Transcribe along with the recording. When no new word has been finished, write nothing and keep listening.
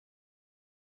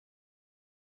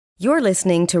You're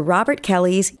listening to Robert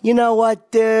Kelly's You Know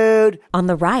What, Dude? On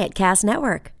the Riotcast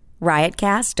Network,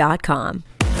 riotcast.com.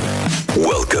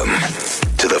 Welcome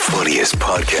to the funniest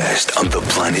podcast on the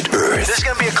planet Earth. This is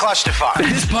going to be a clusterfuck.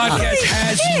 This podcast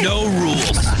has no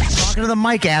rules. Talking to the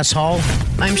mic, asshole.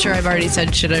 I'm sure I've already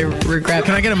said, should I regret?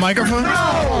 Can I get a microphone?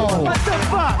 No! What the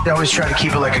fuck? I always try to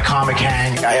keep it like a comic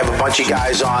hang. I have a bunch of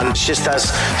guys on. It's just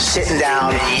us sitting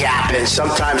down and yapping.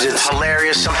 Sometimes it's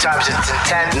hilarious. Sometimes it's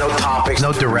intense. No topics.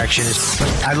 No direction.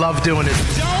 I love doing it.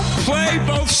 Don't play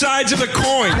both sides of the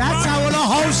coin. That's how a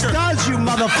host does, you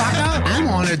motherfucker. I'm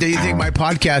honored that you think my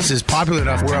podcast is popular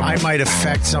enough where I might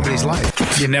affect somebody's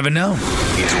life. You never know.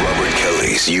 It's Robert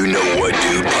Kelly's You Know What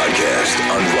Dude podcast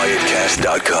on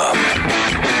riotcast.com.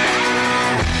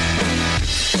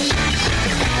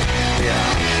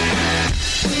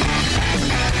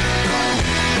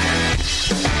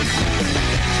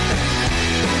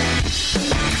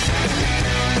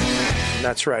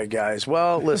 That's right, guys.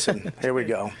 Well, listen, here we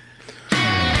go.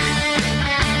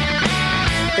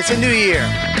 It's a new year.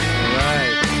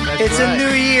 It's a new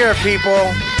year, people.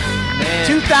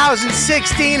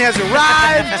 2016 has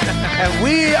arrived, and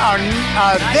we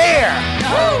are there.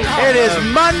 It is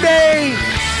Monday,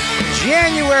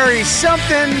 January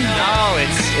something. No,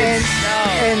 it's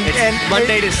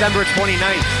Monday, December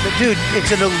 29th. Dude, it's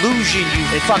an illusion,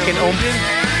 you fucking illusion?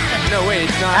 No, wait,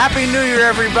 it's not. Happy New Year,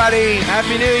 everybody.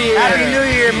 Happy New Year. Happy New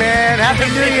Year, man. Happy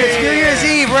New Year. It's New Year's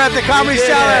Eve. We're at the Comedy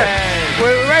Cellar.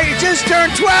 We're right. It just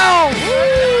turned 12.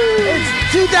 Woo. It's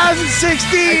 2016.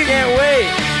 I can't wait.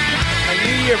 A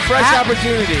new year, fresh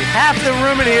opportunity. Half the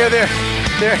room in here,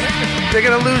 they're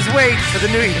gonna lose weight for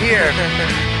the new year.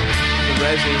 The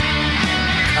Resi.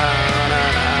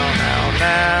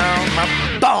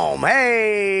 Boom!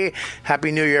 Hey,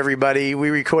 Happy New Year, everybody. We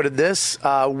recorded this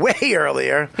way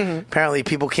earlier. Apparently,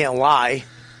 people can't lie.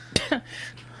 You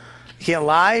can't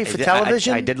lie for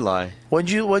television. I did lie. When'd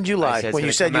you lie? When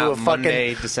you said you were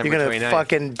Monday, fucking, December you're gonna 29th.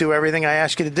 fucking do everything I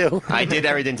asked you to do. I did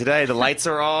everything today. The lights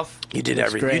are off. You did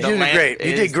everything. You The did lamp great.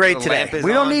 You did is- great the today. lamp is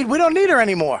We don't on. need her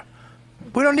anymore.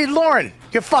 We don't need Lauren.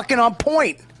 You're fucking on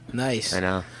point. Nice. I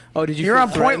know. Oh, did you You're feel on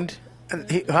point.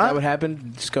 threatened? Huh? That what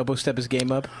happened? Scopo step his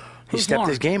game up? He stepped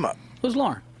his game up. Who's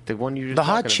Lauren? The one you were The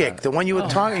hot talking chick, about. the one you were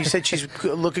talking. You said she's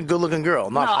good looking girl,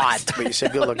 not hot, but you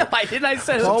said good looking. I didn't. I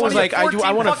said Paul was like,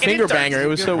 I want a finger banger. It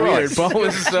was so weird. Paul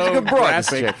was so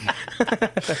graphic.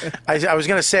 I was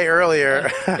going to say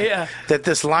earlier Yeah. that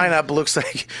this lineup looks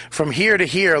like from here to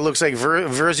here looks like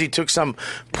Verzi took some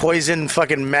poison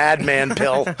fucking madman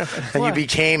pill and you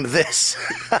became this.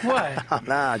 What?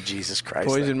 Nah, Jesus Christ.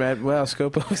 Poison Mad. Well,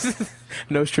 Scopo.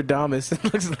 Nostradamus. It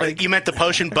looks like. You meant the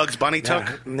potion Bugs Bunny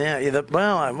took? Yeah,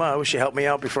 I wish you helped me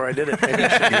out before I did it. Maybe I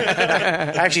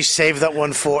actually saved that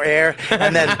one for air,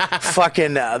 and then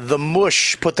fucking the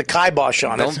mush put the kibosh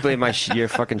on Don't it. blame your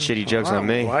fucking shitty jokes on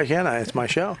me. Why can't I? It's my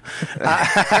show.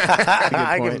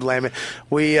 I can blame it.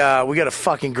 We got a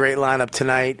fucking great lineup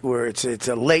tonight. Where it's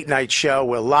a late night show.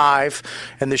 We're live,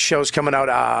 and the show's coming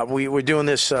out. We're doing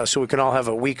this so we can all have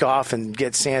a week off and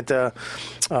get Santa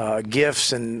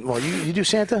gifts. And well, you do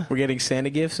Santa? We're getting Santa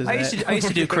gifts. I used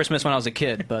to do Christmas when I was a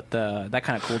kid, but that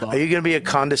kind of cooled off. Are you going to be a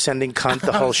condescending cunt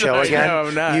the whole show sorry, again? no,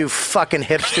 I'm not. You fucking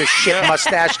hipster shit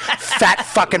mustache, fat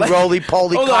fucking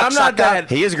roly-poly Hold on, I'm not cocksucker. that.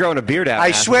 He is growing a beard out. I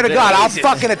now. swear to God, I'll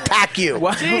fucking attack you.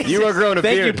 You are growing a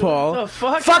Thank beard. you, Paul.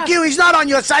 Fuck you, he's not on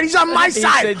your side, he's on my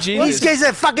side. said Jesus. These guys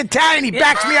are fucking Italian, he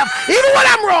backs me up, even when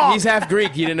I'm wrong. He's half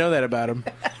Greek. You didn't know that about him.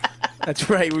 That's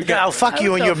right. We Oh, got fuck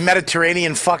you and your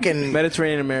Mediterranean fucking...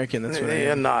 Mediterranean American. That's right.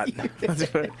 You're not.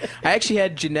 That's right. I actually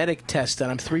had genetic tests done.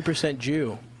 I'm 3%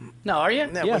 Jew. No, are you? Yeah,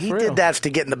 Yeah, well, he for did real. that to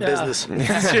get in the business.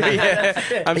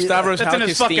 Yeah. I'm Stavros That's in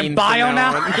his Halkestein fucking bio from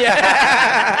now? on.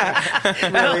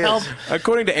 That'll help.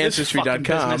 According to Fucking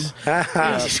Ancestry.com. business.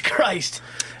 Jesus Christ.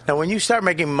 Now, when you start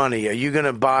making money, are you going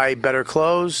to buy better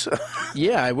clothes?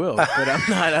 Yeah, I will, but I'm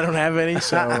not. I don't have any,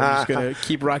 so I'm just gonna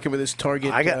keep rocking with this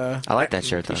Target. I I like that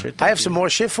shirt though. T-shirt. I have some more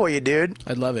shit for you, dude.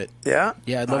 I'd love it. Yeah?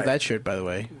 Yeah, I'd love that shirt, by the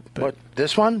way. But What,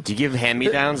 this one? Do you give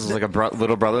hand-me-downs like a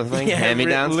little brother thing?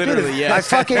 Hand-me-downs? literally, yeah. I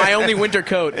fucking- My only winter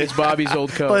coat is Bobby's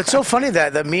old coat. But it's so funny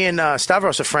that me and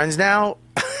Stavros are friends now.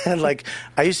 And like,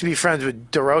 I used to be friends with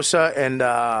DeRosa and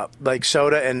like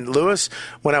Soda and Lewis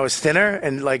when I was thinner.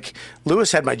 And like,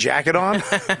 Lewis had my jacket on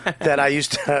that I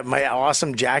used to, my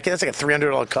awesome jacket. That's like a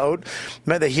 $300 coat.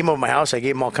 They came over my house. I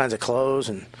gave him all kinds of clothes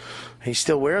and he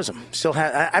still wears them. Still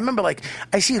has. I remember, like,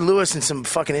 I see Lewis in some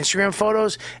fucking Instagram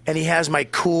photos, and he has my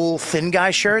cool thin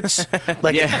guy shirts,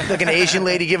 like like an Asian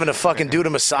lady giving a fucking dude a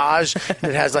massage.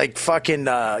 And it has like fucking,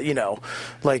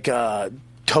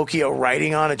 Tokyo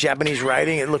writing on it, Japanese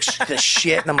writing. It looks the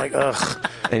shit, and I'm like, ugh.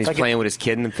 And he's playing with his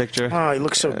kid in the picture. Oh, he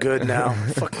looks so good now.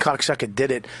 Fucking cocksucker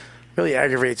did it. Really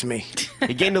aggravates me.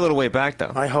 He gained a little weight back,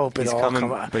 though. I hope it he's all coming,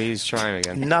 come out. but he's trying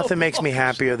again. Nothing makes me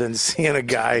happier than seeing a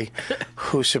guy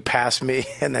who surpassed me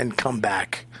and then come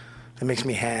back. It makes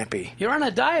me happy. You're on a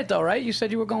diet, though, right? You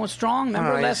said you were going strong.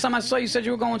 Remember last time I saw you said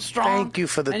you were going strong? Thank you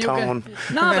for the tone.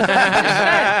 No,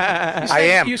 that's what you said. I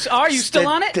am. Are you still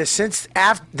on it? Since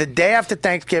the day after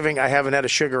Thanksgiving, I haven't had a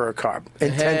sugar or a carb.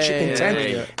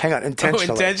 Hang on, intentionally.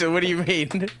 Oh, intentional. What do you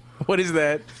mean? What is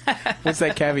that? What's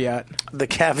that caveat? The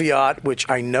caveat, which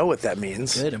I know what that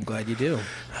means. Good. I'm glad you do.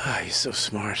 He's so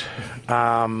smart.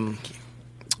 I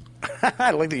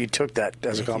like that you took that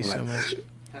as a compliment. Thank you so much.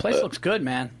 Place looks good,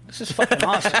 man. This is fucking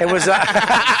awesome. It was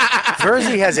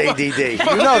Verzi has ADD. You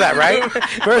know that, right?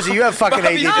 Verzi, you have fucking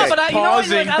ADD. No, but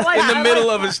pausing I like, in the middle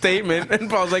of a statement, and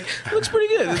Paul's like, "Looks pretty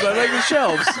good. I like the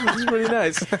shelves. It's pretty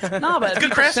nice." No, but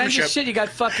good craftsmanship. Shit, you got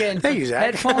fucking Thank you, Zach.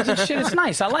 headphones and shit. It's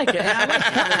nice. I like it. And I like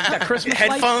it. You got Christmas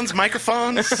Headphones,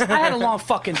 microphones. lights. I had a long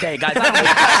fucking day, guys. I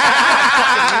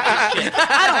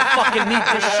don't fucking need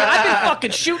this shit. I've been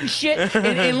fucking shooting shit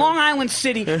in Long Island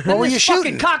City. What were you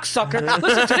shooting? Cocksucker.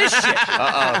 Listen to this shit.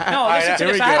 No, listen to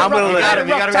this. I'm going to listen.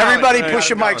 Everybody push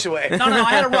your mics away. No,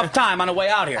 I had a rough time on the way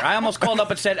out here. I almost called up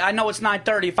and said, I know it's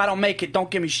 9:30. If I don't make it, don't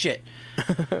give me shit.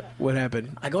 What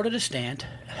happened? I go to the stand.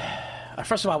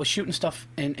 First of all, I was shooting stuff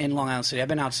in Long Island City. I've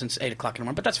been out since 8 o'clock in the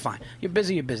morning, but that's fine. You're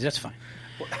busy. That's fine.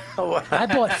 I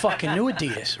bought fucking new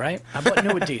Adidas, right? I bought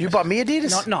new Adidas. You bought me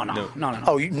Adidas? No.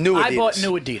 Oh, new Adidas. I bought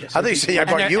new Adidas. I thought you said I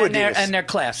bought you Adidas. And they're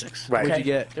classics. Right. Okay? What'd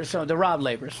you get? They're Rod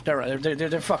Labors.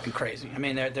 They're fucking crazy. I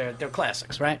mean, they're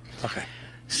classics, right? Okay.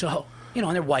 So,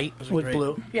 and they're white with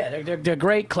blue. Yeah, they're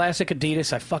great, classic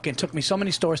Adidas. I fucking took me so many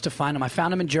stores to find them. I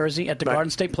found them in Jersey at the Garden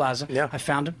State Plaza. Yeah. I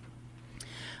found them.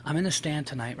 I'm in the stand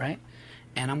tonight, right?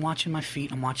 And I'm watching my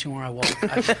feet. I'm watching where I walk.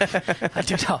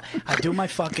 I do my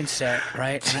fucking set,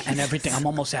 right? And everything. I'm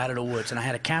almost out of the woods. And I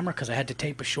had a camera because I had to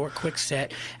tape a short, quick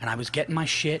set. And I was getting my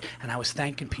shit. And I was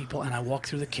thanking people. And I walked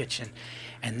through the kitchen.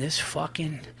 And this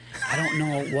fucking... I don't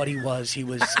know what he was. He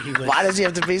was. Why does he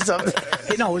have to be something?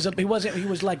 No, he wasn't. He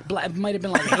was like black. Might have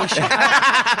been like Haitian.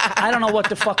 I don't know what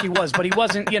the fuck he was, but he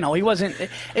wasn't. He wasn't.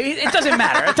 It doesn't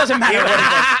matter. It doesn't matter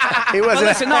what he was. He wasn't.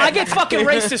 Listen, I get fucking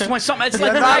racist when something. It's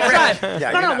like when I drive.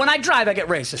 Yeah, No, when I drive, I get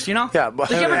racist. You know? Yeah.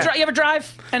 Do you ever drive?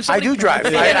 And I do drive.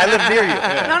 I live near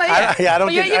you. I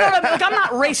don't. You know, like, I'm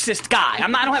not a racist guy.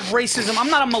 I don't have racism. I'm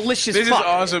not a malicious. This fuck. is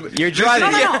awesome. You're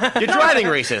driving. No. You're driving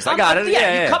racist. I got it.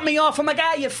 Yeah, you cut me off. I'm like,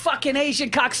 you fucking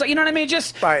Asian cocksucker. You know what I mean?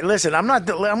 Just. All right, listen. I'm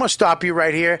gonna stop you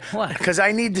right here because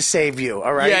I need to save you.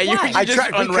 All right. Yeah, you're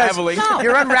just unraveling. No.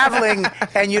 You're unraveling,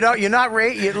 and you're not.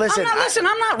 Listen.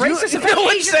 I'm not racist. If no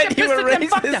one Asians said you were then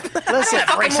fuck them. Listen,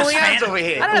 racist man over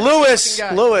here.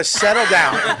 Lewis, settle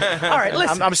down. All right,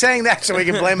 listen. I'm saying that so we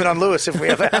can blame it on Lewis if we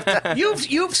ever have to.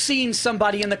 You've seen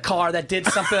somebody in the car that did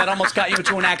something that almost got you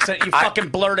into an accident. You fucking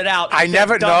blurted out. I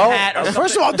never know.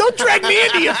 First of all, don't drag me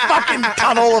into your fucking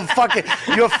tunnel of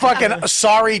your fucking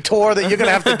sorry tour that you're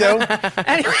gonna have to do.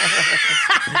 Anyway.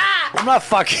 I'm not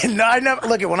fucking. I never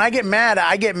look at when I get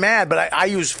mad, but I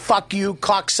use fuck you,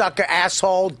 cocksucker,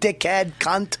 asshole, dickhead,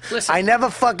 cunt. Listen. I never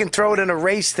fucking throw it in a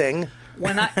race thing.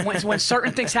 When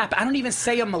certain things happen, I don't even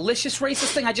say a malicious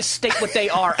racist thing. I just state what they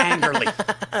are angrily.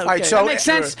 All right, so that makes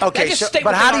sense. Okay,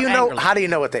 but how do you know? How do you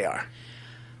know what they are?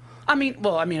 I mean,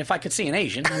 if I could see an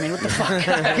Asian, what the fuck?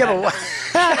 Yeah, but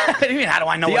I mean, how do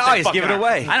I know the what eyes they give it are?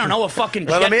 away. I don't know a fucking.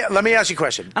 Well, let me ask you a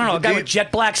question. I don't know a guy with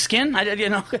jet black skin.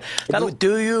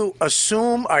 Do you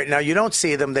assume? All right, now you don't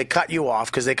see them; they cut you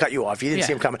off because they cut you off. You didn't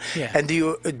see them coming. Yeah. And do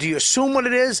you assume what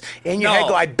it is in your No. head?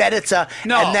 Go, I bet it's a.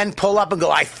 No. And then pull up and go,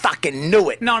 I fucking knew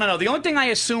it. No. The only thing I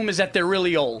assume is that they're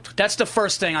really old. That's the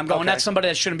first thing I'm going. Okay. That's somebody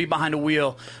that shouldn't be behind a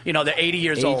wheel. They're 80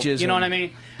 years old. Ageism. You know what I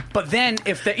mean? But then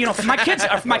if my kids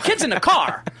in the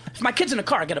car,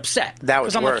 I get upset. That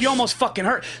was because I'm worse. like, you almost fucking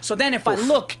hurt. So then if I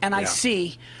look and I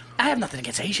see, I have nothing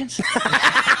against Asians.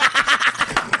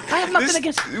 I have nothing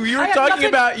against. You were talking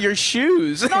about your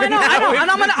shoes. No, I know. I know.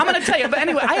 And I'm gonna tell you. But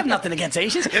anyway, I have nothing against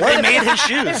Asians. They made his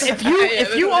shoes.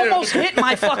 If you almost hit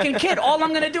my fucking kid, all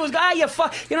I'm gonna do is go, you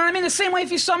fuck. You know what I mean? The same way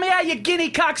if you saw me, you guinea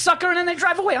cocksucker, and then they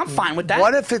drive away. I'm fine with that.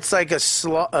 What if it's like a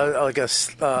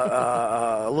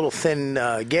little thin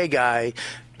gay guy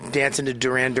dancing to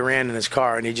Duran Duran in his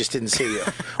car, and he just didn't see you.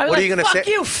 I was What are you going to Fuck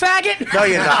say? you, faggot! No,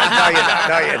 you're not. No, you're not.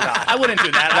 No, you're not. I wouldn't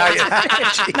do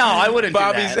that. No, I wouldn't do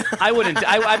that. I wouldn't.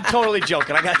 I'm totally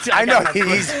joking. I know.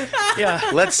 He's. Yeah.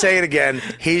 Let's say it again.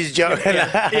 He's joking.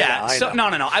 Yeah. I So know.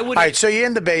 no. I wouldn't. All right, so you're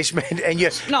in the basement, and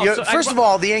you're so first of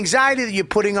all, the anxiety that you're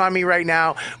putting on me right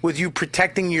now with you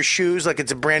protecting your shoes like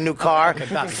it's a brand new car. Okay,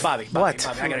 Bobby, What?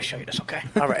 I got to show you this, okay?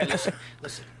 All right. Listen.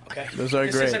 Okay. Those are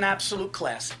this great. is an absolute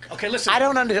classic. Okay, listen. I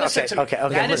don't understand. Listen Okay, to me.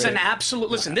 okay, That is listen. an absolute.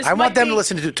 Listen, this. I want might them be- to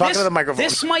listen to. Talk this- to the microphone.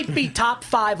 This might be top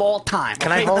 5 all time.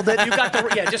 Can I okay? hold it? You got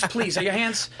the. Yeah, just please. Are your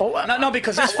hands? No,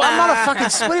 because this. I'm not a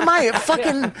fucking. What am I?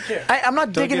 Fucking. I'm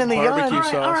not digging in the yard.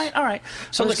 All right.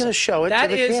 So I'm just listen, gonna show it that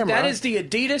to the is- camera. That is the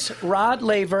Adidas Rod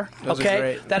Laver. Those are Okay,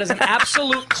 great. that is an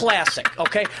absolute classic.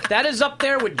 Okay, that is up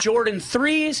there with Jordan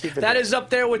 3s. That is up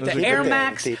there with Those the are Air good,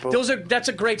 Max. people. That's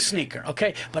a great sneaker.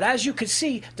 Okay, but as you can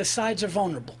see, the sides are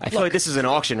vulnerable. I feel like this is an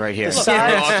auction right here. Look,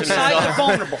 the sides are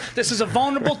vulnerable. This is a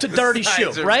vulnerable to dirty shoe,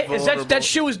 Sides are right? Is vulnerable. that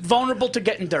shoe is vulnerable to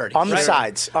getting dirty On the right?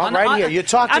 sides, On- right on- here. You're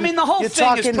talking. I mean, the whole you're thing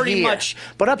is talking pretty here. much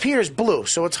But up here is blue,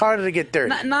 so it's harder to get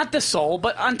dirty. not the sole,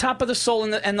 but on top of the sole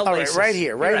and the All right, laces. right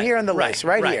here, right here on the lace,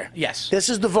 right here. Yes. This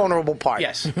is the vulnerable part.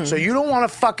 Yes. So you don't want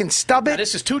to fucking stub Now, it.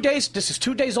 this is 2 days. This is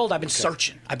 2 days old. I've been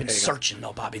searching. I've been searching,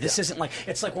 though, Bobby. This isn't like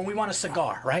it's like when we want a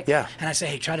cigar, right? Yeah. And I say,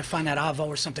 hey, try to find that Avo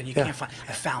or something. You can't find.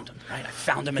 I found him, right? I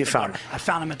found him at You the found garden. I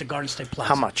found him at the Garden State Plaza.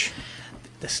 How much?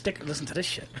 The sticker. Listen to this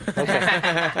shit.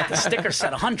 The sticker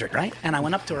said 100, right? And I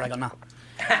went up to her. I go, no.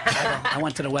 I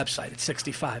went to the website. It's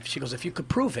 65. She goes, if you could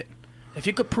prove it, if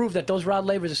you could prove that those Rod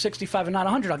Lavers are 65 and not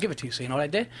 100, I'll give it to you. So you know what I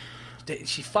did?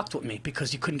 She fucked with me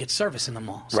because you couldn't get service in the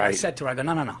mall. So I Right. said to her, I go,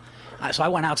 no. So I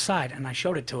went outside and I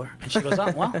showed it to her. And she goes,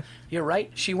 oh, well, you're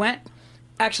right. She went.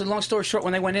 Actually, long story short,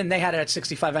 when they went in, they had it at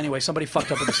 65 anyway. Somebody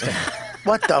fucked up with the sticker.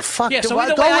 What the fuck? Yeah, so Why-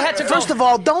 either way, don't- I had to go. First of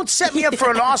all, don't set me up for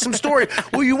an awesome story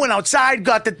where you went outside,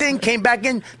 got the thing, came back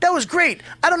in. That was great.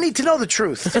 I don't need to know the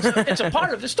truth. It's a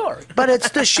part of the story. But it's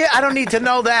the shit. I don't need to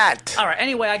know that. All right.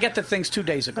 Anyway, I get the things 2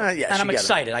 days ago, yes, and I'm you get 'em.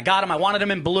 excited. I got them. I wanted them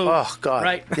in blue. Oh God.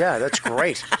 Right. Yeah, that's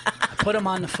great. I put them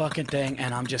on the fucking thing,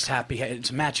 and I'm just happy.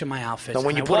 It's matching my outfits. And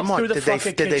when you I put them walked on, through the did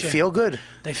fucking they kitchen. feel good?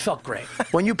 They felt great.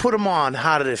 When you put them on,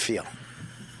 how did it feel?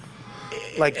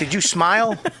 Like, did you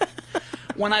smile?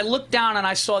 When I looked down and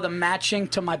I saw the matching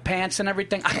to my pants and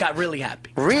everything, I got really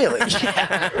happy. Really?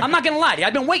 I'm not gonna lie to you.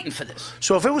 I've been waiting for this.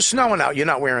 So if it was snowing out, you're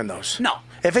not wearing those? No.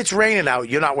 If it's raining out,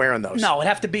 you're not wearing those? No, it'd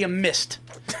have to be a mist.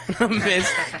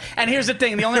 Mist. And here's the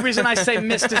thing: the only reason I say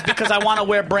mist is because I want to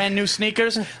wear brand new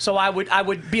sneakers. So I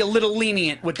would be a little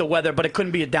lenient with the weather, but it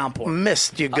couldn't be a downpour.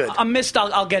 Mist, you're good. A mist,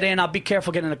 I'll get in. I'll be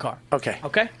careful getting in the car. Okay.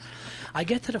 Okay. I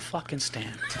get to the fucking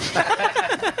stand.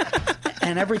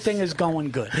 And everything is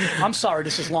going good. I'm sorry,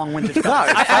 this is long-winded.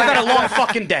 I've had a long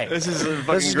fucking day. This is a This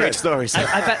fucking is great good. story. sir.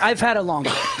 I've had a long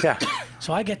day. Yeah.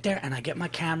 So I get there and I get my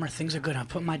camera. Things are good. I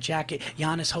put my jacket.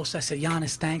 Giannis hosts. I said,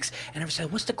 Giannis, thanks. And I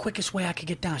said, what's the quickest way I could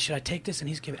get down? Should I take this? And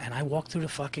he's giving. And I walk through the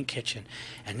fucking kitchen,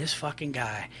 and this fucking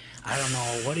guy, I don't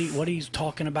know what he's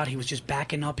talking about. He was just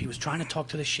backing up. He was trying to talk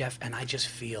to the chef, and I just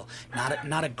feel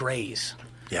not a graze,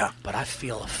 Yeah. but I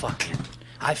feel a fucking.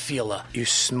 I feel a. You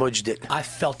smudged it. I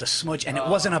felt a smudge, and it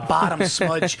wasn't a bottom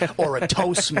smudge or a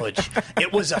toe smudge.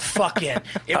 It was a fucking.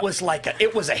 It was like a.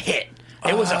 It was a hit.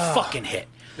 It was a fucking hit.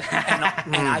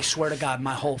 And I swear to God,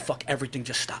 my whole everything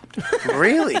just stopped.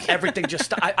 Really? Everything just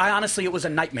stopped. I honestly, it was a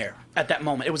nightmare at that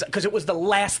moment. It was because it was the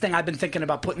last thing I've been thinking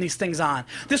about putting these things on.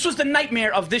 This was the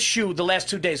nightmare of this shoe the last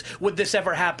 2 days. Would this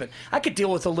ever happen? I could deal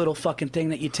with a little fucking thing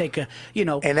that you take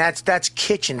And that's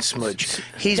kitchen smudge.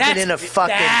 He's That's- been in a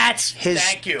fucking his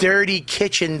thank you. dirty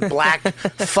kitchen black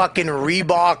fucking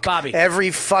Reebok. Bobby.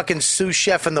 Every fucking sous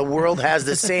chef in the world has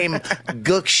the same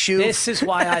gook shoe. This is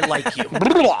why I like you.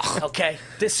 Okay?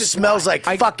 This is Smells why.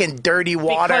 like fucking dirty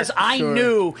water. Because I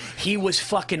knew he was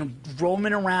fucking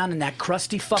roaming around in that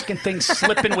crusty fucking thing,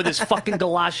 slipping with his fucking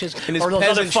galoshes And his or those other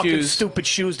peasant fucking shoes. stupid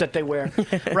shoes that they wear,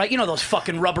 right? You know those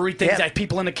fucking rubbery things Yeah. that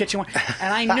people in the kitchen wear.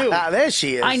 And I knew. There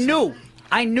she is.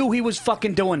 I knew he was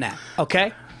fucking doing that.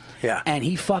 Okay. Yeah. And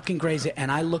he fucking grazed it,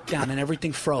 and I looked down, and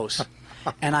everything froze.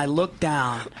 And I looked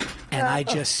down, and I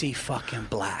just see fucking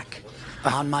black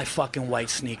on my fucking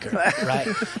white sneaker, right?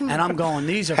 And I'm going,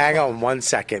 these are. Hang on 1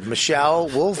 second. Michelle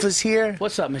Wolf is here.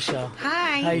 What's up, Michelle? Hi.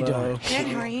 Hi. How you doing? Good.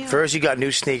 How are you? First, you got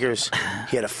new sneakers.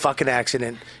 He had a fucking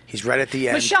accident. He's right at the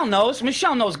end. Michelle knows.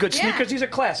 Michelle knows good sneakers. These are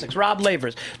classics. Rob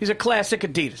Lavers. These are classic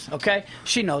Adidas. Okay,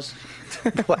 she knows.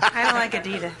 I don't like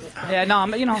Adidas. Yeah, no,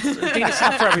 Adidas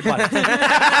not for everybody.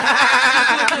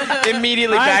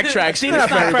 Immediately backtracks. Adidas not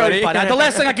for everybody. The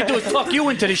last thing I can do is talk you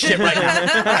into this shit right now.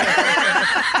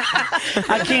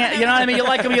 I can't. You know what I mean? You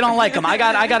like them, you don't like them. I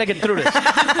got to get through this. All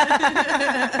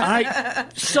right.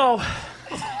 So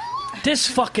this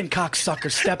fucking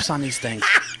cocksucker steps on these things.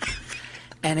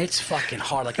 And it's fucking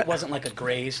hard. Like, it wasn't like a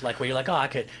graze, like where you're like, oh, I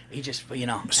could. He just,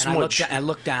 And I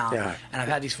look down, and I've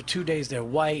had these for 2 days. They're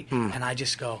white, and I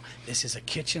just go, this is a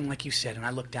kitchen, like you said. And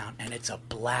I look down, and it's a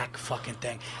black fucking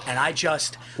thing. And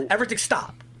everything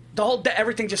stopped.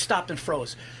 Everything just stopped and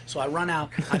froze. So I run out.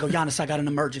 I go, Giannis, I got an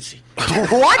emergency.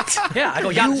 What? Yeah, I go,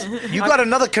 Giannis. You got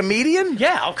another comedian?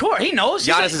 Yeah, of course. He knows.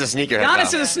 Giannis is a sneakerhead.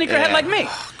 Giannis is a sneakerhead like me.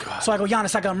 Oh, so I go,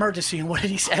 Giannis, I got an emergency. And what did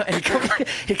he say? And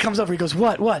he comes over. He goes,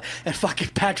 what? And fucking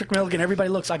Patrick Milligan, everybody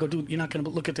looks. I go, dude, you're not going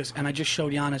to look at this. And I just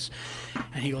showed Giannis.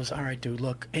 And he goes, all right, dude,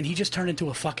 look. And he just turned into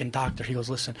a fucking doctor. He goes,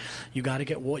 listen, you got to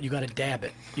get what? You got to dab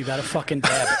it. You got to fucking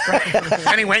dab it. Right?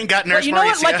 And he went and got Nurse You know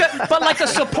Mauricia. what? Like a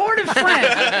supportive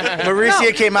friend.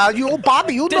 Mauricia came out.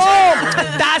 Bobby, you know.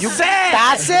 That's it.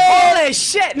 That's it. Holy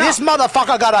shit. No. This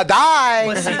motherfucker gotta die.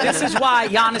 Well, see, this is why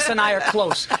Giannis and I are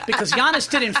close. Because Giannis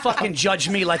didn't fucking judge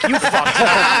me like you fucks did.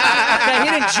 Okay, he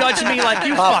didn't judge me like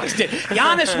you fucks did.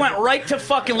 Giannis went right to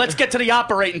fucking, let's get to the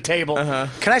operating table.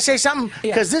 Can I say something?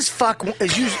 Because this fuck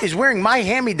is wearing my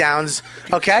hand-me-downs,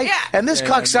 okay? Yeah. And this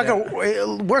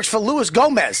cocksucker works for Luis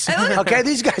Gomez, okay?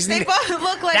 These guys They need... both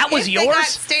look like That was if they got yours?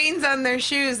 stains on their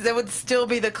shoes, that would still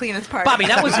be the cleanest part. Bobby,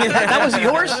 that was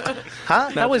yours? Huh?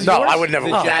 That was no, yours? I would never.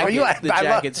 The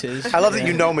jacket's his. I love that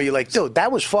you know me. You're like, dude,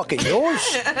 that was fucking yours.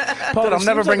 Dude, I'm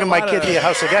never seems bringing like my a kid lot to your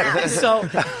house again.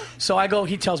 So I go,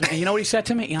 he tells me, and you know what he said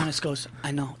to me? Giannis goes,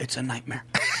 I know, it's a nightmare.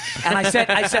 And I said,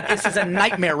 this is a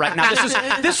nightmare right now.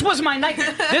 This was my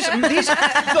nightmare.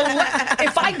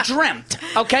 If I dreamt,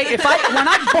 okay, when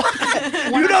I bought...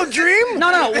 You don't dream?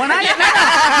 No, you didn't let me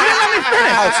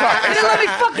finish. Oh, sorry. You didn't let me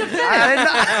fucking finish.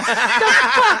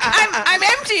 I'm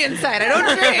empty inside. I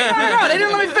don't drink. No, they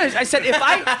didn't let me finish. I said, if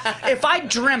I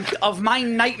dreamt of my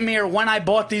nightmare when I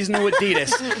bought these new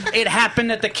Adidas, it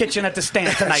happened at the kitchen at the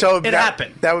stand tonight. So it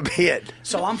happened. That would be it.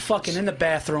 So I'm fucking in the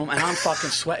bathroom, and I'm fucking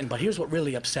sweating. But here's what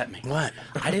really upset me. What?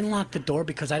 I didn't lock the door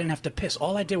because I didn't have to piss.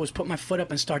 All I did was put my foot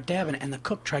up and start dabbing it, and the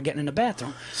cook tried getting in the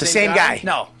bathroom. The same guy?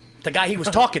 No, the guy he was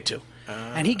talking to.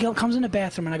 And he comes in the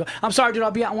bathroom, and I go, I'm sorry, dude,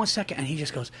 I'll be out in 1 second. And he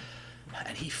just goes...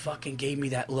 And he fucking gave me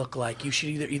that look like you should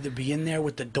either be in there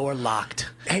with the door locked,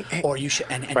 or you should.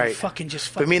 And right. he fucking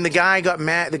just. I mean, the guy got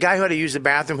mad. The guy who had to use the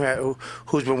bathroom,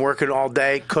 who's been working all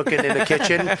day cooking in the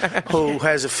kitchen, who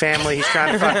has a family he's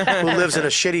trying to find, who lives in a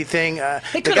shitty thing.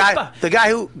 The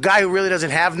guy who really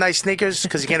doesn't have nice sneakers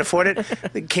because he can't afford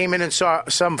it, came in and saw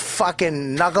some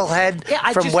fucking knucklehead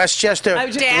from Westchester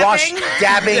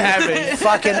dabbing,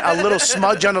 fucking a little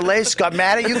smudge on the lace. Got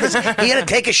mad at you because he had to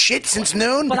take a shit since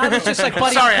noon. But I was just like,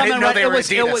 buddy, sorry, I didn't know they were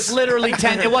it was literally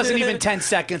 10. It wasn't even 10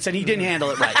 seconds, and he didn't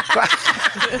handle it right.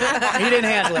 He didn't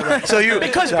handle it right. So you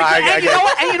because you know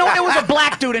what? And you know what? It was a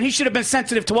black dude, and he should have been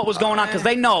sensitive to what was going on because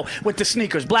they know with the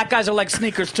sneakers. Black guys are like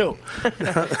sneakers too.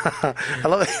 I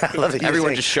love that.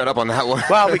 Everyone just shut up on that one.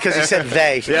 Well, because he said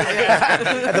they.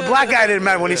 The black guy didn't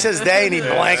matter when he says they and he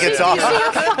blankets off. You see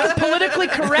how fucking politically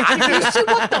correct you can? You see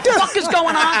what the fuck is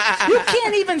going on? You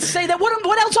can't even say that.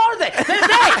 What else are they? They're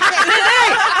they.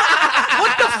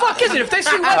 What the fuck is it? If they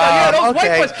see white, those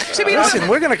white boys. See, listen,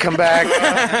 we're gonna come back.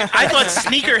 I thought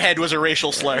sneakerhead was a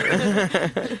racial slur.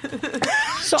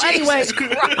 So anyway,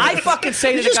 I fucking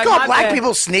say to the guy, you just call black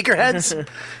people sneakerheads?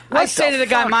 I say to the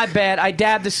guy, my bad. I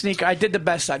dabbed the sneaker. I did the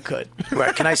best I could.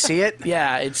 Right? Can I see it?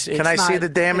 Yeah, it's. Can I see the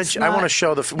damage? I want to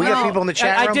show the. We got people in the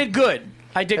chat room. I did good.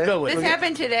 I did good with it. This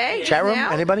happened today? Chat room?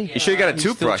 Now? Anybody? You should have got a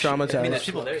toothbrush. I mean, there's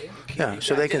people there. Yeah,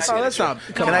 so they can see. Oh, that's not.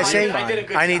 Can I see? I did a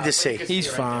good I need job. to see. He's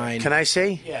fine. Can I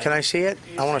see? Yeah. Can I see it?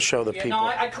 I want to show the Yeah, people. no,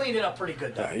 I cleaned it up pretty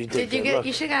good though. You Did you good. get? Look.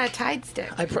 You should have got a Tide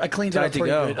stick. I cleaned it Tried up to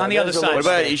pretty go. good. On the other side. What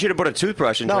about you should have put a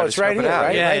toothbrush and No, tried it's to right scrub here, it out.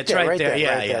 right? Yeah, Right it's there, right right there. there,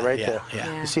 Yeah, right yeah, there, right yeah, there.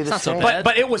 yeah. You see the not so stain? bad.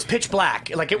 But it was pitch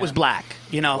black. Like it was black.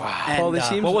 You know. And, Well, they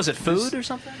seem- What was it? Food or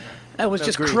something? it was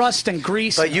just crust and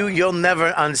grease. But you'll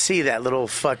never unsee that little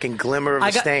fucking glimmer of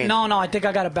a stain. No, I think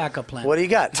I got a backup plan. What do you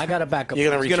got? I got a backup You're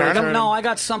plan. gonna return them? No, I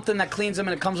got something that cleans them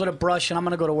and it comes with a brush and I'm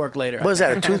gonna go to work later. What is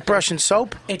that? A toothbrush and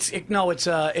soap?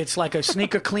 It's like a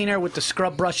sneaker cleaner with the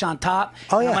scrub brush on top.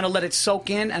 Oh, yeah. I'm gonna let it soak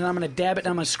in and I'm gonna dab it and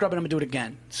I'm gonna scrub it and I'm gonna do it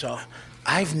again. So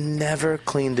I've never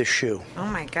cleaned a shoe. Oh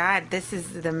my God, this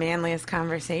is the manliest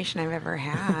conversation I've ever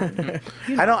had.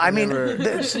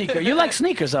 Sneaker. You like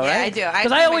sneakers, though, Yeah, right? I do. I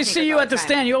Because I wear always my see you sneakers at the all the time.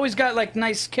 stand. You always got like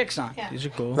nice kicks on. Yeah. These are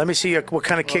cool. Let me see what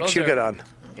kind of kicks you got on.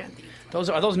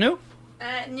 Are those new?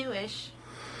 Newish.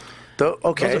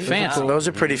 Okay, Those are fancy. Those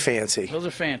are pretty fancy. Those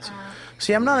are fancy.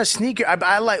 See, I'm not a sneaker.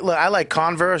 I like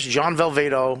Converse, John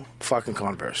Velveto, fucking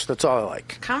Converse. That's all I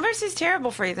like. Converse is terrible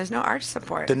for you. There's no arch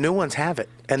support. The new ones have it,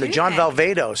 and the Do John they?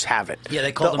 Velvetos have it. Yeah,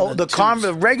 they call them the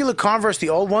the regular Converse, the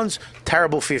old ones,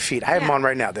 terrible for your feet. I have them on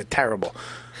right now. They're terrible.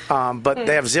 But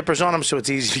they have zippers on them, so it's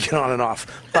easy to get on and off.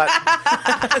 But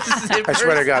I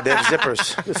swear to God, they have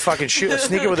zippers. A fucking a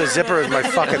sneaker with a zipper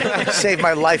is saved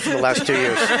my life in the last 2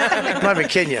 years. I'm not even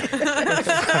kidding you.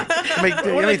 How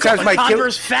many times my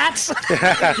Converse fats?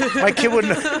 my kid would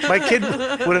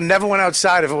have never went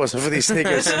outside if it wasn't for these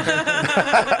sneakers.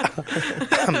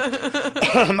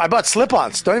 I bought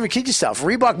slip-ons. Don't even kid yourself.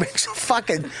 Reebok makes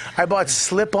I bought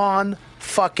slip-on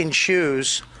fucking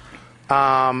shoes.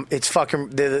 It's fucking.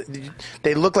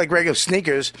 They look like regular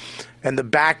sneakers, and the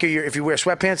back of if you wear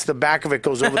sweatpants, the back of it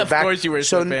goes over the back. Of course, you wear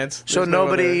sweatpants. So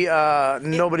nobody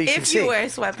can see. If you wear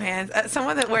sweatpants,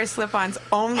 someone that wears slip-ons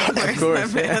only wears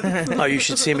sweatpants. Oh, you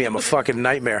should see me. I'm a fucking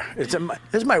nightmare. This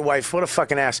is my wife. What a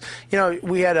fucking ass. You know,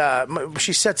 we had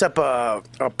she sets up a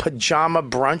pajama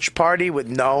brunch party with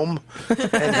Noam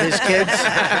and his kids.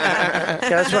 Yeah,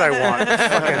 that's what I want.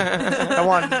 I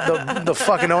want the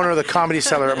fucking owner of the Comedy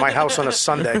Cellar at my house on a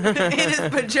Sunday. In his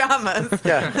pajamas.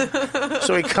 Yeah.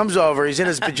 So he comes over. He's in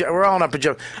his pajamas. We're all in our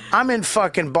pajamas. I'm in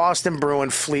fucking Boston Bruin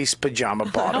fleece pajama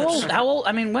bottoms. How old?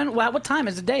 I mean, what time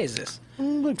is the day is this?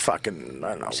 Like fucking, I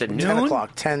don't know. said 10 noon?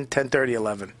 o'clock, 10:30,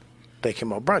 11. They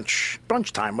came over. Brunch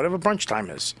time, whatever brunch time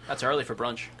is. That's early for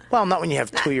brunch. Well, not when you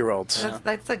have 2-year-olds.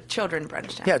 That's like children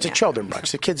brunch time. Yeah, it's a children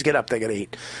brunch. The kids get up, they got to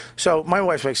eat. So my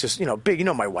wife makes this, big.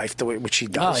 My wife, the way what she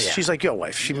does. Oh, yeah. She's like your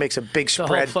wife. She makes a big The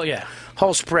spread,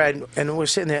 whole spread, and we're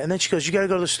sitting there. And then she goes, "You got to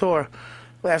go to the store."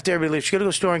 After everybody leaves, you got to go to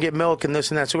the store and get milk and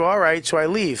this and that. So I go, all right. So I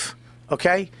leave.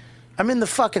 Okay, I'm in the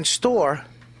fucking store.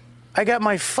 I got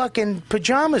my fucking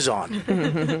pajamas on.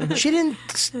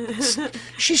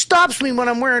 She stops me when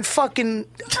I'm wearing fucking,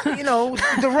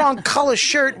 the wrong color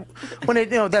shirt when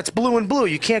that's blue and blue.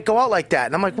 You can't go out like that.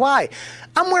 And I'm like, why?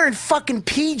 I'm wearing fucking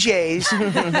PJs.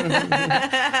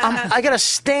 I got a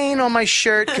stain on my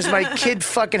shirt because my kid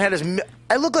fucking had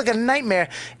I look like a nightmare.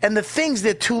 And the things,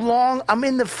 they're too long. I'm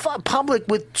in the public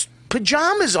with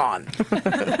pajamas on.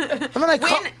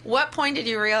 What point did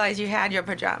you realize you had your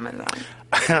pajamas on?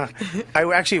 I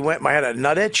actually I had a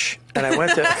nut itch, and I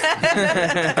went to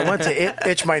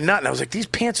itch my nut, and I was like, these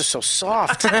pants are so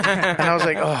soft. And I was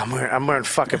like, oh, I'm wearing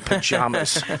fucking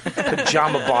pajamas.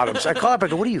 Pajama bottoms. I call up, I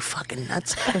go, what are you, fucking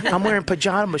nuts? I'm wearing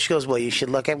pajamas. She goes, well, you should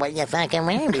look at what you're fucking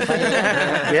wearing.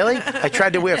 Really? I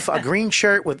tried to wear a green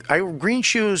shirt green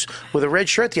shoes with a red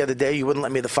shirt the other day. You wouldn't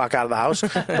let me the fuck out of the house,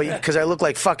 because I look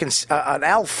like fucking an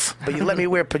elf, but you let me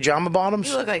wear pajama bottoms?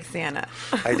 You look like Santa.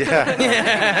 I did.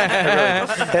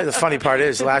 The funny part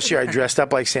is, last year I dressed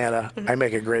up like Santa. I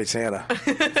make a great Santa.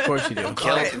 Of course you do.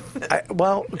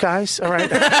 Well, guys, all right.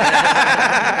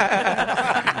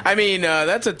 I mean,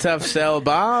 that's a tough sell,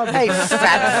 Bob. Hey,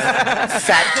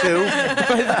 fat too.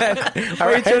 Why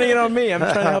are you turning it on me? I'm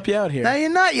trying to help you out here. No, you're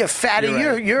not. You're fatty.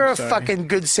 You're right. You're a Sorry. fucking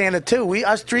good Santa too.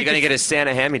 Us three. You're gonna get his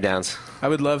Santa hand-me-downs. I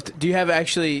would love to. Do you have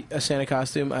actually a Santa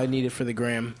costume? I need it for the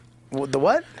gram. The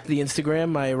what? The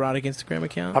Instagram, my erotic Instagram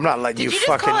account. I'm not letting Did you just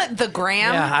fucking. call it the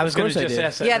gram? Yeah, I was going to course I just did.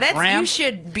 ask that. Yeah, that's Gram? you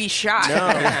should be shot. No,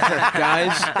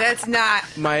 guys. That's not.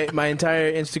 My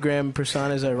entire Instagram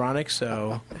persona is ironic,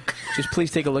 so just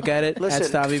please take a look at it. Listen, at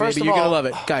Stavi, first baby. of You're all- gonna love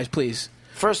it, guys. Please.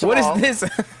 First of What all, is this?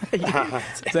 Is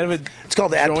that a it's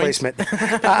called ad joint? placement.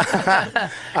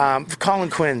 Colin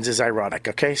Quinn's is ironic,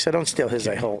 okay? So don't steal his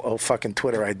whole fucking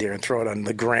Twitter idea and throw it on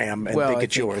the gram and think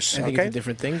it's yours, I think okay? it's a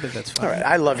different thing, but that's fine. All right,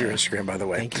 I love your Instagram, by the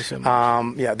way. Thank you so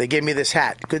much. Yeah, they gave me this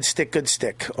hat, good stick,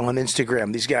 on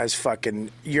Instagram. These guys, fucking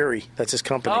Yuri, that's his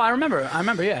company. Oh, I remember.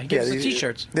 Yeah, he gives us the these-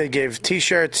 T-shirts. They gave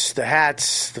T-shirts, the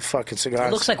hats, the fucking cigars.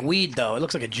 It looks like weed, though. It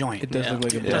looks like a joint. It does look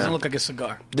like a It doesn't look like a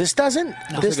cigar. This doesn't.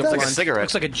 This like a does. Like a cigarette.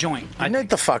 Looks like a joint. Get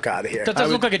the fuck out of here. That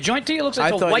doesn't look like a joint to you? It looks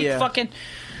like I a thought, white yeah. fucking...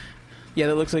 Yeah,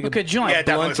 that looks like Look a joint. Yeah, it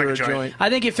definitely blunt looks like or a joint. I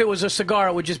think if it was a cigar,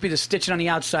 it would just be the stitching on the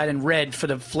outside and red for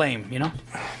the flame, you know?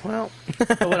 Well,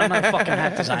 But I'm not a fucking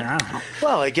hat designer. I don't know.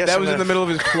 well, I guess That I'm was in gonna- the middle of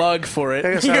his plug for it.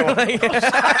 I guess I You're won't- like,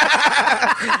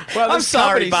 well, I'm this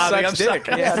sorry, company Bobby, sucks I'm dick.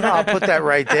 sorry. Yeah, no, I'll put that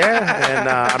right there. And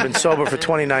I've been sober for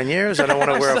 29 years. I don't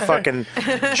want to wear a fucking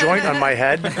joint on my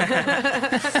head.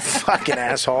 Fucking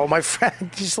asshole. My friend,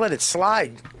 just let it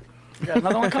slide. You got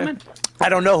another one coming? I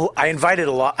don't know. I invited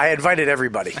a lot. I invited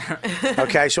everybody.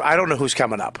 Okay, so I don't know who's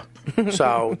coming up.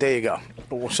 So there you go.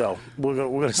 So we're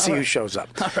gonna see who shows up.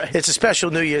 All right. It's a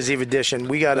special New Year's Eve edition.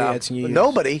 We got it's New Year's.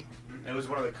 nobody. It was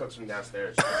one of the cooks from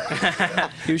downstairs.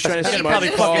 He was trying to He smart probably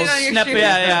Paul's- fucking Snap,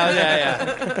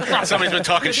 yeah. Somebody's been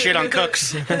talking shit on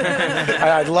cooks.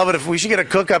 I'd love it if we should get a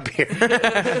cook up here.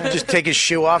 Just take his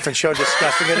shoe off and show how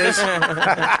disgusting it is. All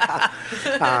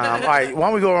right, why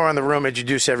don't we go around the room,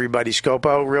 introduce everybody.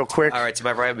 Scopo, real quick. All right, to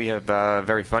my right, we have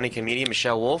very funny comedian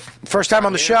Michelle Wolf. First time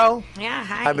on the show. Yeah,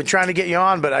 hi. I've been trying to get you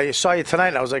on, but I saw you tonight,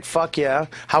 and I was like, fuck yeah.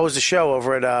 How was the show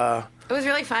over at... It was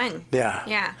really fun. Yeah.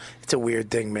 Yeah. It's a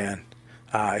weird thing, man.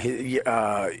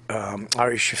 Ari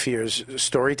Shafir's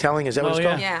storytelling, is that what it's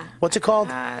called? Yeah. What's it called?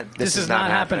 This is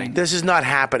not happening. This is not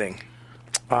happening.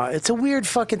 It's a weird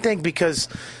fucking thing because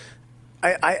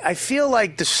I feel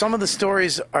like some of the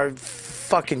stories are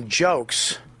fucking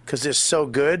jokes because they're so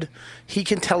good. He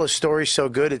can tell a story so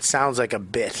good it sounds like a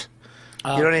bit.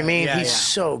 You know what I mean? yeah, He's yeah.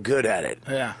 so good at it.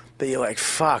 Yeah. That you're like,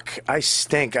 fuck, I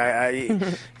stink.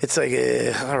 It's like,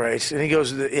 all right. And he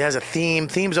goes, it has a theme.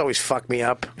 Themes always fuck me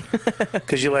up.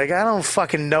 Because you're like, I don't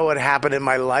fucking know what happened in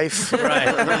my life. Right.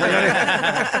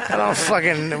 I don't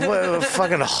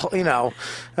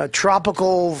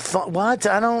tropical, what?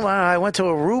 I went to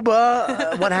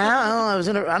Aruba. What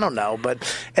happened? I don't know. But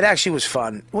it actually was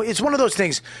fun. It's one of those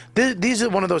things. These are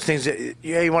one of those things that,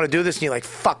 you want to do this? And you're like,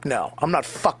 fuck no. I'm not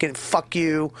fuck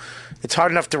you. It's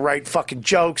hard enough to write fucking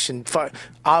jokes and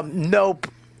nope.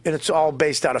 And it's all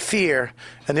based out of fear.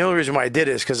 And the only reason why I did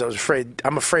it is because I was afraid.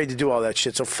 I'm afraid to do all that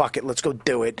shit. So fuck it. Let's go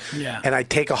do it. Yeah. And I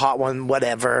take a hot one,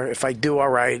 whatever. If I do all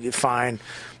right, fine.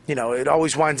 It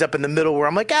always winds up in the middle where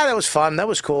I'm like, that was fun. That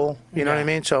was cool. You know what I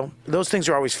mean? So those things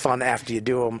are always fun after you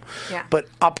do them. Yeah. But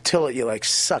up till it, you're like,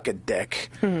 suck a dick.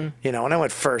 And I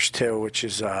went first, too, which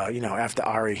is, after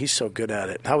Ari. He's so good at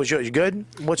it. How was yours? You good?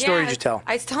 What story did you tell?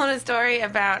 I told a story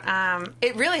about,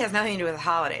 it really has nothing to do with the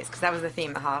holidays, because that was the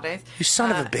theme, the holidays. You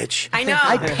son of a bitch. I know.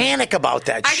 I panic about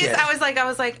that shit. I was like,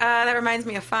 that reminds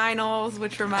me of finals,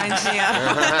 which reminds me of.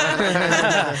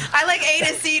 I like A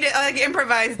to C to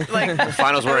improvised. Like The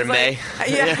finals were in May.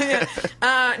 Yeah.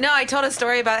 No, I told a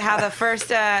story about how the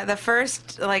first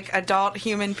adult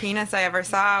human penis I ever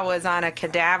saw was on a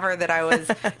cadaver that I was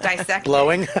dissecting.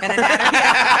 Blowing?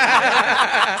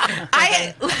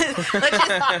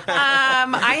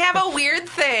 I have a weird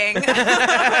thing.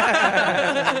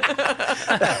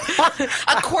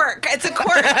 A quirk. It's a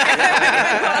quirk.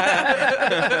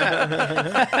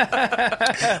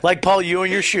 Like Paul, you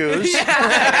and your shoes.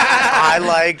 I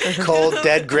like cold,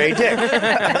 dead, gray dick.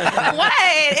 What?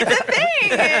 It's a thing.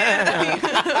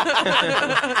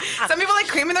 Some people like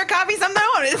cream in their coffee, some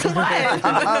don't. It's what?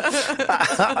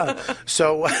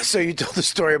 So you told the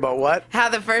story about what? How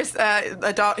the first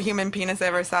adult human penis I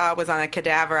ever saw was on a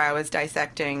cadaver I was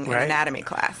dissecting in anatomy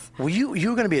class. Were you were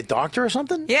going to be a doctor or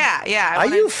something? Yeah. Are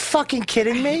you fucking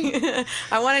kidding me?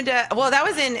 I wanted to. Well, that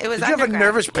was in. It was. Did you have a undergrad.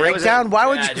 nervous breakdown? Why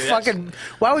would you dude,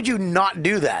 Why would you not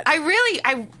do that? I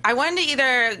wanted to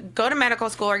either go to medical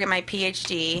school or get my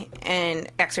PhD in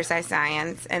exercise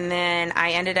science, and then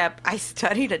I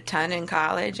studied a ton in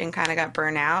college and kind of got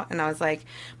burnt out, and I was like,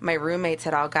 my roommates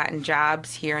had all gotten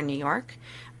jobs here in New York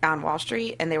on Wall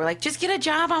Street, and they were like, just get a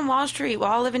job on Wall Street. We'll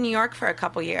all live in New York for a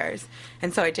couple years.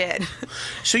 And so I did.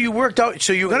 So you worked out.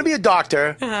 So you were going to be a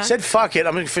doctor. Said fuck it.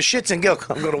 For shits and giggles,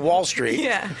 I'm going to Wall Street.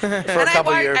 Yeah. For a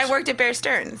couple years. I worked at Bear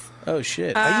Stearns. Oh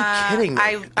shit! Are you kidding me?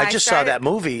 I just saw that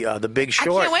movie, The Big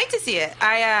Short. I can't wait to see it.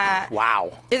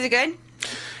 Wow. Is it good?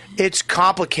 It's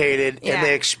complicated, Yeah. and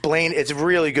they explain. It's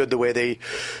really good the way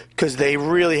because they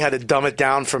really had to dumb it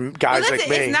down from guys like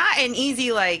me. It's not an easy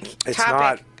It's topic.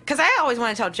 not. Because I always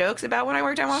want to tell jokes about when I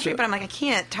worked on Wall Street, but I'm like, I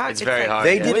can't talk. It's very hard.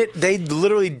 They did it. They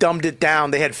literally dumbed it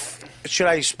down. They had. Should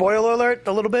I spoiler alert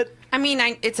a little bit? I mean,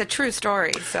 it's a true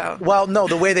story, so. Well, no,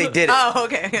 the way they did it. Oh,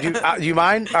 okay. Do you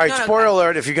mind? All right, No, spoiler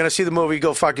alert. If you're going to see the movie,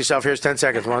 go fuck yourself. Here's 10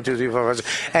 seconds. 1, 2, 3, 4, 5,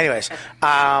 6. Anyways,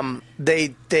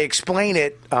 they explain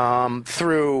it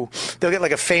through, they'll get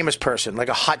like a famous person, like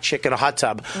a hot chick in a hot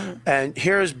tub. And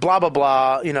here's blah, blah,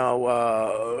 blah,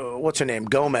 what's her name?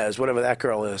 Gomez, whatever that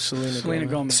girl is. Selena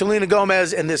Gomez. Selena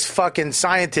Gomez, and this fucking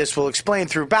scientist will explain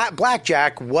through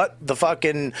blackjack what the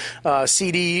fucking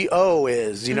CDO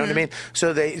is. You know what I mean?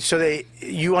 So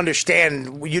you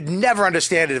understand. You'd never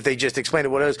understand it if they just explained it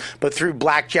what it is. But through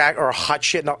blackjack or a hot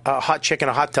chick in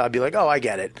a hot tub, you're like, oh, I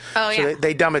get it. Oh, so yeah.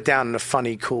 they dumb it down in a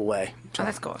funny, cool way. So, Oh,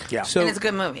 that's cool. Yeah. And it's a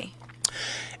good movie.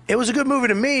 It was a good movie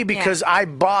to me because I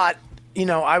bought.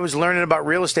 I was learning about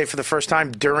real estate for the first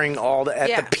time during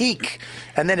at the peak,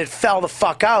 and then it fell the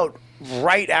fuck out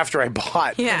right after I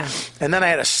bought. Yeah. And then I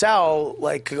had to sell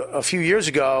like a few years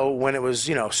ago when it was,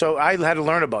 so I had to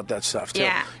learn about that stuff too.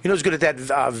 Yeah. You know who's good at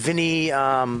that? Vinny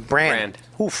Brand.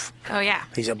 Oof. Oh yeah.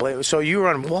 He's a so you were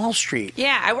on Wall Street.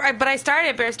 Yeah, but I started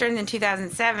at Bear Stearns in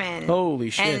 2007. Holy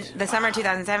shit. And the summer of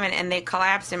 2007, and they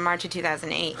collapsed in March of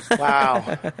 2008.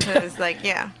 Wow. It was like,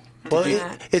 yeah. Well,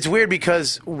 it's weird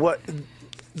because what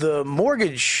the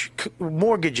mortgages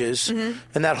and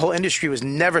that whole industry was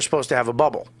never supposed to have a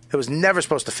bubble. It was never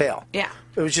supposed to fail. Yeah.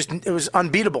 It was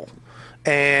unbeatable.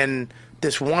 And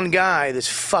this one guy, this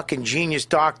fucking genius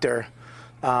doctor,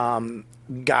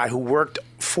 guy who worked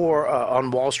for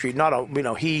on Wall Street,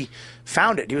 he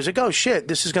found it. He was like, oh shit,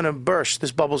 this is going to burst.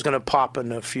 This bubble's going to pop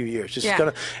in a few years.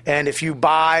 And if you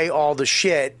buy all the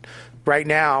shit right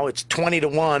now, it's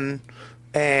 20-1.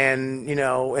 And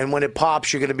and when it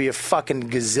pops, you're going to be a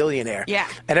fucking gazillionaire. Yeah.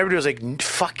 And everybody was like,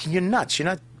 "Fucking, you're nuts! You're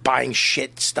not buying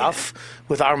shit stuff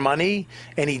with our money."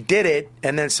 And he did it,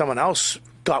 and then someone else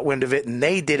got wind of it, and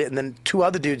they did it, and then 2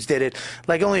 other dudes did it.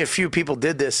 Like only a few people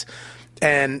did this,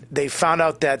 and they found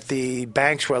out that the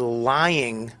banks were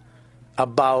lying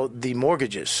about the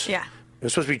mortgages. Yeah. It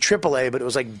was supposed to be AAA, but it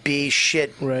was like B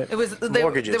shit It was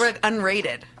mortgages. They were like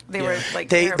unrated. They were like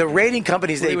the rating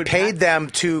companies, they paid them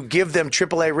to give them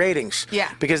AAA ratings. Yeah.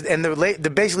 Because they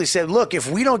basically said, look, if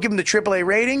we don't give them the AAA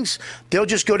ratings, they'll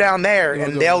just go down there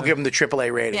and they'll give them the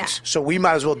AAA ratings. Yeah. So we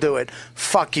might as well do it.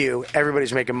 Fuck you.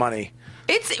 Everybody's making money.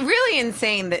 It's really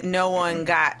insane that no one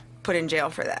got put in jail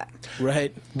for that.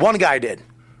 Right. One guy did.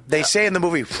 They say in the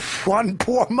movie, one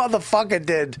poor motherfucker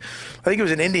did. I think it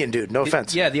was an Indian dude. No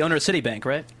offense. Yeah, the owner of Citibank,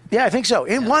 right? Yeah, I think so.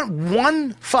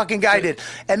 One fucking guy did.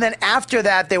 And then after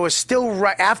that, there was still,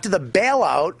 after the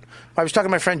bailout, I was talking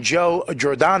to my friend Joe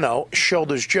Giordano,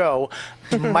 Shoulders Joe,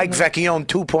 Mike Vecchione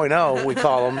 2.0, we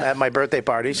call him, at my birthday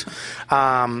parties.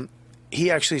 He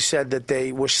actually said that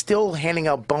they were still handing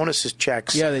out bonuses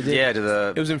checks. Yeah, they did. Yeah, to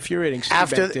the... It was infuriating.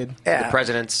 After- Citibank did. yeah. The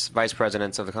presidents, vice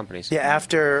presidents of the companies. Yeah,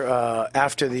 after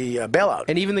the bailout.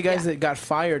 And even the guys that got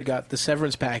fired got the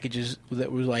severance packages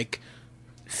that was like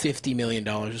 $50 million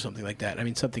or something like that. I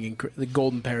mean, something the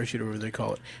golden parachute, or whatever they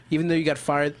call it. Even though you got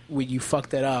fired when you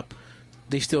fucked that up,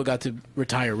 they still got to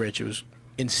retire rich. It was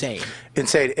insane.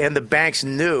 Insane. And the banks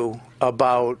knew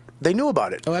about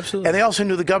it. Oh, absolutely. And they also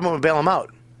knew the government would bail them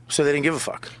out. So they didn't give a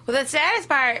fuck. Well, the saddest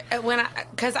part,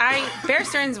 because Bear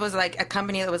Stearns was like a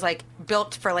company that was like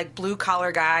built for like blue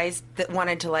collar guys that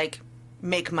wanted to like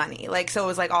make money. Like, so it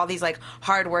was like all these like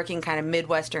hardworking kind of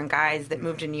Midwestern guys that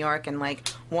moved to New York and like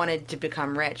wanted to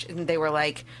become rich. And they were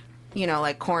like,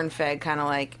 like corn-fed kind of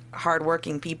like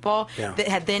hardworking people that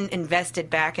had then invested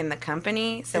back in the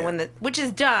company. So which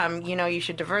is dumb, you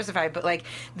should diversify. But like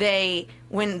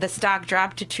when the stock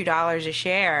dropped to $2 a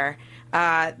share,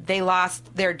 they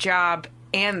lost their job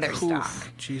and their stock.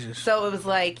 Jesus. So it was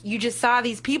like you just saw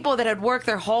these people that had worked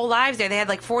their whole lives there. They had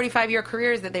like 45-year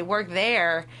careers that they worked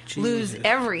there lose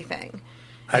everything.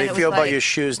 How do you feel about your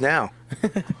shoes now?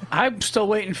 I'm still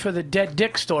waiting for the dead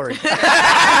dick story.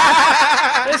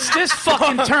 this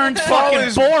fucking turned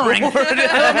fucking boring.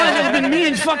 It's been me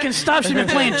and fucking Stubbs have been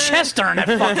playing chess during that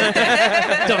fucking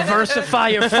thing. Diversify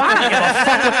your fun. I don't give a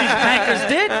fuck what these bankers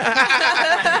did.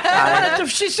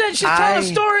 She said she'd tell a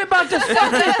story about this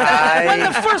fucking when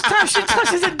the first time she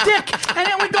touches a dick, and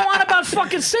then we go on about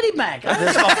fucking Citibank. I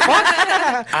don't give a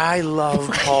fuck. I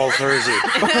love Paul Verzi.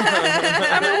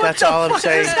 what That's the all I'm fuck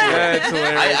saying. is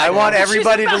that? I want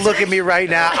everybody to look at me right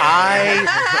now.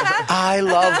 I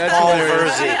love Paul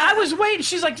Verzi. I was waiting.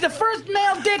 She's like, the first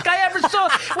male dick I ever saw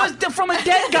was from a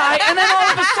dead guy, and then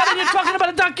all of a sudden you're talking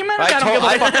about a documentary. I don't give a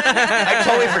fuck. I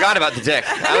totally forgot about the dick.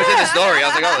 I was in the story. I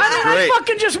was like, oh, this is great. I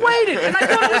fucking just waited, and I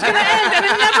thought it was going to end, and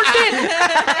it never did.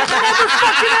 It never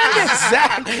fucking ended.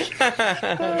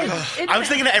 I was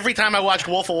thinking that every time I watch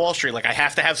Wolf of Wall Street, like, I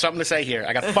have to have something to say here.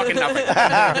 I got fucking nothing.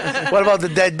 What about the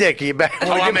dead dick? Are you back?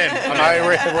 I'm in. All right,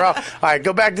 we're all right,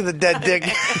 go back to the dead dick.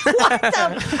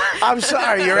 I'm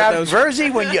sorry, you're out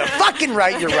Verzi. When you're fucking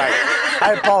right, you're right.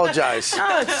 I apologize.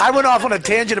 I went off on a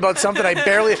tangent about something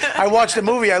I watched a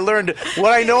movie. I learned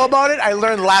what I know about it. I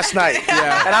learned last night.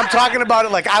 Yeah. And I'm talking about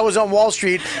it like I was on Wall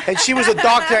Street and she was a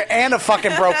doctor and a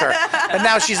fucking broker. And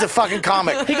now she's a fucking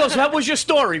comic. He goes, what was your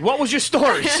story? What was your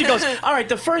story? She goes, all right,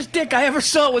 the first dick I ever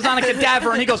saw was on a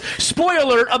cadaver. And he goes, spoiler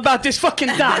alert about this fucking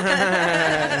doc.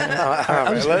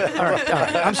 I'm sorry.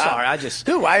 I'm sorry. I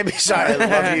be sorry. I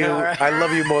love you. I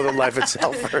love you more than life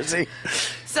itself, Verzi.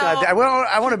 So God,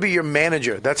 I want to be your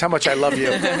manager. That's how much I love you.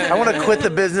 I want to quit the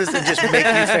business and just make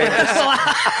you famous.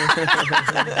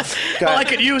 Well, I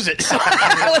could use it. So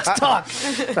let's talk.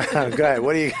 Go ahead.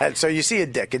 What do you got? So you see a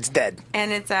dick. It's dead.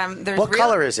 and it's there's What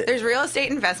color is it? There's real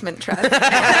estate investment trust.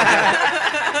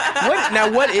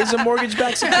 What is a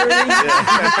mortgage-backed security?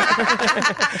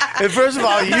 And first of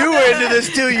all, you were into this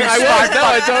too. You I smart was. No,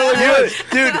 I totally was.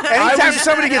 Dude, anytime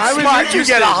somebody gets smart, you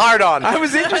get a hard on. I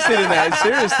was interested in that.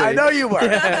 Seriously. I know you were.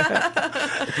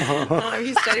 If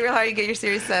you study real hard, you get your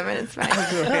Series 7. It's fine.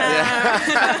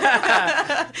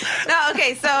 No,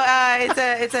 okay. So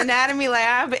it's an anatomy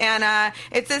lab, and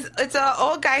it's an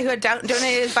old guy who had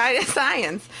donated his body to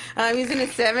science. He's in his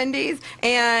 70s,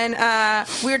 and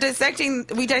we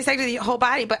dissected the whole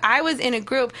body. But I was in a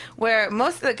group where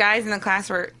most of the guys in the class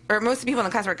most of the people in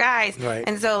the class were guys, right.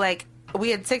 And so like. We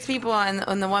had 6 people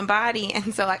on the one body,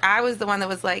 and so like I was the one that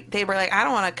was like, they were like, I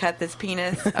don't want to cut this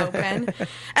penis open.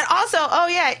 And also,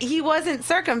 he wasn't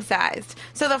circumcised.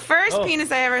 So the first penis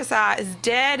I ever saw is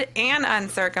dead and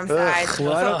uncircumcised.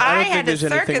 Well, so I don't had think to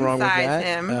there's anything wrong with circumcise that.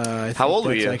 him. I think How old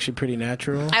were that's you? actually pretty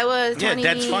natural. I was Yeah,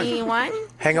 that's fun. 21.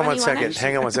 Hang on one 21. second.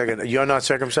 Hang on one second. You're not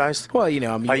circumcised? Well, you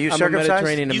know, Are you I'm circumcised? a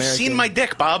Mediterranean You've American. seen my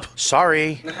dick, Bob.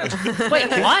 Sorry. Wait,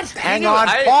 what? Hang on,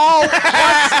 Paul.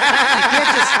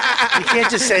 You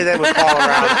can't just say that with Paul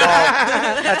around. Paul,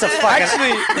 that's a fucking.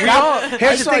 Actually,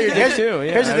 Here's the saw thing. your dick too.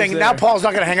 Yeah, Here's the I thing. was Now there. Paul's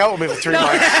not going to hang out with me for 3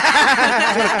 months. Dude,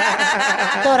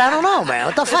 I don't know, man.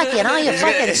 What the fuck? You know, you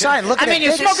fucking son. Look I at mean,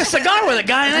 you this. smoke a cigar with a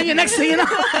guy, and then the next thing you know.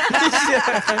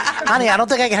 Honey, I don't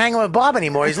think I can hang out with Bob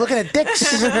anymore. He's looking at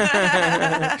dicks. All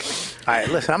right,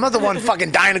 listen. I'm not the one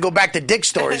fucking dying to go back to dick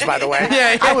stories, by the way.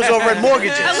 I was over at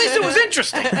mortgages. At least it was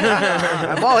interesting.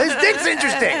 Well, his dick's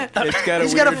interesting. It's got a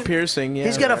He's weird got a- piercing. Yeah,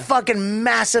 He's got a fucking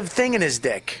massive thing in his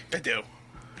dick. I do.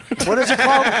 What is it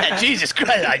called? Jesus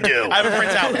Christ, I do. I have a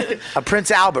Prince Albert. A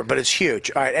Prince Albert, but it's huge.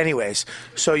 All right. Anyways,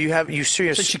 so you have So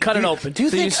she cut it open. Do you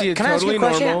So you think? see a Can I ask you a totally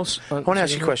question? normal I want to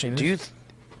ask you a question. Do you?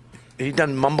 Are you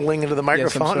done mumbling into the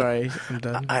Yes, microphone? I'm sorry. I'm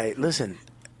done. All right. Listen.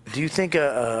 Do you think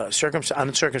a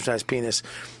uncircumcised penis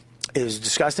is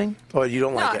disgusting, or you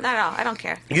don't No, like it? not at all. I don't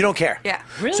care. You don't care. Yeah.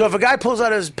 Really? So if a guy pulls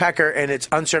out his pecker and it's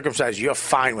uncircumcised, you're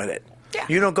fine with it. Yeah.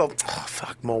 You don't go, oh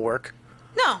fuck, more work.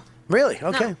 No. Really?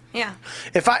 Okay. No. Yeah.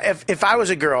 If I was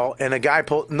a girl and a guy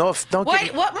pulled don't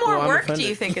get, What more I'm work do offended.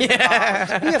 you think is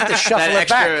involved? you have to shuffle it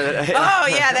back. Oh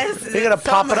yeah, that's You gotta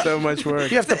pop it up. So much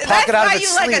work. You have to That's pop it out why of its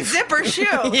you like a sleeve. zipper shoe.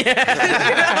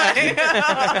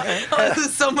 Oh, this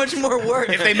is so much more work.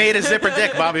 If they made a zipper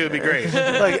dick, Bobby would be great.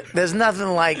 Like, there's nothing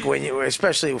like when you,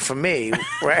 especially for me,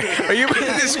 right? Are you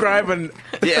describing?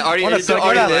 Yeah, Artie, When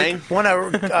Artie Lang. when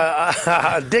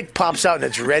a dick pops out and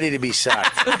it's ready to be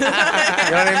sucked. You know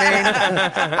what I mean?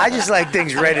 I just like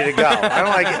things ready to go. I don't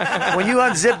like it. When you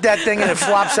unzip that thing and it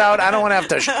flops out, I don't want to have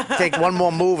to take one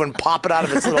more move and pop it out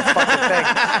of its little fucking thing.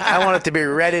 I want it to be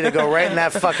ready to go right in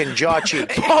that fucking jaw cheek.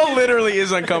 Paul literally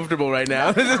is uncomfortable right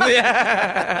now. You're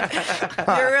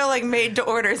a real like made to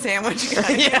order sandwich guy.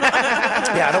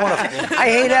 Yeah, I don't want to. I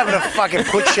hate having to fucking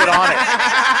put shit on it.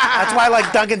 That's why I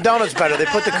like Dunkin' Donuts better. They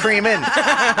put the cream in.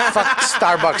 Fuck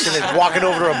Starbucks and then walking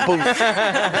over to a booth.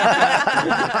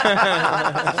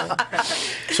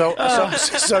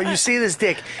 So you see this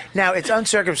dick. Now it's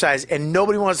uncircumcised and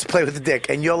nobody wants to play with the dick.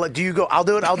 And do you go? I'll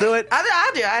do it. I'll do it.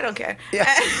 I'll do it. I don't care. Yeah.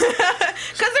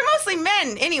 Because they're mostly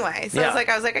men anyway. So Yeah. I was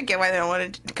like, I get why they don't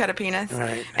want to cut a penis.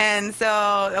 Right. And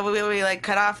so we like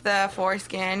cut off the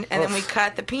foreskin and then we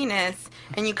cut the penis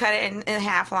and you cut it in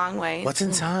half long ways. What's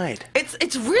inside?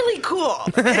 It's really cool.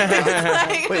 It's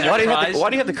like, Wait, why do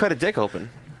you have to cut a dick open?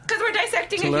 because we're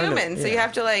dissecting a learn it, human, so you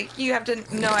have to know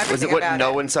everything Was it what about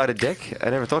no it. inside a dick? I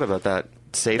never thought about that.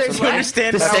 Save There's somebody. what?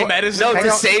 Understand To how save- medicine. No, Hang to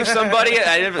on. save somebody.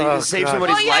 I never Oh, save God.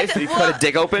 somebody's Well, yeah, life. You cut a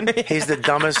dick open. He's the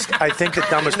dumbest. I think the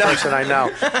dumbest person I know.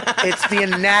 It's the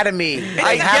anatomy.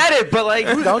 I get it, but like,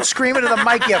 Don't scream into the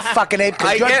mic, you fucking ape,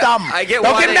 because you're dumb. I get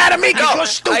Don't why get they- mad at me because No, you're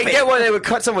stupid. I get why they would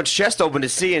cut someone's chest open to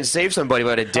see and save somebody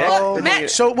by a dick. Oh, But man, they-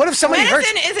 so what if somebody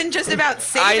hurts? Medicine isn't just about I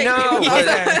saving know, people.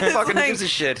 but It's fucking like- gives a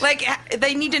shit. Like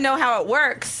they need to know how it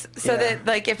works, so Yeah. that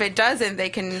like if it doesn't, they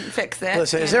can fix it.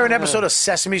 Listen, you is there an know? episode of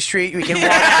Sesame Street we can watch?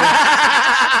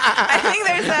 I think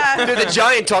there's a. Dude, the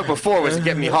giant talk before was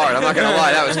getting me hard. I'm not gonna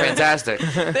lie, that was fantastic.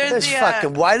 There's This the,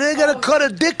 fucking, why do they gotta cut a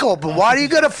dick open? Why do you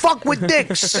gotta fuck with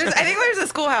dicks? I think there's a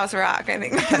Schoolhouse Rock. I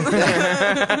think.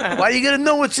 Why you gotta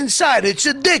know what's inside? It's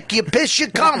a dick. You piss, you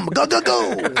come. Go, go,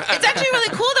 go. It's actually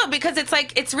really cool though because it's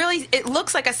like it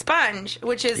looks like a sponge,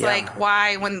 which is Yeah. like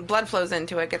why when blood flows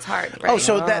into it gets hard. Right? Oh,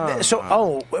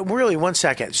 so really, 1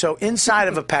 second. So inside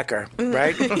of a pecker,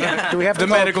 right? Do we have to The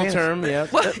call it medical penis? term, yeah.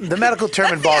 The medical term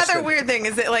That's the involves other weird thing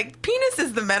is that like like penis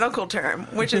is the medical term,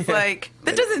 which is like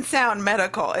that doesn't sound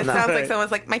medical. It No. sounds like Right.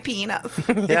 someone's like my penis.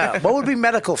 Yeah. What would be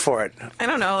medical for it? I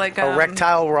don't know, like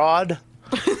Erectile rod?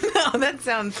 No, that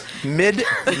sounds. Mid?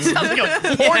 Sounds like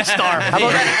a porn star. How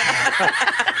about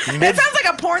That sounds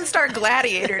like a porn star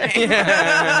gladiator name.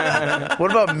 what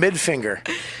about mid finger?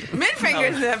 Mid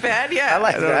finger's not bad. Yeah, I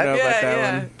like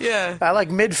that. Yeah. I like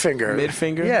mid finger. Mid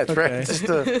finger. Yeah, it's okay. right. Just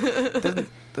the,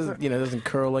 doesn't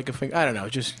curl like a finger. I don't know.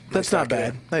 Just that's not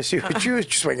bad. Nice. You were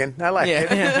swinging. I like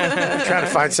Yeah. it. I'm trying to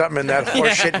find something in that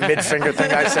horseshit mid finger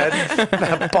thing I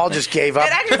said. Paul just gave up.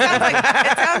 It actually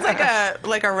sounds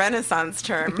like a Renaissance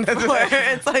term. Where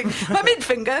it's like my mid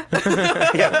finger.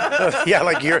 yeah,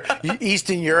 like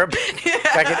Eastern Europe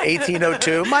back in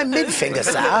 1802. My mid finger,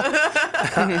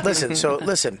 sir.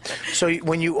 Listen. So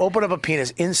when you open up a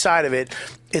penis, inside of it,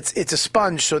 it's a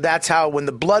sponge. So that's how when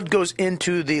the blood goes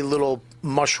into the little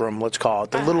mushroom, let's call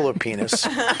it the littler penis,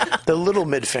 the little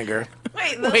mid finger.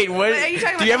 Wait, what? Are you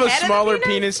talking Do you about have the a head of the smaller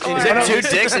penis? penis? Is it two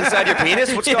dicks inside your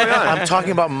penis? What's going on? I'm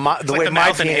talking about the way the my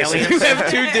mouth in penis Aliens. is. You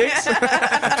have two dicks?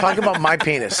 I'm talking about my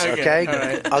penis, okay? all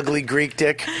right. Ugly Greek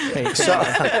dick. Hey, So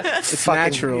it's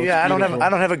natural. Yeah, It's I beautiful.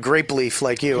 don't have a grape leaf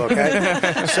like you,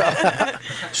 okay?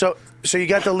 So you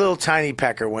got the little tiny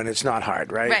pecker when it's not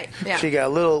hard, right? Right, yeah. So you got a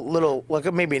little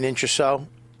like maybe an inch or so.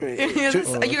 You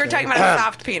were talking about a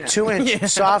soft penis. 2 inch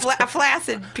soft. A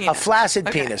flaccid penis. A flaccid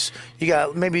penis. You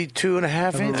got maybe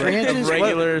 2.5 3 inches.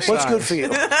 regular What's good size. for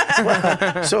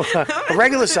you? So a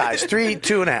regular size,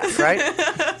 2.5,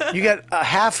 right? You got a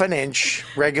half an inch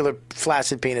regular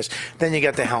flaccid penis. Then you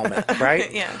got the helmet,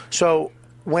 right? Yeah. So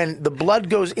when the blood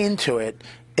goes into it,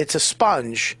 it's a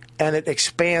sponge and it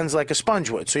expands like a sponge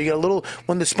would. So you got a little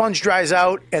when the sponge dries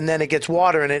out and then it gets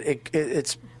water in it.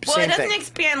 It's Well, same it doesn't thing.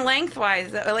 expand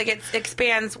lengthwise. Like it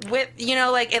expands with,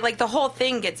 like the whole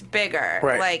thing gets bigger.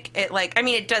 Right.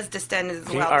 It does distend as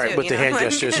well. All right, too, with the hand like-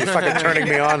 gestures, you're fucking turning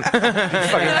me on. You're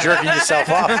fucking jerking yourself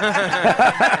off.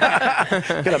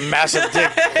 Got a massive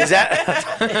dick. Is that?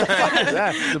 What the fuck is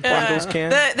that? The Pringles can.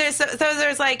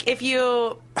 There's like if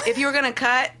you were gonna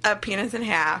cut a penis in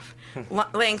half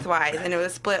lengthwise and it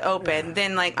was split open,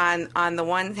 then like on the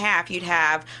one half you'd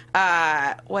have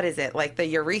what is it, like the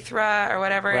urethra or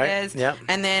whatever Right, it is, yep.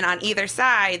 and then on either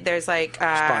side there's like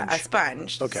Sponge. a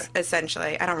sponge. Okay.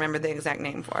 Essentially, I don't remember the exact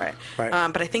name for it, Right.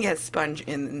 but I think it has sponge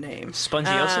in the name.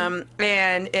 Spongiosis?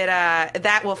 And it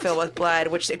that will fill with blood,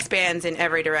 which expands in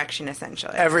every direction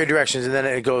essentially. Every direction, and then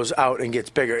it goes out and gets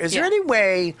bigger. Is there Yeah. any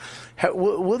way?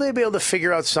 Will they be able to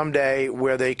figure out someday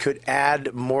where they could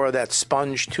add more of that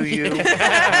sponge to you? Do you know what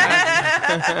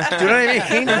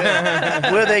I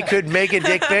mean? Where they could make a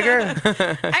dick bigger?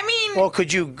 I mean, Well,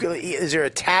 could you? Is there a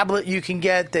tablet you can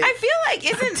get? That, I feel like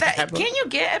isn't that? Can you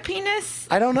get a penis?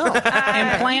 I don't know.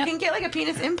 Implant? You can get like a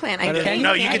penis implant. I don't think.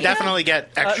 No, you Can't can definitely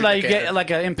get extra like dick get added. like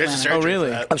an There's a implant. surgery Oh, really?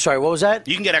 for that. I'm sorry. What was that?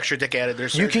 You can get extra dick added.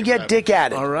 There's You can surgery for get that. dick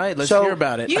added. All right, let's So- hear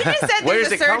about it. You just said Where there's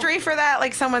does a it come- surgery for that.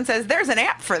 Like someone says, there's an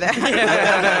app for that.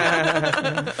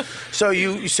 So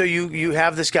you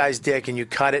have this guy's dick and you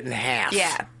cut it in half.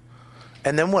 Yeah.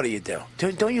 And then what do?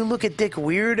 Don't you look at dick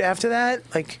weird after that?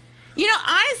 Like, You know,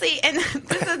 honestly, and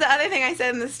this is the other thing I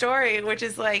said in the story, which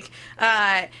is like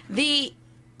I've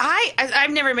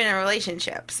never been in a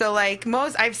relationship, so like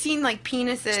I've seen like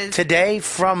penises. today,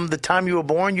 from the time you were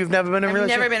born, you've never been in a I've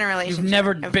relationship? never been in a relationship. You've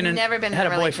never I've been in- never been had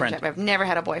in a boyfriend. relationship. I've never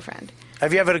had a boyfriend.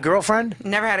 Have you ever had a girlfriend?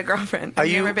 Never had a girlfriend. Are I've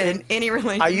you never been in any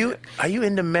relationship. Are you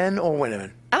into men or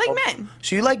women? I like men.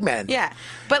 So you like men? Yeah,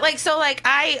 but like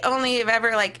I only have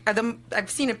ever I've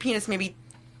seen a penis maybe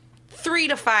 3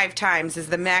 to 5 times is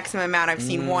the maximum amount I've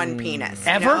seen one penis.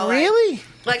 you Ever? know, like- Really?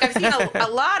 Like I've seen a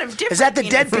lot of different. Is that the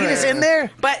dead penis in there?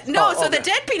 But no, Oh, so the okay.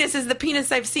 dead penis is the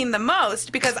penis I've seen the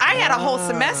most because I had a whole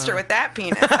semester with that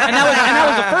penis. And that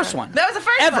was the first one. That was the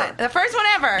first Ever. one. The first one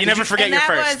ever. You never forget and your that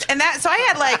first. So I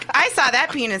had I saw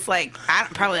that penis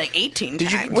probably 18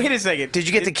 Did you times. Wait a second. Did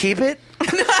you get to keep it?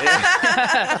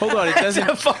 Hold on. It doesn't.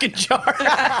 A fucking jar. Does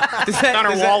that, It's on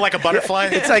her does wall that- like a butterfly.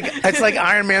 It's like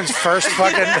Iron Man's first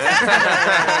fucking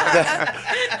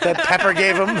that Pepper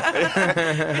gave him.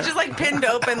 It's just like pinned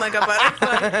open like a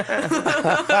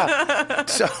butterfly.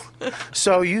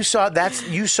 So you saw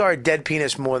a dead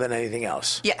penis more than anything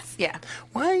else. Yes, yeah.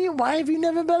 Why have you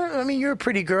never been? I mean, you're a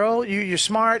pretty girl. You're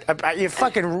smart. You're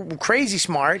fucking crazy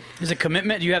smart. Is it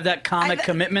commitment? Do you have that comic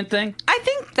commitment thing? I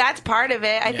think that's part of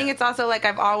it. I think it's also like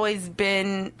I've always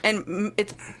been, and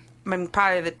it's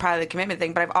probably the commitment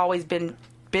thing, but I've always been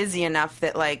busy enough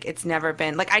that like it's never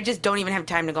been like I just don't even have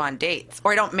time to go on dates,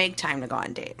 or I don't make time to go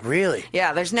on dates. Really?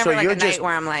 Yeah, there's never So like you're a night just-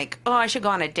 where I'm like, oh, I should go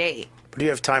on a date. Do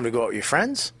you have time to go out with your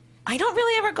friends? I don't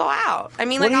really ever go out. I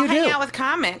mean, What like do I'll you hang do? out with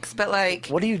comics, but like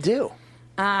What do you do?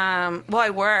 Well, I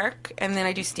work, and then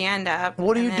I do stand-up.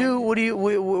 What do you do?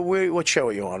 What show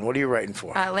are you on? What are you writing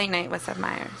for? Late Night with Seth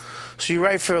Meyers. So you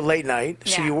write for Late Night.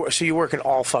 Yeah. So you working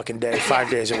all fucking day, 5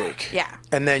 days a week. Yeah.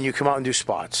 And then you come out and do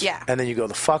spots. Yeah. And then you go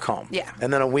the fuck home. Yeah.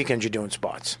 And then on weekends you're doing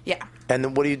spots. Yeah. And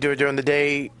then what do you do during the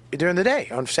day? During the day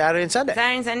on Saturday and Sunday.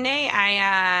 Saturday and Sunday,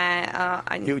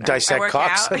 You dissect work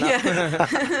cocks. out.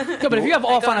 Yeah. No, but if you have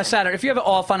off on a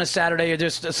Saturday, or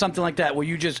just something like that, will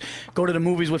you just go to the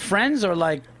movies with friends or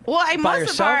like? Well, by most of the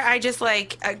yourself? part, I just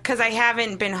like, because I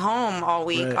haven't been home all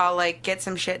week, Right. I'll like get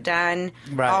some shit done,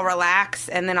 Right. I'll relax,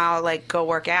 and then I'll like go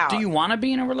work out. Do you want to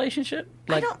be in a relationship?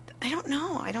 Like, I don't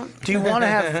know. I don't. Do you want to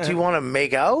have? Do you want to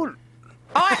make out?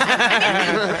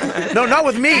 I No, not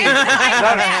with me. know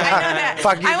that.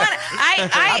 Fuck you.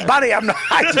 Buddy, I'm not.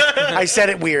 I said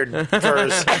it weird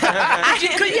first.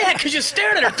 Because you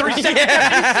stared at her 3 seconds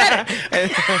after you said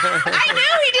it. I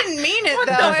knew he didn't mean it, though.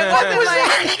 the It fuck wasn't was like...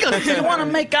 that? He goes, you want to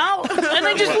make out? And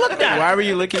they just looked at Why were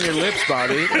you licking your lips,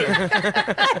 Bobby? The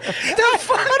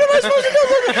fuck? What am I supposed to do?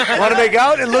 Want to make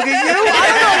out and look at you? I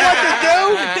don't know what to do.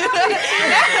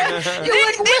 You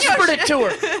like whispered it to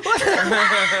her.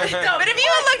 No, but if you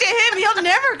had looked at him, he'll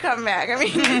never come back. I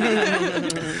mean...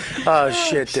 Oh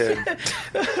shit, dude.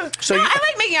 So I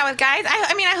like making out with guys.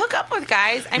 I mean, I hook up with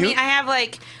guys. I mean, I have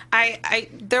like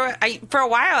for a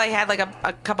while I had like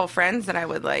a couple friends that I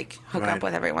would like hook Right. up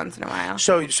with every once in a while.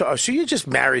 So you're just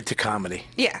married to comedy?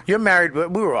 Yeah. You're married,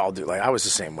 but we were all like I was the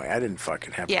same way. I didn't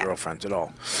fucking have Yeah. girlfriends at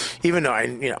all. Even though I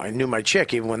knew my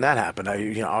chick. Even when that happened,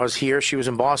 I was here. She was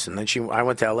in Boston. Then I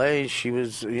went to L.A. She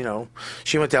was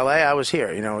she went to L.A. I was here.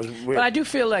 It was weird. But I do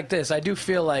feel like this. I do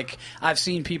feel like I've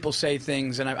seen people say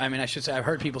things, and I should say I've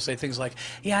heard people say things like,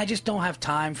 "Yeah, I just don't have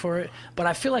time for it." But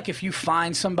I feel like if you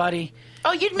find somebody,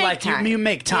 you'd make time. You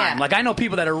make time. Yeah. Like I know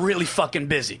people that are really fucking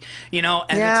busy, and Yeah,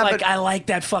 it's like but- I like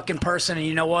that fucking person, and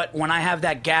you know what? When I have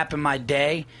that gap in my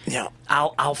day,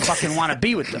 I'll fucking want to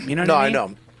be with them. You know what I mean? I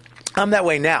know. I'm that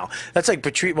way now. That's like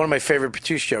Patrice, one of my favorite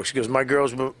Patrice jokes. He goes, my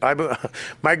girl's been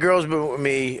with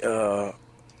me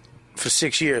for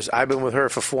 6 years. I've been with her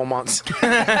for 4 months.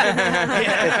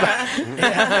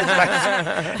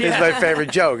 It's my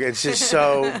favorite joke. It's just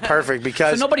so perfect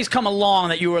because So nobody's come along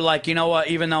that you were like, you know what?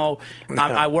 Even though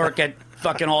I work at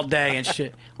fucking all day and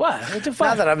shit. What the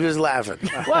fuck? Nothing. I'm just laughing.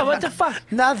 What the fuck?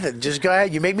 Nothing. Just go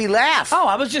ahead. You make me laugh. Oh,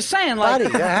 I was just saying, like,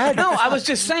 Buddy, go ahead. no, I was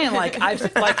just saying, like,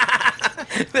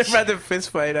 They're about to fist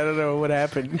fight. I don't know what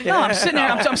happened. no, I'm sitting there,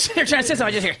 I'm sitting there trying to say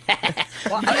something. I just hear.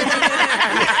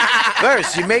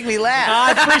 First, you make me laugh.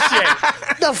 I appreciate it.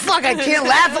 The fuck? I can't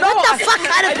laugh. What the fuck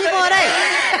kind of people are they?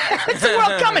 It's the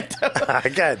world coming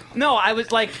to. Good. No, I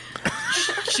was like,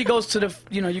 she goes to the,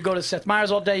 you go to Seth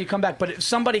Meyers all day, you come back. But if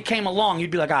somebody came along,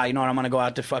 you'd be like, you know what, I'm going to go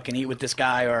out to fucking eat with this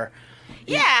guy or.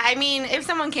 Yeah, I mean, if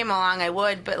someone came along, I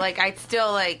would, but like, I'd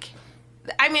still like.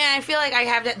 I mean, I feel like I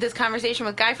have this conversation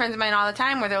with guy friends of mine all the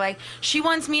time where they're like, she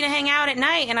wants me to hang out at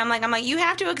night. And I'm like, you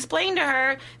have to explain to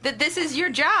her that this is your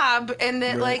job and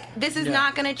that, like, this is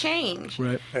not going to change.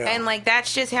 Right. Yeah. And, like,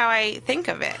 that's just how I think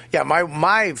of it. Yeah,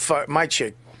 my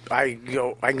chick, I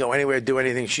can go anywhere, do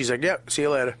anything. She's like, yep, see you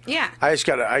later. Yeah. I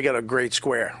got a great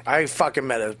square. I fucking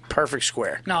met a perfect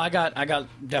square. No, I got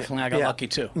lucky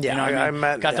too. Yeah, you know what I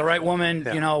mean? Got the right woman.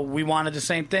 Yeah. We wanted the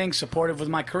same thing. Supportive with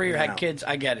my career. Had kids.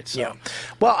 I get it. So. Yeah.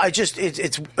 Well,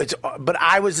 it's but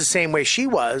I was the same way she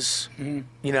was.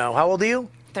 Mm-hmm. How old are you?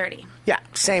 30. Yeah,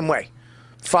 same way.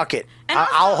 Fuck it.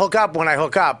 I'll hook up when I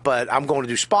hook up, but I'm going to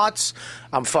do spots.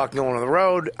 I'm fucking going on the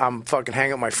road. I'm fucking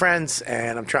hanging with my friends,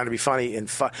 and I'm trying to be funny and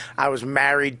fun. I was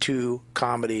married to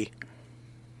comedy.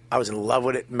 I was in love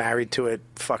with it, married to it,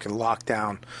 fucking locked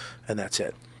down, and that's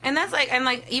it. And that's like, and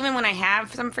like, even when I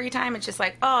have some free time, it's just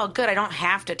like, oh, good, I don't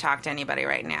have to talk to anybody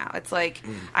right now. It's like,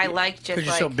 I like just because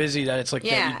you're so busy that it's like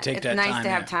that you take that time. it's nice to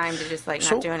have time to just like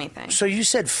not do anything. So you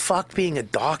said fuck being a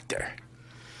doctor.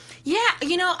 Yeah,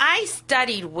 I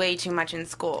studied way too much in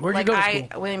school. Where'd you go to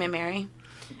school? William and Mary.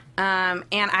 And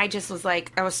I just was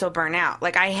like, I was so burnt out.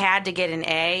 Like, I had to get an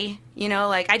A,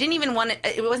 like, I didn't even want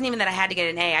to, it wasn't even that I had to get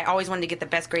an A. I always wanted to get the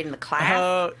best grade in the class.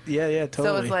 Oh, yeah, totally.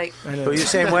 So it's like, Were you the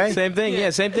same way? Same thing, yeah,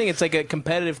 same thing. It's like a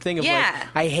competitive thing of like,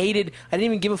 I didn't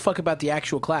even give a fuck about the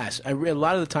actual class. A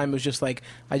lot of the time it was just like,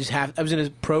 I was in a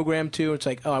program too. It's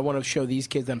like, oh, I want to show these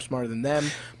kids I'm smarter than them,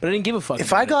 but I didn't give a fuck.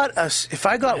 If I got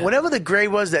whatever the grade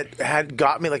was that had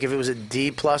got me, like if it was a D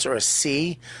plus or a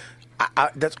C,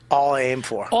 that's all I aim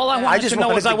for. All I wanted to know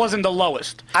was I wasn't the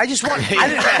lowest. I just want.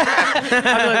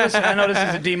 I know this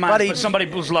is a D minus, but somebody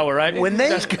was lower, right?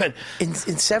 That's good. In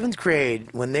seventh grade,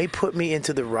 when they put me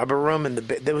into the rubber room,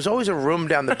 there was always a room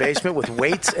down the basement with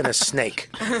weights and a snake.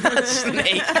 A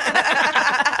snake.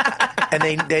 and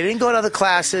they didn't go to other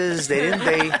classes. They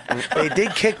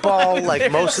did kickball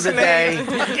like most of the day.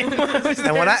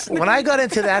 And when I got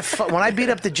into that, when I beat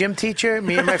up the gym teacher,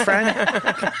 me and my friend,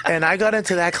 and I got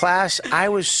into that class, I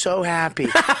was so happy.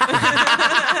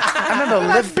 I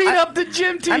remember beat up the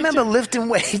gym teacher. I remember lifting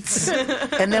weights,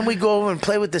 and then we go over and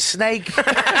play with the snake. You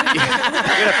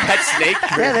had a pet snake?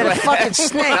 Yeah, they had a fucking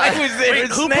snake. Wait,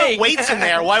 who put weights in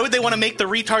there? Why would they want to make the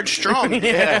retard strong?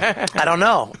 Yeah. I don't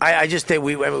know. I just did.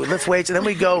 We lift weights, and then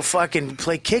we go fucking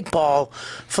play kickball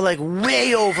for like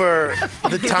way over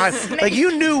the time. Like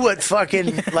you knew what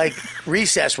fucking like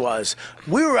recess was.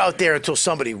 We were out there until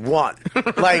somebody won.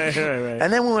 Like, right.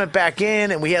 And then we went back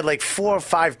in, and we had like 4 or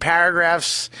 5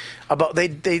 paragraphs about. They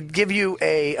give you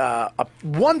a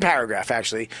one paragraph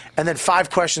actually, and then 5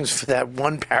 questions for that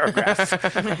one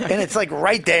paragraph, and it's like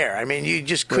right there. I mean, you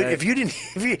just could if you didn't.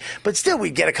 But still,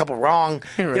 we'd get a couple wrong.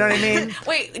 You know what I mean?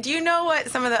 Wait, do you know what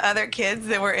some of the other kids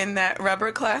that were in that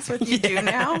rubber class with you do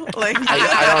now? Like,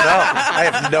 I don't know. I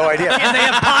have no idea. And they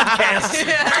have podcasts.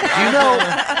 You know,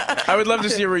 I would love to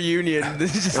see a reunion.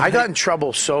 I got in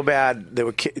trouble so bad. There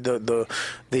were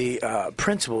the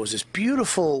principal was this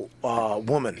beautiful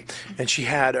woman, and she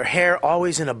had her hair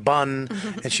always in a bun,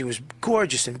 and she was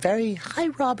gorgeous and very. Hi,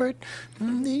 Robert. Are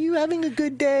you having a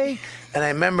good day? And I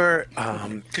remember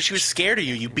because she was scared of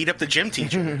you. You beat up the gym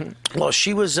teacher. Well,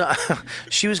 she was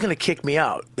going to kick me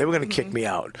out. They were going to kick me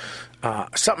out.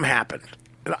 Something happened.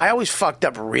 And I always fucked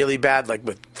up really bad, like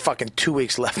with fucking 2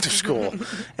 weeks left of school.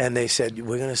 And they said,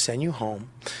 we're going to send you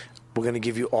home. We're going to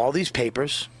give you all these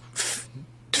papers.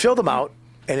 Fill them out.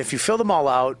 And if you fill them all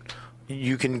out,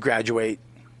 you can graduate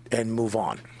and move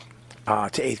on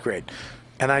to 8th grade.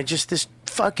 And this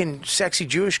fucking sexy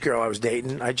Jewish girl I was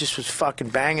dating, I just was fucking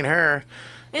banging her.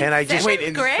 In and I just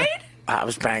 7th grade? I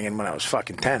was banging when I was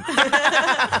fucking 10.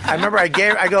 I remember I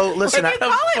go, listen. What do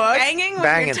you call it? Banging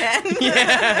when you're 10?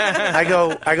 Yeah. I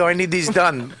go, I need these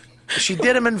done. She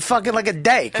did them in fucking like a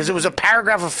day because it was a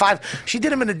paragraph of 5. She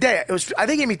did them in a day. It was, I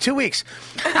think it gave me 2 weeks.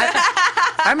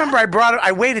 I remember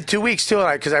I waited 2 weeks too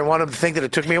because I wanted to think that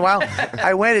it took me a while.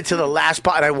 I waited till the last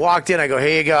part and I walked in. I go,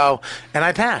 here you go. And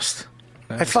I passed.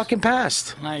 Nice. I fucking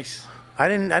passed. Nice. I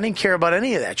didn't care about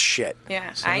any of that shit.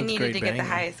 Yeah, I needed to get the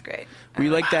highest grade. Were you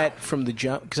like that from the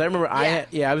jump? Because I remember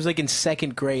I was like in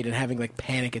 2nd grade and having like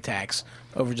panic attacks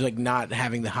over just like not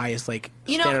having the highest like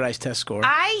standardized test score.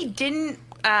 I didn't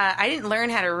learn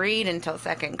how to read until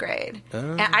 2nd grade.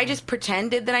 And I just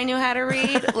pretended that I knew how to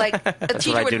read. Like, a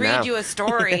teacher would read you a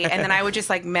story, and then I would just,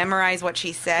 like, memorize what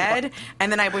she said,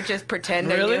 and then I would just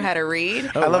pretend I knew how to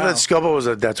read. I love that Scobo was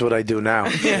that's what I do now.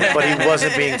 But he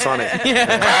wasn't being funny.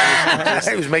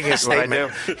 He was making a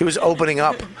statement. He was opening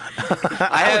up.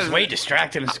 I was way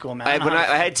distracted in school, man. When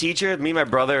I had teacher, me and my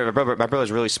brother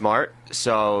was really smart,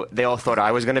 so they all thought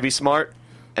I was going to be smart.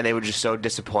 And they were just so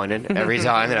disappointed every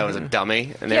time that I was a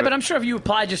dummy. And but I'm sure if you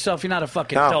applied yourself, you're not a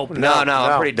fucking dope. No,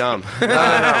 I'm pretty dumb.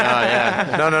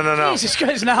 No. Jesus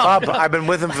Christ, no. I've been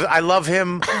with him. I love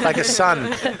him like a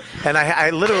son. And I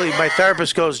literally, my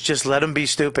therapist goes, just let him be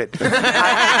stupid.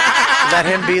 Let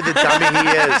him be the dummy he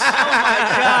is. Oh, my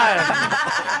God.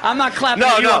 I'm not clapping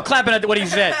at you. I'm clapping at what he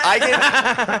said.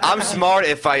 I'm smart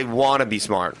if I want to be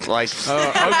smart. Like,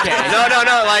 okay.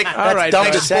 No. Like, all right, dumb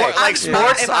to say. Like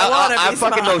sports,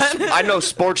 I know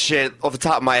sports shit off the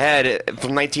top of my head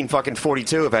from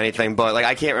 1942, if anything. But like,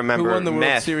 I can't remember. Who won the World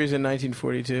math. Series in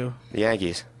 1942? The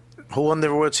Yankees. Who won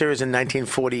the World Series in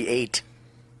 1948?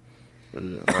 All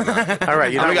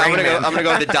right, I'm gonna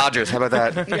go with the Dodgers. How about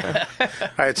that?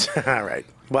 All right.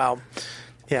 Well,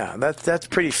 yeah, that's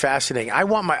pretty fascinating.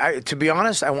 To be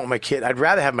honest, I want my kid. I'd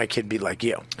rather have my kid be like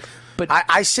you. But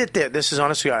I sit there. This is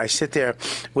honestly, I sit there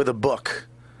with a book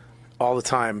all the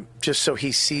time, just so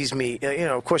he sees me. You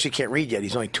know, of course, he can't read yet.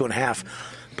 He's only 2.5.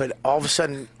 But all of a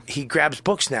sudden, he grabs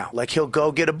books now. Like, he'll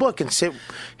go get a book and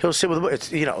he'll sit with a book.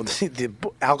 It's, you know, the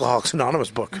Alcoholics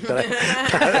Anonymous book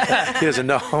that he doesn't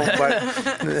know. But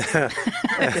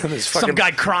some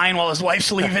guy crying while his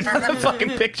wife's leaving. The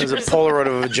fucking pictures. There's a Polaroid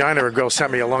of a vagina a girl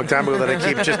sent me a long time ago that I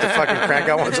keep just to fucking crank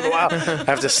out once in a while. I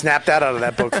have to snap that out of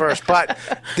that book first. But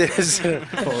there's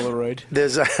Polaroid.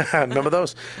 Remember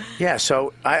those? Yeah.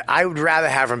 So I would rather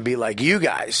have him be like you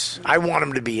guys. I want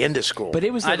him to be into school. But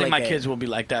it was. I think my kids will be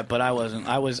like that, but I wasn't.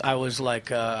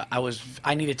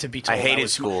 I needed to be told. I hated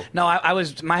school. No,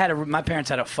 my parents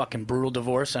had a fucking brutal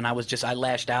divorce, and I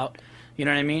lashed out. You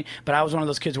know what I mean? But I was one of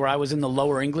those kids where I was in the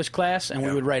lower English class, and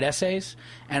we would write essays.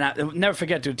 And I'll never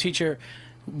forget, the teacher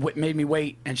made me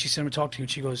wait, and she said, I'm going to talk to you,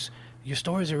 and she goes, your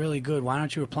stories are really good. Why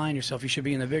don't you apply yourself? You should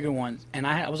be in the bigger ones. And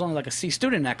I was only like a C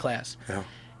student in that class. Yeah.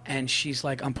 And she's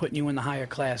like, I'm putting you in the higher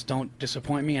class. Don't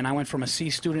disappoint me. And I went from a C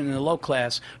student in the low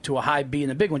class to a high B in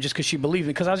the big one just because she believed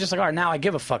me. Because I was just like, all right, now I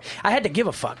give a fuck. I had to give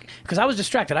a fuck because I was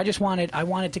distracted. I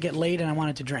wanted to get laid and I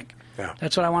wanted to drink. Yeah.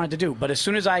 That's what I wanted to do. But as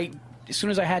soon as I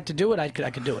had to do it, I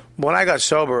could do it. When I got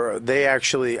sober,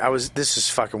 this is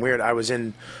fucking weird.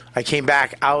 I came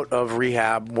back out of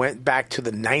rehab, went back to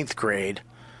the 9th grade.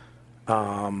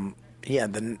 No.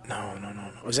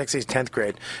 It was actually 10th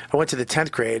grade. I went to the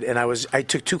 10th grade, and I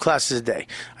took 2 classes a day.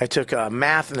 I took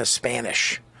math and a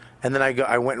Spanish. And then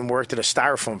I went and worked at a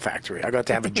styrofoam factory. I got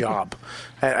to have a job.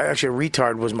 Actually, a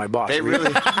retard was my boss. They really, a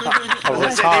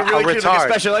retard. Like a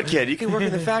special ed kid. You can work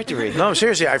in the factory. No,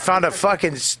 seriously, I found a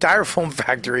fucking styrofoam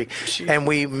factory, and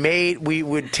we would make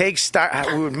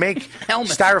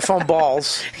styrofoam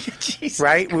balls,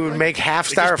 right? We would make half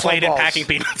We styrofoam just played balls. in packing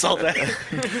peanuts all day.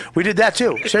 We did that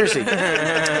too. Seriously,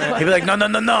 he'd be like, no,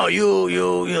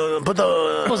 you put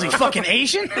the. Was he fucking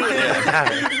Asian?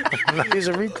 He's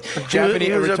a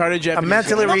retarded Japanese.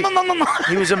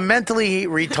 He was a mentally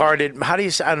retarded. How do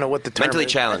you say? I don't know what the term Mentally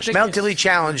is. challenged. Mentally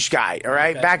challenged guy. All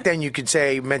right. Okay. Back then, you could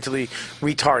say mentally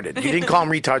retarded. You didn't call him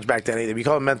retards back then either. We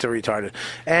called him mentally retarded.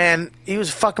 And he was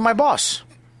fucking my boss.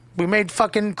 We made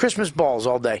fucking Christmas balls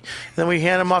all day. And then we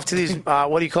hand them off to these,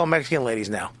 what do you call Mexican ladies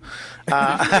now?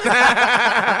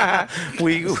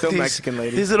 Mexican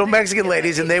ladies. These little Mexican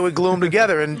ladies, and they would glue them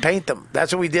together and paint them.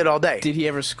 That's what we did all day. Did he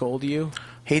ever scold you?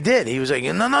 He did. He was like,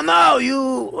 no,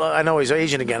 you. I know he's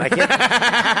Asian again. I can't.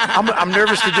 I'm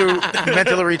nervous to do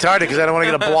mentally retarded because I don't want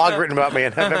to get a blog written about me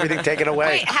and have everything taken away.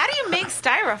 Wait, how do you make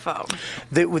styrofoam?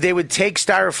 They would take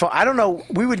styrofoam. I don't know.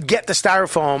 We would get the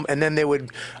styrofoam and then they would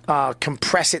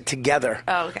compress it together.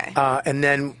 Oh, okay. And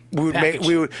then you'd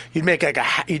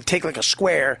take like a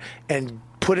square and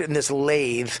put it in this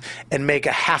lathe and make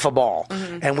a half a ball.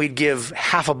 Mm-hmm. And we'd give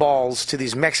half a balls to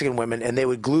these Mexican women and they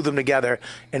would glue them together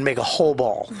and make a whole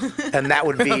ball. And that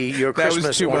would be your Christmas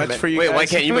was too ornament. much for you. Wait, guys. why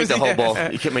can't you make the whole ball?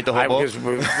 You can't make the whole ball?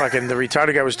 Because fucking the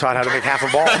retarded guy was taught how to make half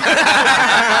a ball. And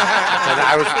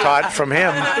I was taught from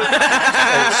him,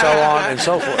 and so on and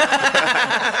so forth.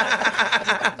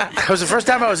 That was the first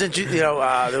time I was there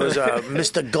was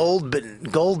Mr.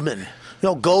 Goldman,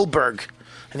 Goldberg.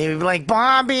 And he would be like,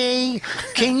 Bobby,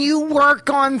 can you work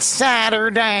on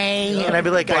Saturday? And I'd be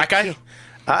like, Black guy?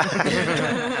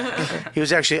 He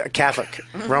was actually a Catholic,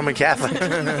 Roman Catholic.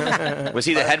 Was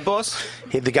he the head boss?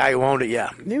 The guy who owned it, yeah.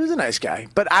 He was a nice guy.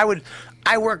 But I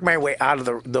worked my way out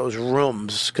of those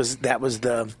rooms because that was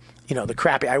the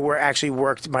crappy. I actually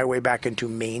worked my way back into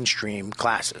mainstream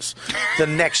classes the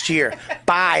next year.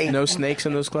 No snakes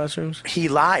in those classrooms? He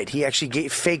lied. He actually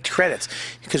faked credits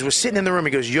because we're sitting in the room.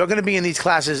 He goes, you're going to be in these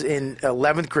classes in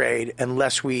 11th grade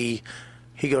unless he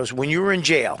goes, when you were in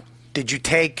jail, did you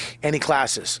take any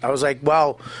classes? I was like,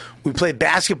 well, we played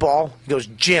basketball. He goes,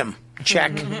 gym.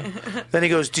 Check. Then he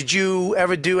goes, did you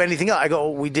ever do anything else? I go,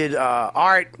 we did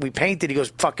art. We painted. He goes,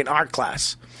 fucking art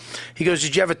class. He goes,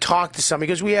 did you ever talk to somebody?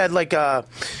 He goes, we had like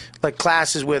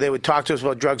classes where they would talk to us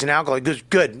about drugs and alcohol. He goes,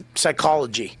 good,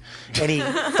 psychology. And he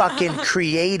fucking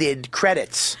created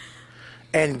credits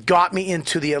and got me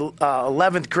into the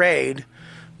 11th grade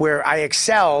where I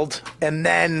excelled, and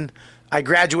then I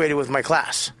graduated with my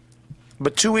class.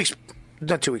 But 2 weeks...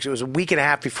 Not 2 weeks. It was a week and a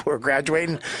half before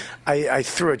graduating. I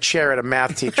threw a chair at a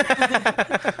math teacher.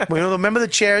 Remember the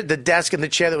chair, the desk, and the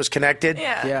chair that was connected?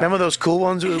 Yeah. Remember those cool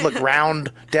ones with like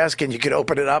round desk and you could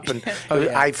open it up? And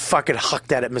I fucking hucked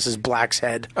that at Mrs. Black's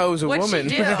head. Oh, it was a woman.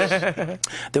 What'd she do?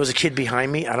 There was a kid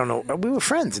behind me. I don't know. We were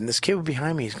friends, and this kid was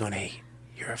behind me. He's going, "Hey,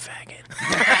 you're a faggot."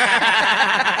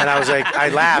 And I was like, I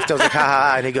laughed. I was like, ha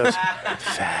ha. And he goes,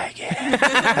 "Faggot."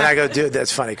 And I go, "Dude,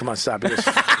 that's funny. Come on, stop." He goes,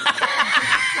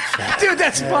 Dude,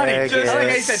 that's funny. Faggot. Just like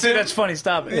I said, dude, that's funny.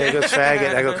 Stop it. Yeah, he goes,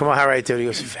 "Faggot." I go, "Come on, all right, dude." He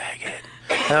goes, "Faggot."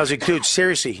 And I was like, "Dude,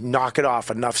 seriously, knock it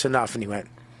off. Enough's enough." And he went,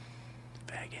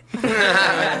 "Faggot."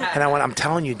 And I went, "I'm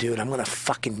telling you, dude, I'm going to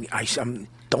fucking,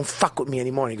 don't fuck with me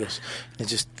anymore." And he goes, and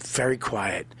it's just very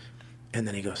quiet. And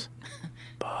then he goes,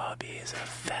 "Bobby is a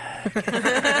faggot."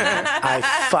 I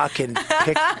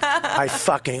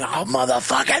fucking, I'll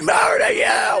motherfucking murder you.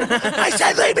 I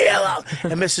said, "Leave me alone."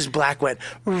 And Mrs. Black went,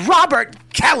 "Robert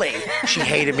Kelly." She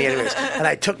hated me anyways. And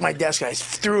I took my desk and I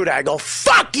threw it at her. I go,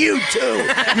 "Fuck you too,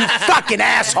 you fucking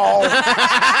asshole."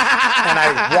 And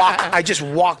I just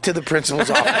walked to the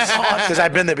principal's office because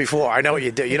I've been there before. I know what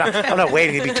you do. I'm not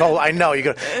waiting to be told. I know you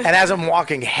go. And as I'm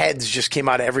walking, heads just came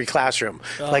out of every classroom,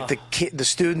 like the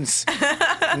students.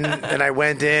 And I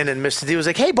went in, and Mr. D was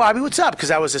like, "Hey, Bobby, what's up?"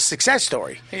 Because I was a success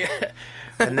story. Yeah.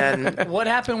 And then what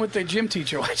happened with the gym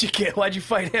teacher? Why'd you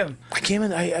fight him?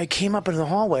 I came up in the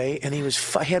hallway, and he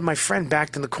had my friend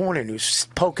backed in the corner, and he was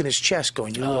poking his chest,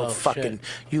 going, "You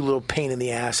you little pain in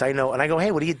the ass." I know, and I go,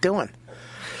 "Hey, what are you doing?"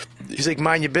 He's like,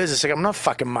 "Mind your business." Like, I'm not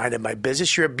fucking minding my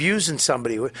business. You're abusing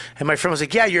somebody. And my friend was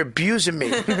like, "Yeah, you're abusing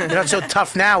me. You're not so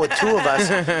tough now with two of us."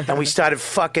 And we started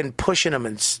fucking pushing him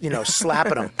and,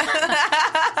 slapping him.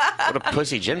 What a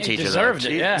pussy gym teacher. He deserved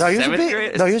it, yeah. No, he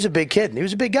was a big kid. He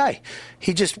was a big guy.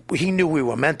 He knew we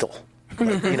were mental.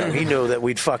 Like, he knew that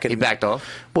we'd fucking... He backed off?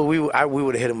 Well, we would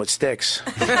have hit him with sticks.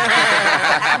 He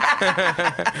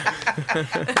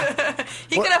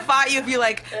could have fought you if you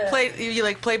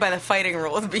play by the fighting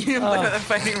rules, but you didn't play by the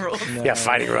fighting rules. No. Yeah,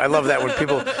 fighting rules. I love that when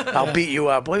people, I'll beat you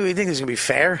up. What do you think this is gonna be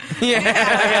fair?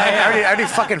 Yeah. I already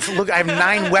fucking look. I have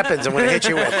 9 weapons I'm gonna hit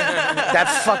you with. That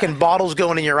fucking bottle's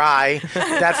going in your eye.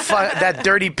 That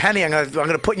dirty penny I'm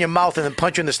gonna put in your mouth and then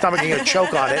punch you in the stomach and you're gonna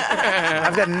choke on it.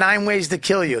 I've got 9 ways to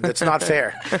kill you. That's not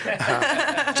fair.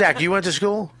 Jack, you went to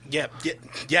school? Yeah.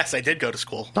 Yes, I did go to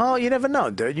school. Oh, you never know,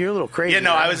 dude. You're a little crazy. Yeah,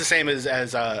 no, I was the same as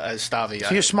Stavi.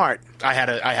 So you're smart. I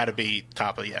had to be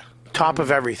top of top of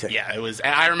everything. Yeah, it was.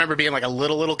 I remember being like a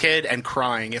little kid and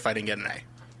crying if I didn't get an A.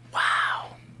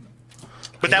 Wow.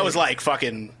 But that was like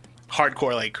fucking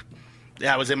hardcore. Like,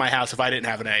 I was in my house. If I didn't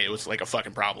have an A, it was like a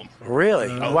fucking problem. Really?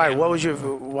 Why? Yeah.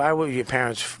 Why were your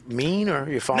parents mean, or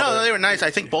your father? No, they were nice. I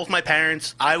think both my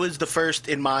parents. I was the first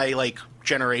in my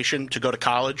generation to go to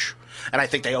college, and I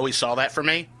think they always saw that for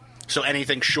me. So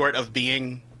anything short of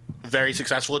being very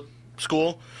successful at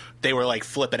school, they were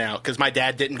flipping out because my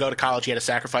dad didn't go to college. He had to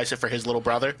sacrifice it for his little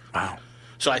brother. Wow.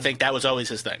 So I think that was always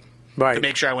his thing. Right. To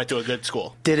make sure I went to a good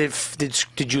school. Did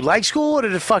you like school, or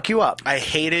did it fuck you up? I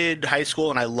hated high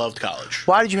school and I loved college.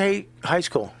 Why did you hate high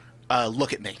school?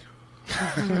 Look at me.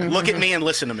 Look at me and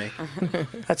listen to me.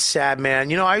 That's sad, man.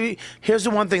 Here's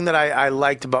the one thing that I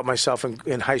liked about myself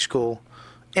in high school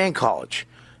and college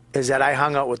is that I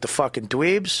hung out with the fucking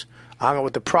dweebs. I hung out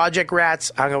with the project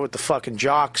rats. I hung out with the fucking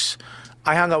jocks.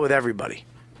 I hung out with everybody.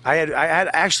 I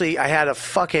had a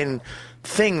fucking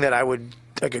thing that I would,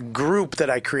 like a group that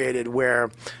I created where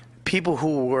people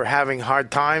who were having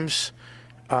hard times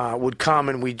would come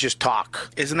and we'd just talk.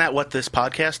 Isn't that what this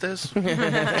podcast is?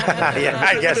 Yeah,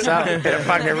 I guess so. You're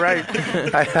fucking right.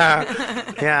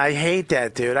 I hate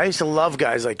that, dude. I used to love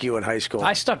guys like you in high school.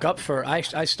 I stuck up for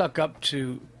nerds.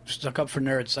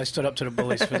 I stood up to the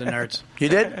bullies for the nerds. You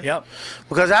did? Yep.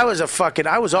 Because I was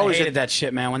always I hated that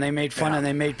shit, man. When they made fun and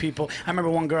they made people. I remember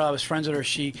one girl, I was friends with her.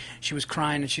 She was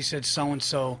crying and she said, "So and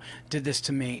so did this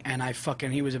to me," and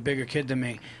he was a bigger kid than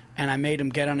me. And I made him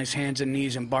get on his hands and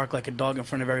knees and bark like a dog in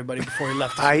front of everybody before he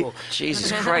left the school.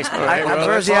 Jesus Christ.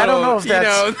 Percy, I don't know if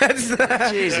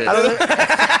that's... Jesus.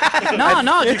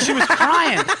 No, dude, she was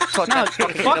crying. Fuck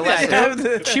that,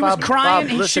 dude. She was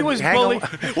crying and she was bullied.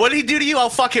 What did he do to you? I'll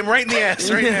fuck him right in the ass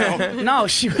right now. No,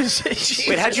 she was...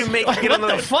 Wait, how'd you make... What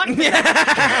the fuck?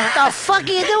 The fuck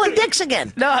are you doing dicks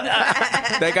again? No.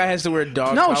 That guy has to wear a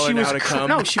dog collar now to come.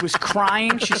 No, she was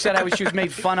crying. She said she was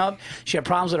made fun of. She had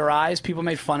problems with her eyes. People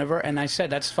made fun of her, and I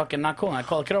said, "That's fucking not cool." And I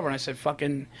called the kid over and I said,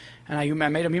 "Fucking," and I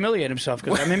made him humiliate himself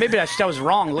because maybe that was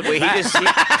wrong. Look at that.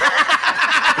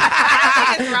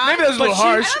 Maybe that was a little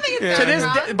harsh.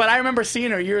 But I remember seeing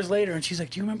her years later, and she's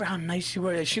like, "Do you remember how nice you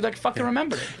were?" She fucking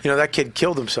remembered it. That kid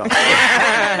killed himself. He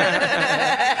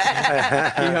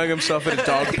hung himself in a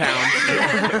dog pound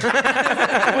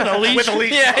with a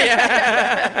leash.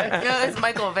 Yeah. It's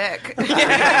Michael Vick.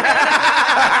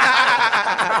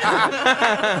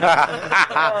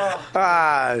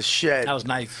 Shit. That was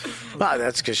nice. Wow,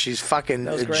 that's because she's fucking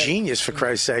a genius, for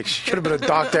Christ's sake. She could have been a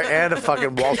doctor and a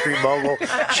fucking Wall Street mogul.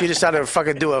 She decided to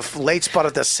fucking do a late spot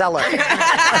at the Cellar.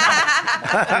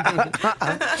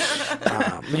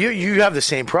 You have the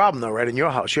same problem, though, right? In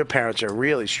your house, your parents are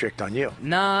really strict on you.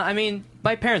 Nah, I mean,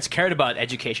 my parents cared about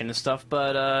education and stuff,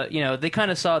 but, they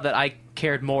kind of saw that I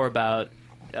cared more about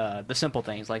the simple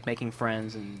things, like making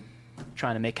friends and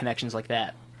trying to make connections like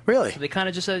that. Really? So they kind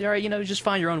of just said, all right, just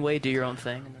find your own way, do your own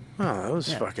thing. And then, that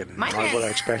was fucking not what I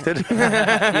expected.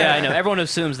 Yeah, I know. Everyone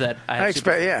assumes that I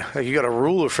expect, like you got a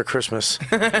ruler for Christmas.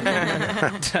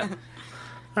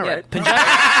 All right.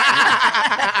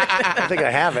 I think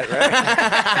I have it, right?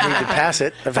 I need to pass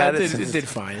it. I've had it. It did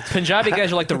fine. Punjabi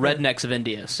guys are like the rednecks of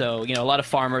India. So, a lot of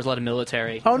farmers, a lot of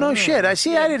military. Oh, no shit. I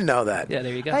didn't know that. Yeah,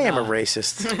 there you go. I am a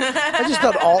racist. I just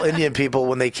thought all Indian people,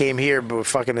 when they came here, were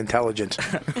fucking intelligent.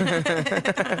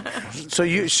 So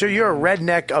you're a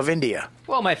redneck of India?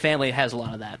 Well, my family has a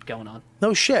lot of that going on.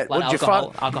 No shit. A lot of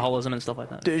alcoholism and stuff like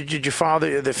that. Did your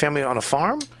father, the family on a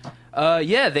farm?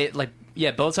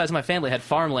 Yeah, both sides of my family had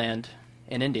farmland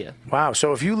in India. Wow.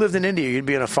 So if you lived in India, you'd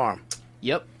be on a farm.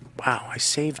 Yep. Wow, I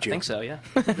saved you. I think so, yeah.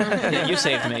 Yeah, you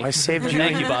saved me. I saved you.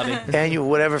 Thank you, Bobby. And you,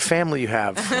 whatever family you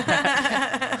have.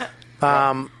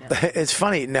 It's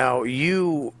funny. Now,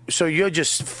 so you're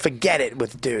just forget it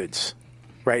with dudes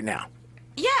right now.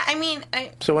 Yeah, I mean...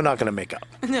 So we're not going to make up.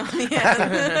 No,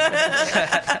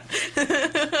 yeah.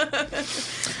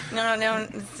 No,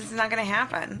 this is not going to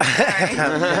happen. Sorry.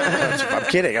 I'm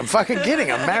kidding. I'm fucking kidding.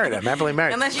 I'm married. I'm happily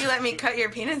married. Unless you let me cut your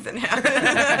penis in half.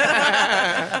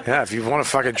 Yeah, if you want to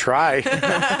fucking try,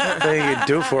 anything you can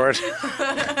do for it.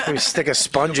 Maybe stick a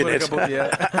sponge in it.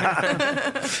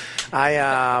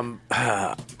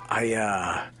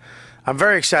 I'm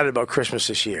very excited about Christmas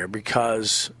this year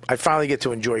because I finally get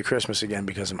to enjoy Christmas again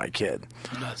because of my kid.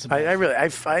 I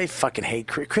fucking hate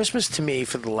Christmas. To me,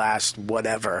 for the last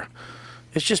whatever,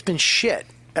 it's just been shit.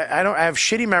 I have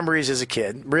shitty memories as a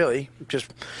kid. Really,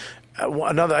 just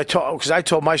I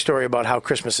told my story about how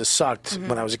Christmas has sucked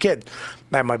when I was a kid.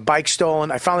 I had my bike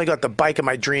stolen. I finally got the bike of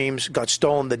my dreams. Got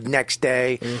stolen the next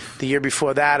day. The year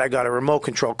before that, I got a remote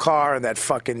control car, and that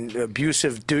fucking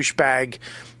abusive douchebag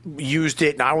used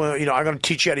it. And I'm going to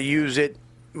teach you how to use it.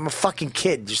 I'm a fucking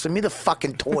kid. Just let me the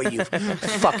fucking toy, you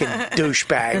fucking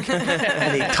douchebag.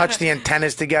 And he touched the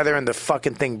antennas together, and the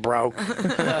fucking thing broke.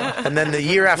 And then the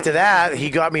year after that, he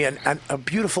got me a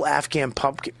beautiful Afghan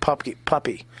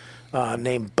puppy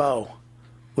named Bo,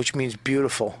 which means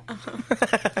beautiful.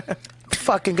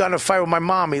 Fucking got in a fight with my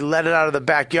mom. He let it out of the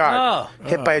backyard.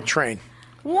 Hit by a train.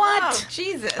 What? Oh,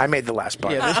 Jesus. I made the last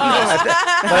part. Yeah,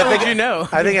 I think you know.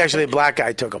 I think actually a black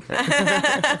guy took him.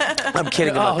 I'm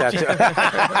kidding about that too.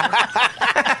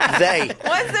 They.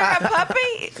 Was there a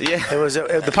puppy? Yeah, it was.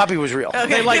 The puppy was real. Okay.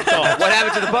 They liked dogs. What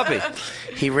happened to the puppy?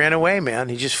 He ran away, man.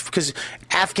 He just because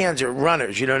Afghans are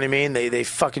runners. You know what I mean? They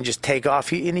fucking just take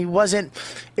off. It wasn't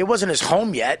his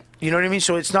home yet. You know what I mean?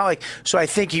 So it's not like. So I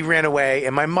think he ran away.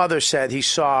 And my mother said she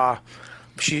saw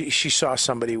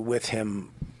somebody with him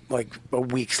like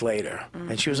weeks later,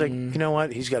 and she was like, you know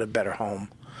what? He's got a better home.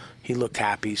 He looked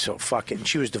happy, so fuck it. And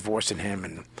she was divorcing him,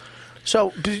 and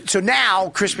so now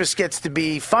Christmas gets to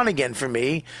be fun again for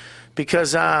me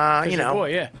because boy,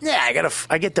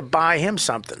 I get to buy him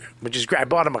something, which is great. I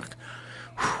bought him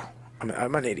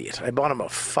I'm an idiot. I bought him a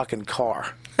fucking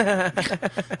car,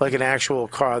 like an actual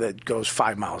car that goes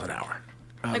 5 miles an hour.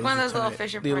 Like one of those little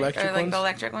Fisher Price, or like the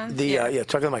electric ones?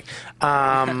 Talking to Mike.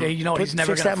 You know what? He's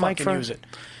never going to fucking use it.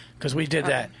 Because we did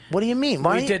that. What do you mean?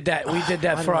 We did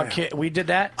that for our kid. We did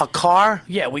that. A car?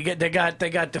 Yeah, they got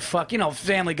the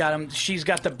family got them. She's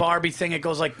got the Barbie thing. It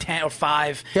goes like 10 or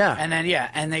 5. Yeah. And then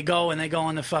and they go in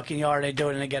the fucking yard. They do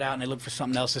it and they get out and they look for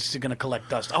something else that's going to collect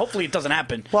dust. Hopefully it doesn't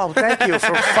happen. Well, thank you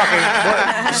for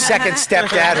fucking second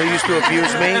stepdad who used to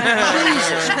abuse me.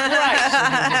 Jesus Christ!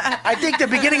 I think the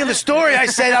beginning of the story I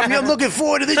said I'm looking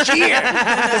forward to this year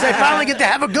because I finally get to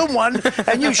have a good one,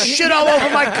 and you shit all over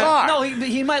my car. No,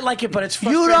 he might like it, but it's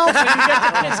frustrating.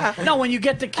 You don't. When you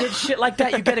get the kids shit like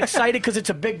that, you get excited because it's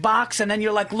a big box, and then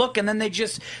you're like, look, and then they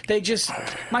just.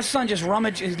 My son just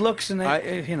he looks, and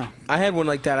I had one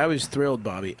like that. I was thrilled,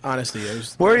 Bobby. Honestly,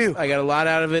 Where are you? I got a lot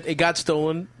out of it. It got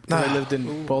stolen. I lived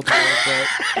in Baltimore,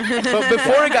 but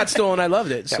before it got stolen, I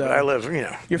loved it. Yeah, so but I live,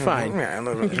 You're fine. Yeah, I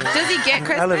live. Does he get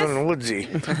Christmas? I live in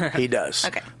Woodsy. He does.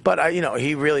 Okay. But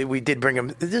we did bring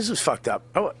him. This was fucked up.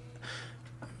 Oh,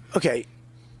 okay.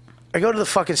 I go to the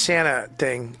fucking Santa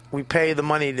thing. We pay the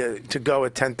money to go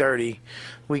at 10:30.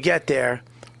 We get there.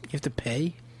 You have to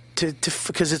pay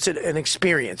because it's an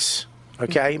experience.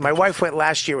 Okay. My wife went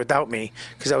last year without me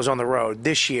because I was on the road.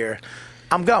 This year,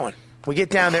 I'm going. We get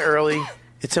down there early.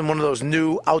 It's in one of those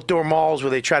new outdoor malls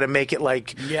where they try to make it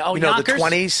like the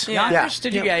 20s. Yonkers?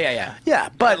 Did you? Yeah. Yeah,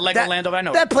 but Legoland, I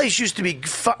know. That place used to be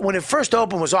when it first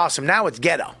opened was awesome. Now it's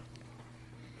ghetto.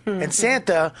 And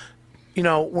Santa,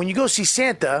 when you go see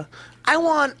Santa, I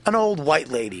want an old white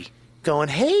lady going,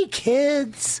 "Hey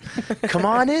kids, come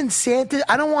on in, Santa."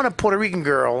 I don't want a Puerto Rican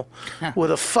girl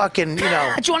with a fucking, Do you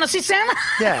want to see Santa?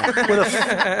 Yeah,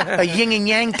 with a yin and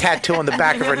yang tattoo on the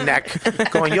back of her neck,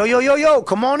 going, "Yo, yo, yo, yo,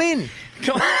 come on in."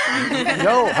 Yo,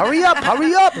 hurry up.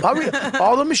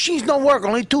 All the machines don't work,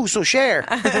 only 2, so share.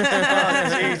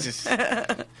 Oh, Jesus.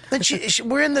 Then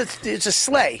we're in it's a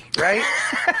sleigh, right?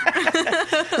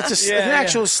 It's an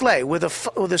actual sleigh with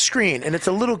a screen, and it's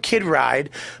a little kid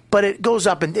ride, but it goes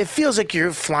up and it feels like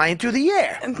you're flying through the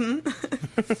air.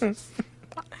 Mm-hmm.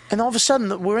 And all of a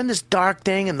sudden, we're in this dark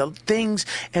thing, and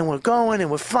we're going, and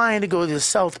we're flying to go to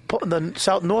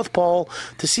the North Pole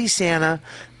to see Santa.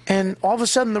 And all of a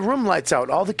sudden, the room lights out.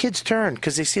 All the kids turn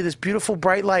because they see this beautiful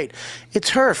bright light.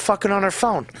 It's her fucking on her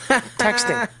phone,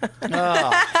 texting.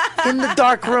 In the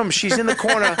dark room, she's in the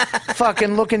corner,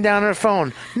 fucking looking down at her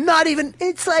phone. Not even.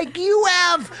 It's like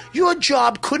your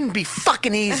job couldn't be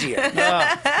fucking easier.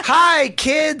 Hi,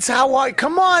 kids. How are you?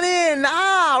 Come on in.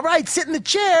 Right. Sit in the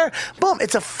chair. Boom.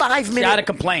 It's a 5-minute. I had a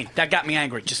complaint. That got me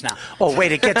angry just now. Oh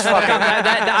wait, it gets fucking.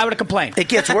 I would have complained. It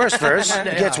gets worse first.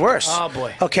 It gets worse. Oh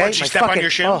boy. Okay. Did she step on your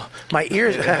shoe? Oh, my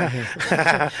ears.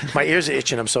 My ears are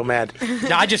itching. I'm so mad.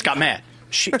 No, I just got mad.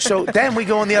 So then we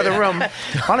go in the other room.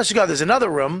 Honest to God, there's another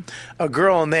room. A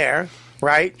girl in there,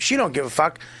 right? She don't give a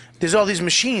fuck. There's all these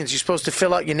machines. You're supposed to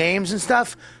fill out your names and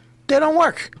stuff. They don't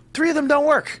work. 3 of them don't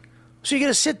work. So you got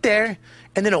to sit there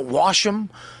and they don't wash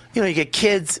them. You know, you get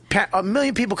kids, a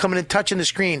million people coming in touching the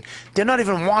screen. They're not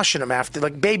even washing them after,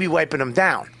 like baby wiping them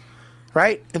down,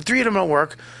 right? And 3 of them don't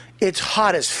work. It's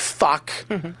hot as fuck.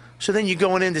 So then you're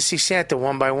going in to see Santa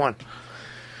one by one.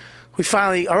 We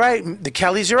finally, all right, the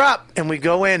Kellys are up, and we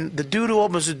go in. The dude who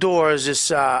opens the door is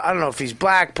this, I don't know if he's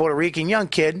black, Puerto Rican, young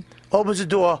kid, opens the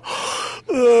door.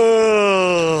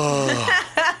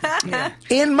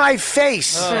 In my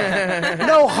face.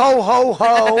 No ho, ho,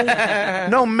 ho.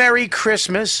 No Merry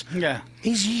Christmas. Yeah.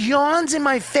 He yawns in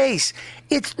my face.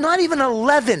 It's not even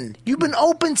 11. You've been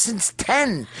open since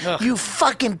 10. Ugh. You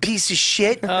fucking piece of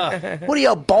shit. What are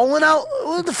you, bowling out?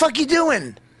 What the fuck you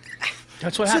doing?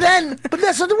 That's what So happened. then, but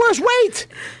that's not the worst. Wait.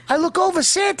 I look over.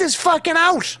 Santa's fucking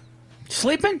out.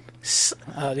 Sleeping?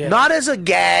 Yeah. Not as a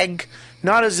gag.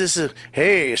 Not as this,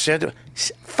 hey, Santa.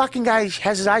 Fucking guy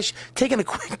has his eyes taking a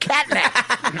quick cat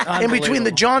nap in between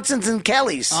the Johnsons and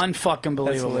Kellys. Unfucking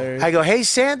believable. I go, hey,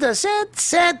 Santa,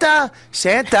 Santa.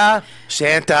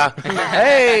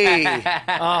 Hey.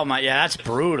 Oh, my, yeah, that's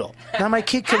brutal. Now my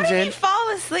kid How comes did in. you fall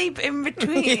asleep in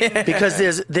between? Because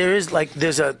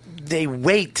they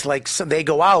wait, like, so they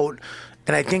go out.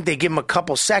 And I think they give them a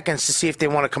couple seconds to see if they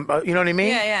want to come. You know what I mean?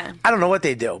 Yeah, yeah. I don't know what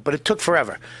they do, but it took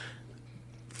forever.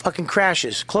 Fucking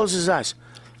crashes, closes his eyes.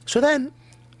 So then,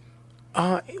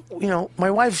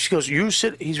 my wife, she goes, you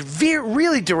sit. He's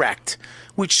really direct,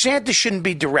 which Santa shouldn't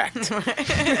be direct. You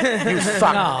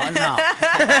fuck. No.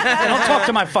 Don't talk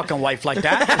to my fucking wife like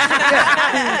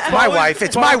that. My wife.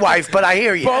 It's my wife, but I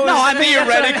hear you. No, I'm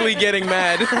theoretically getting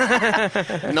mad.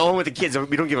 No one with the kids.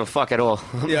 We don't give a fuck at all.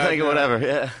 Yeah, Like, whatever.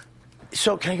 Yeah.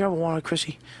 So can I grab a water,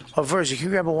 Chrissy? Oh, Verzi, can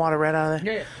you grab a water right out of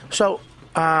there? Yeah. So,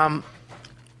 I'm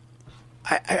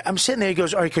sitting there. He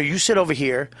goes, all right, you sit over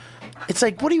here. It's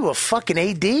like, what are you, a fucking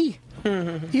AD?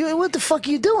 What the fuck are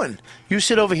you doing? You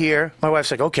sit over here. My wife's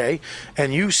like, okay.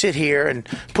 And you sit here and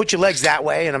put your legs that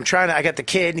way. And I got the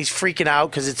kid and he's freaking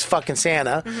out because it's fucking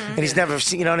Santa. And he's never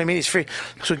seen, you know what I mean? He's free.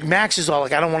 So Max is all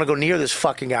like, I don't want to go near this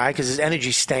fucking guy because his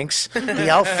energy stinks. The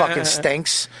elf fucking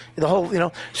stinks. The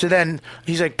whole, So then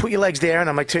he's like, put your legs there. And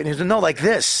I'm like, he's like, no, like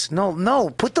this. No,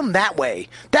 put them that way.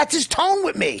 That's his tone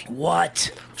with me.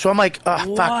 What? So I'm like, fuck.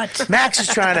 What? Max is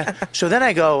trying to. So then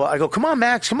I go, come on,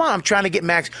 Max, come on. I'm trying to get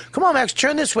Max. Come on, Max,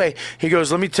 turn this way. He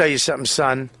goes, let me tell you something,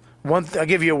 son. I'll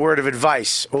give you a word of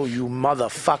advice. Oh, you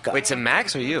motherfucker. Wait, to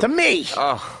Max or you? To me.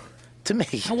 Oh. To me.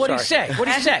 What do you say? What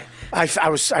do you say? I'm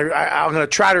going to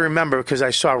try to remember because I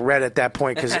saw red at that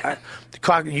point because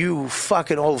you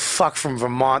fucking old fuck from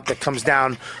Vermont that comes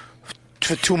down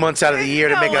for 2 months out of the year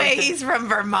to make way he's from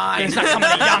Vermont. He's not coming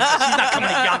to Yonkers. He's not coming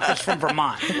to Yonkers from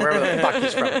Vermont. Wherever the fuck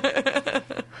he's from.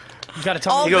 You got to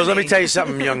tell me. He goes, let me tell you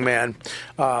something, young man.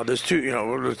 There's two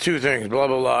things, blah,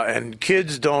 blah, blah. And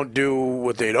kids don't do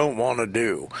what they don't want to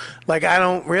do. Like, I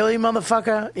don't really,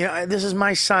 motherfucker. This is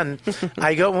my son.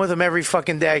 I go with him every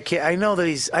fucking day. I know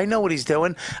what he's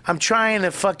doing. I'm trying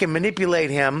to fucking manipulate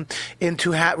him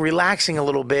into relaxing a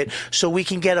little bit so we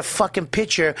can get a fucking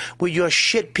picture with your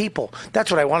shit people.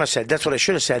 That's what I want to say. That's what I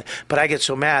should have said. But I get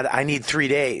so mad. I need 3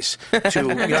 days to,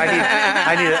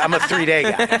 I'm a 3-day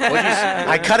guy.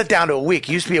 I cut it down to a week.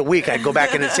 It used to be a week. I'd go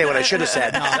back in and say what I should have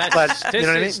said. You know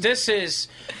what I mean? This is.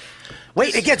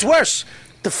 Wait, it gets worse.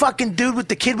 The fucking dude with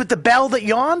the kid with the bell that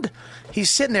yawned, he's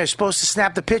sitting there supposed to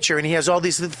snap the picture, and he has all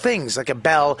these little things like a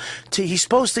bell. He's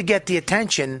supposed to get the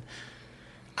attention.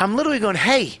 I'm literally going,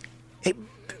 hey,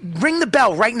 ring the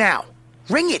bell right now.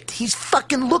 Ring it. He's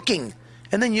fucking looking.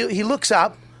 And then he looks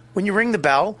up. When you ring the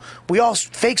bell, we all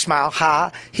fake smile,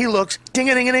 ha. He looks,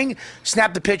 ding-a-ding-a-ding,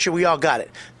 snap the picture, we all got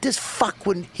it. This fuck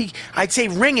wouldn't, I'd say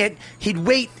ring it, he'd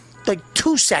wait like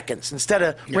 2 seconds instead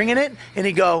of ringing it, and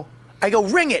I go,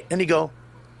 ring it, and he'd go,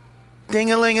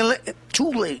 ding-a-ling-a-ling. Too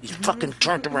late, he fucking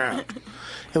turned around.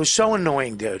 It was so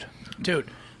annoying, dude. Dude,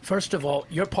 First of all,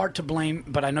 you're part to blame,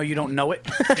 but I know you don't know it.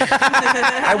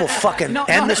 I will fucking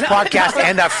end this podcast,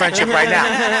 end our friendship right now,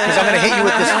 because I'm going to hit you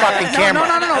with this fucking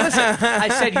camera. No. Listen, I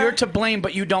said you're to blame,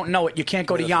 but you don't know it. You can't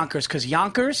go to Yonkers because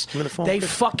Yonkers,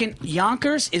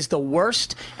 Yonkers is the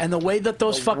worst. And the way that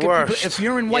those fucking people, if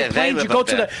you're in White Plains, you go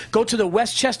to the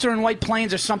Westchester and White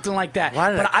Plains or something like that. Why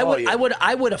did but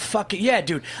I would have fucking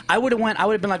dude. I would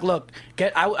have been like, look,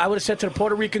 I would have said to the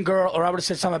Puerto Rican girl, or I would have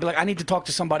said something. I'd be like, I need to talk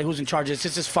to somebody who's in charge of this.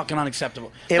 This is fucking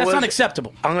unacceptable. That's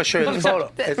unacceptable. I'm going to show you the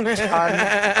photo.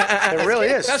 It really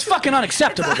is. That's fucking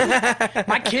unacceptable.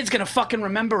 My kid's going to fucking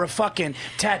remember a fucking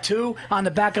tattoo on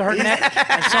the back of her neck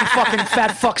and some fucking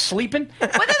fat fuck sleeping.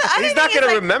 He's not going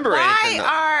to remember anything.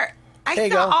 I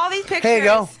saw all these pictures. Here you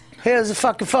go. Here's the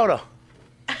fucking photo.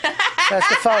 That's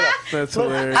the photo. That's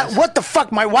hilarious. What the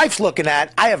fuck my wife's looking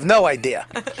at, I have no idea.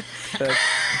 That's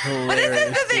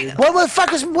hilarious. What the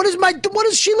fuck is what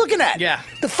is she looking at? Yeah.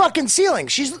 The fucking ceiling.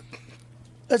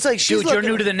 It's like she's Dude, you're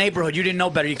new to the neighborhood. You didn't know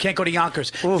better. You can't go to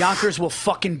Yonkers. Oof. Yonkers will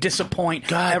fucking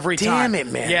disappoint every time. Damn it,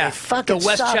 man. Yeah. They fucking the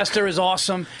Westchester is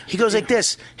awesome. He goes like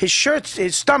this. His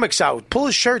stomach's out. Pull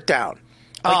his shirt down.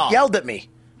 Yelled at me.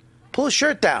 Pull his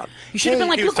shirt down. You should have been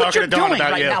like, look what you're doing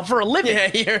right now for a living.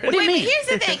 Yeah, what do you mean?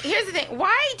 Here's the thing.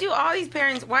 Why do all these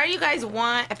parents, why do you guys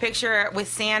want a picture with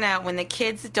Santa when the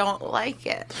kids don't like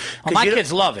it? Oh, my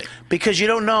kids love it. Because you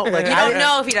don't know. Like, you don't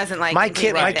know if he doesn't like my it.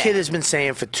 kid. My kid has been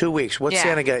saying for 2 weeks, what's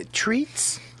Santa got?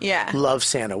 Treats? Yeah. Loves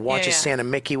Santa. Watches Santa.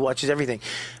 Mickey watches everything.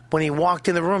 When he walked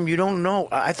in the room, you don't know.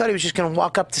 I thought he was just going to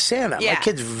walk up to Santa. Yeah. My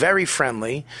kid's very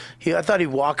friendly. I thought he'd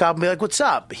walk up and be like, what's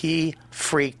up? He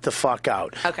freaked the fuck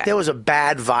out. Okay. There was a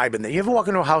bad vibe in there. You ever walk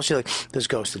into a house, you're like, there's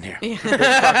ghosts in here. Yeah.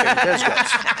 There's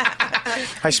ghosts.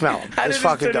 I smell them. There's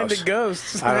fucking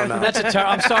ghosts. I don't know.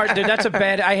 I'm sorry, dude. That's a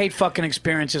bad. I hate fucking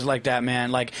experiences like that,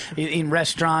 man. Like in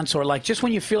restaurants or like just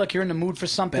when you feel like you're in the mood for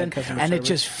something and it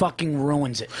just fucking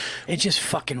ruins it. It just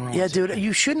fucking ruins it. Yeah, dude.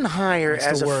 You shouldn't hire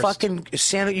as a fucking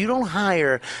Santa. You don't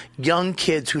hire young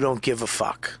kids who don't give a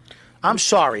fuck. I'm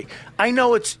sorry. I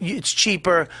know it's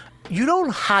cheaper. You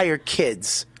don't hire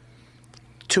kids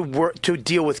to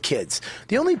deal with kids.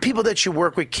 The only people that should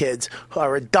work with kids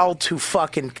are adults who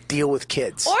fucking deal with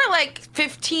kids. Or like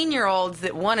 15-year-olds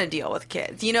that want to deal with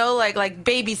kids. You know, like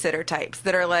babysitter types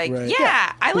that are like,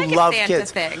 I like a Santa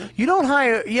thing. You don't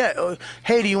hire.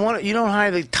 Hey, you don't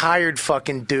hire the tired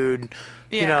fucking dude.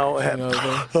 You know,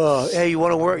 hey, you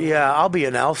want to work? Yeah, I'll be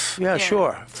an elf. Yeah,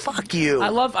 sure. Fuck you. I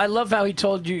love how he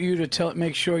told you to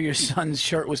make sure your son's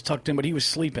shirt was tucked in, but he was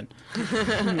sleeping.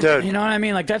 Dude, you know what I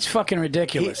mean? Like that's fucking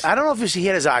ridiculous. I don't know if he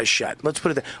had his eyes shut. Let's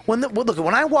put it there. Look,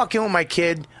 when I walk in with my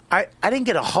kid, I didn't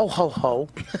get a ho ho ho.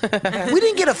 We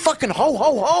didn't get a fucking ho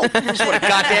ho ho. Just want a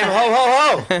goddamn ho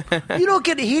ho ho. You don't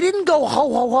get. He didn't go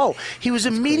ho ho ho. He was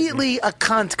immediately a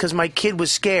cunt because my kid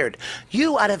was scared.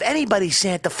 You, out of anybody,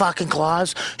 Santa fucking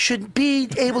Claus, should be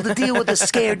able to deal with a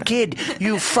scared kid.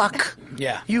 You fuck.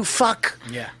 Yeah. You fuck.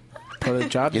 Yeah. Part of the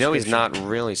job. You know he's not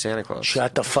really Santa Claus.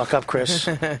 Shut the fuck up, Chris.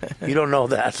 You don't know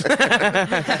that.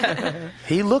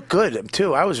 He looked good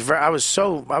too. When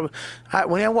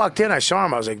I walked in, I saw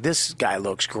him. I was like, "This guy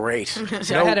looks great."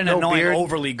 See, I had an annoying,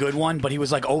 overly good one, but he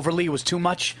was like overly. It was too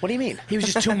much. What do you mean? He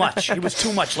was just too much. He was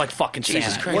too much like fucking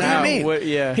Jesus Santa. Christ. What do you mean?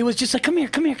 Yeah. He was just like, come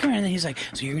here. And then he's like,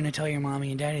 so you're gonna tell your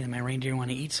mommy and daddy that my reindeer want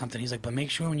to eat something? He's like, but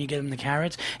make sure when you get him the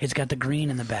carrots, it's got the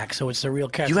green in the back, so it's the real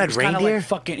carrots. You had reindeer?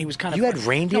 He was kind of. You had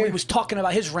reindeer? No, he was talking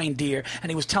about his reindeer, and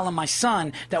he was telling my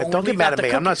son that. Don't get mad at me.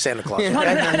 I'm not Santa Claus. No.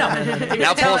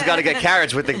 Now Paul's got to get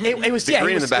carrots with the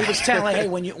green in the back. He was telling like, hey,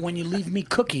 when you leave me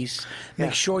cookies,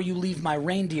 make sure you leave my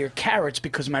reindeer carrots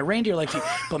because my reindeer like to.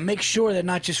 But make sure they're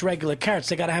not just regular carrots.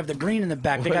 They got to have the green in the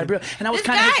back. They got to be. And that was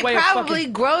kind of his way of fucking. This guy probably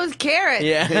grows carrots.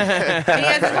 Yeah. He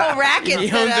has a whole racket. He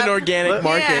owns an organic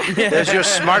market. Yeah. There's your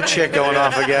smart chick going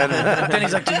off again. Then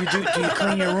he's like, do you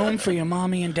clean your room for your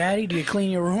mommy and daddy? Do you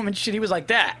clean your room and shit? He was like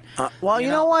that. Well, you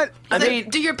know what? I mean,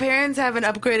 do your parents have an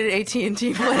upgraded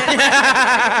AT&T plan?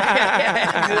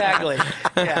 Exactly.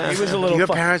 Yeah, he was a little. Do your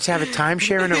parents have a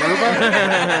timeshare in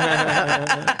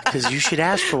Aruba? Because you should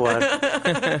ask for one.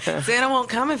 Santa won't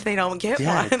come if they don't get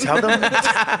one. Tell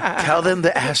them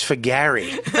to ask for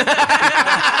Gary.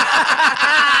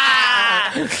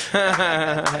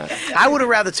 I would have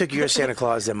rather took your Santa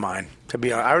Claus than mine. To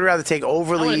be honest, I would rather take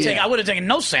overly. I would have taken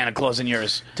no Santa Claus in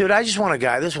yours, dude. I just want a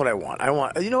guy. This is what I want.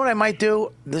 You know what I might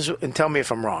do? And tell me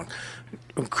if I'm wrong.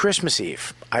 On Christmas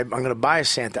Eve, I'm going to buy a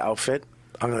Santa outfit.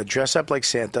 I'm going to dress up like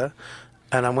Santa,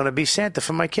 and I'm going to be Santa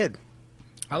for my kid.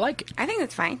 I like it. I think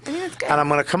that's fine. I think that's good. And I'm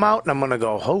going to come out and I'm going to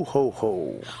go ho ho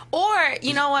ho. Or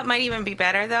you know what might even be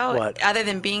better though, what? other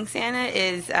than being Santa,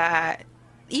 is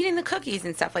eating the cookies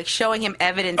and stuff, like showing him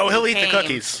evidence. Oh, that he'll he eat the came.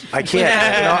 cookies. I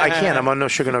can't. No, I can't. I'm on no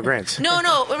sugar, no grants. No,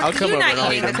 you're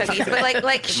not eating the cookies, but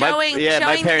like showing parents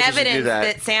used to do evidence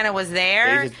that. Santa was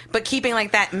there, but keeping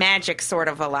like that magic sort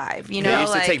of alive. You know, They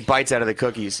used like, to take bites out of the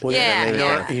cookies. Well,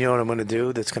 Yeah. You know what I'm going to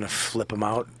do that's going to flip him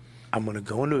out? I'm going to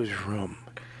go into his room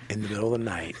in the middle of the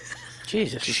night.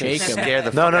 Jesus, Shake him. Scare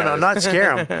the No, fuck out of not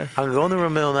scare him. I'm going to go in the room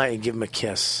in the middle of the night and give him a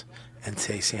kiss and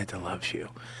say, Santa loves you.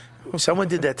 Someone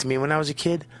did that to me when I was a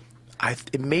kid.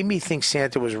 It made me think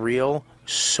Santa was real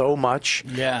so much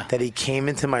that he came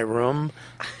into my room.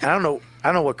 I don't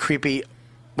know what creepy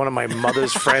one of my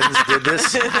mother's friends did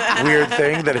this weird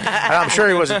thing that I'm sure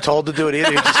he wasn't told to do it either.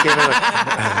 He just came in like,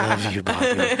 I love you, Bobby.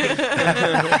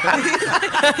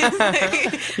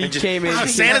 He came in.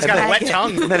 Santa's got a wet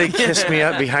tongue. And then he kissed me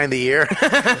up behind the ear.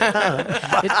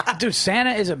 Dude,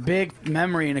 Santa is a big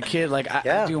memory in a kid. Like,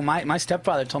 dude, my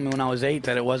stepfather told me when I was 8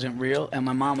 that it wasn't real, and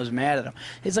my mom was mad at him.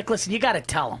 He's like, listen, you got to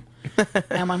tell him.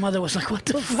 And my mother was like, "What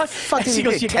the fuck?" She She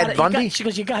goes, "You Ted got Bundy? it." She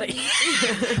goes, "You got it."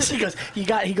 She goes, "You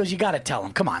got." He goes, "You got to tell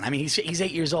him. Come on." I mean, he's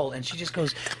 8 years old, and she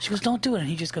goes, "Don't do it." And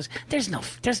he just goes, "There's no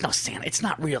Santa. It's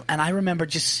not real." And I remember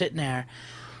just sitting there.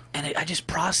 And I just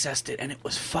processed it, and it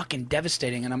was fucking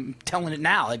devastating. And I'm telling it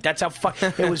now, like that's how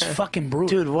it was fucking brutal.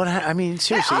 Dude, what? I mean,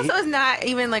 seriously. That also is not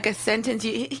even like a sentence.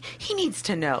 He needs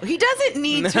to know. He doesn't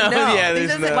need to know. Yeah, He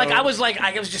doesn't- like I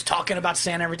was just talking about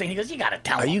Santa and everything. He goes, "You got to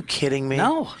tell him." Are you kidding me?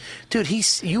 No, dude.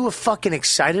 You were fucking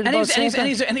excited about Santa.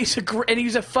 And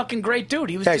he's a fucking great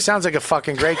dude. He was. Yeah, he sounds like a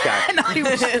fucking great guy. No, he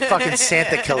was fucking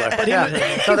Santa killer.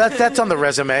 No, that's on the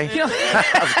resume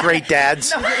of great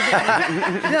dads.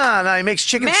 No, he makes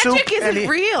chicken soup. Magic isn't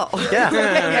real.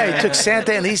 Yeah, he took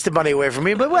Santa and the Easter Bunny away from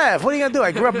me. But what are you gonna do?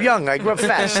 I grew up young. I grew up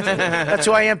fast. That's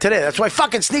who I am today. That's why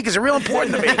fucking sneakers are real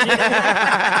important to me.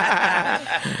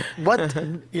 What?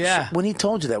 Yeah. When he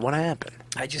told you that, what happened?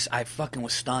 I fucking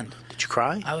was stunned. Did you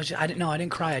cry? I didn't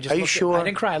cry. Are you sure? I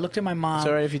didn't cry. I looked at my mom. It's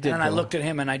all right if you did, And then I Bill. looked at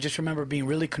him, and I just remember being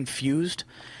really confused,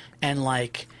 and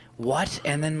like, what?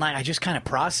 And then like I just kind of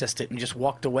processed it and just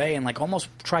walked away, and like almost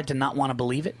tried to not want to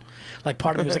believe it. Like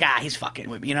part of me was like, he's fucking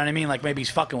with me. You know what I mean? Like maybe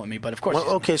he's fucking with me, but of course. Well,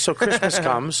 okay, so Christmas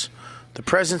comes. The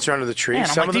presents are under the tree. Man, I'm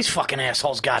Some like, of these fucking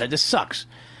assholes got it. This sucks.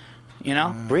 You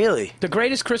know? Really? The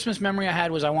greatest Christmas memory I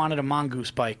had was I wanted a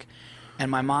mongoose bike. And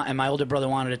my mom and my older brother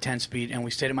wanted a 10-speed, and we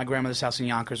stayed at my grandmother's house in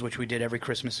Yonkers, which we did every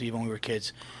Christmas Eve when we were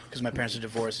kids, because my parents are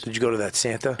divorced. Did you go to that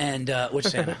Santa? And which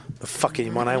Santa? The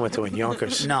fucking one I went to in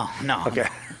Yonkers. No. Okay.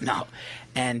 No.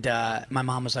 And my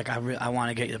mom was like, I want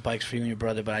to get you the bikes for you and your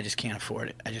brother, but I just can't afford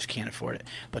it.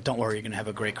 But don't worry, you're going to have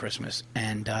a great Christmas.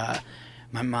 And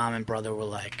my mom and brother were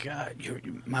like,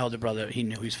 my older brother, he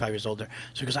knew he was 5 years older.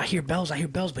 So he goes, I hear bells,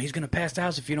 but he's going to pass the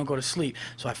house if you don't go to sleep.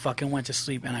 So I fucking went to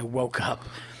sleep, and I woke up.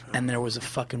 And there was a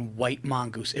fucking white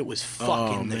mongoose. It was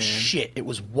fucking the shit. It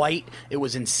was white. It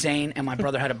was insane. And my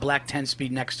brother had a black 10-speed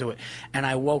next to it. And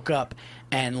I woke up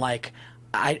and like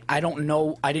I don't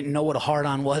know. I didn't know what a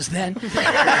hard-on was then.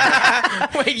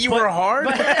 Wait, you were hard?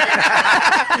 What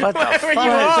the fuck?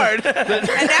 You hard?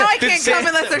 And now I can't come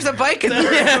unless there's a bike in the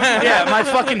room. Yeah, my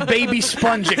fucking baby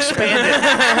sponge expanded.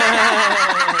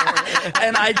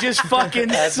 And I just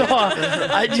fucking saw.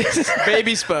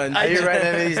 Baby sponge. Are you writing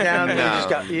any of these down?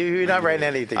 No. You're not writing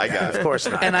anything. I got it. Of course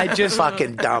not. And I just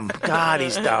fucking dumb. God,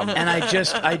 he's dumb. And I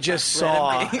just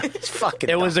saw. It's fucking.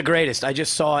 It dumb. was the greatest. I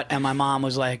just saw it, and my mom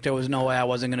was like, "There was no way I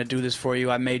wasn't going to do this for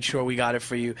you. I made sure we got it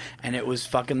for you," and it was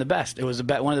fucking the best. It was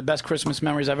one of the best Christmas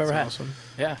memories I've ever had. Awesome.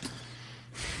 Yeah.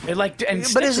 It like, and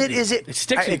But is it? It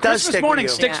sticks. With you. does Christmas stick with morning you.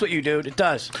 sticks Yeah. with you, dude. It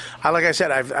does. Like I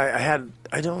said,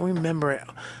 I don't remember it.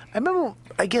 I remember,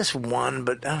 I guess one,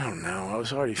 but I don't know. I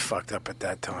was already fucked up at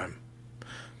that time.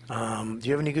 Do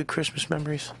you have any good Christmas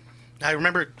memories? I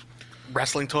remember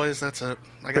wrestling toys. That's it.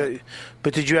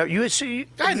 But did you have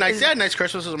I had nice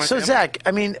Christmases with my So family. Zach,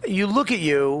 I mean, you look at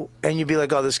you and you'd be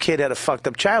like, "Oh, this kid had a fucked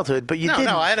up childhood," but you No, didn't.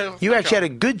 no, I had a you fun actually had a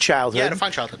good childhood. Yeah, I had a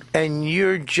fun childhood. And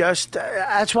you're just.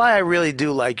 That's why I really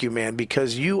do like you, man,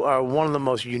 because you are one of the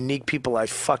most unique people I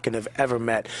fucking have ever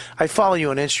met. I follow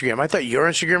you on Instagram. I thought your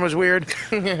Instagram was weird.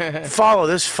 Follow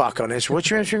this fuck on Instagram.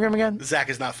 What's your Instagram again? Zach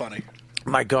is not funny.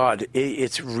 My God,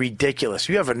 it's ridiculous.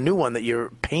 You have a new one that you're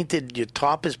painted. Your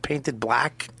top is painted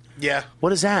black. Yeah.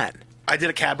 What is that? I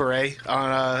did a cabaret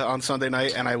on Sunday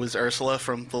night, and I was Ursula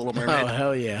from The Little Mermaid. Oh,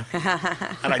 hell yeah.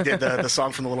 And I did the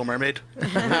song from The Little Mermaid.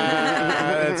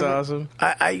 That's awesome.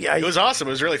 It was awesome.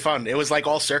 It was really fun. It was like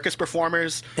all circus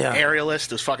performers, Yeah. aerialists.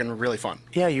 It was fucking really fun.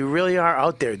 Yeah, you really are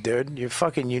out there, dude. You're a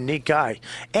fucking unique guy,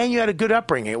 and you had a good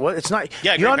upbringing. Well, it's not.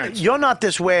 Yeah, great you're parents. you're not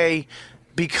this way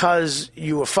because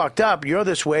you were fucked up. You're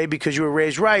this way because you were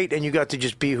raised right, and you got to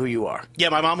just be who you are. Yeah,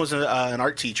 my mom was an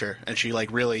art teacher, and she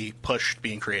like really pushed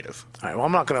being creative. All right. Well,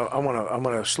 I'm not gonna. I'm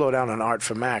gonna slow down on art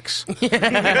for Max. I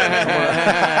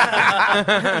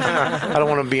don't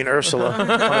want to be an Ursula on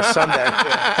a Sunday.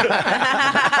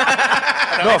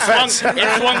 No offense.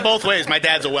 It swung both ways. My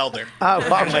dad's a welder. Well,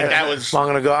 that was. Well, I'm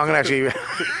gonna go. I'm gonna actually.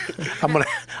 I'm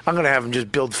gonna have him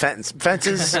just build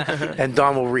fences, and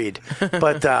Don will read.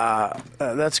 But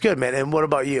that's good, man. And what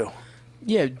about you?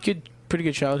 Yeah, pretty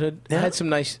good childhood. Yeah. I had some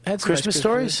nice Christmas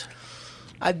stories.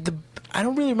 I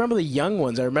don't really remember the young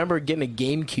ones. I remember getting a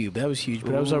GameCube. That was huge,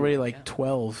 but I was already like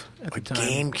 12 at the time.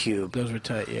 GameCube. Those were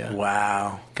tight. Yeah.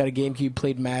 Wow. Got a GameCube.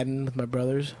 Played Madden with my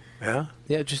brothers. Yeah.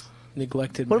 Yeah, just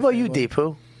neglected. What about you,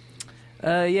 Deepu?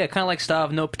 Yeah, kind of like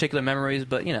Stav. No particular memories,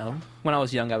 but when I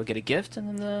was young, I would get a gift,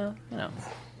 and then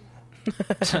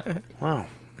Wow.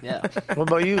 Yeah. What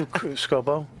about you,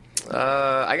 Scopo?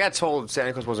 I got told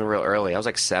Santa Claus wasn't real early. I was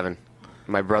like 7.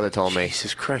 My brother told me.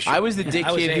 Jesus Christ! I was the dick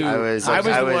kid who. I was the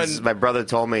one. My brother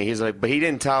told me. He's like, but he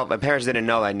didn't tell. My parents didn't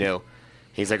know I knew.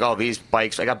 He's like, oh, these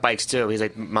bikes. I got bikes too. He's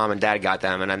like, Mom and Dad got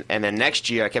them, and then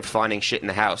next year I kept finding shit in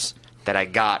the house that I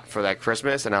got for that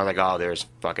Christmas, and I was like, oh, there's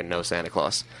fucking no Santa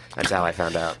Claus. That's how I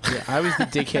found out. Yeah, I was the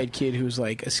dickhead kid who was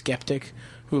like a skeptic,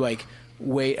 who like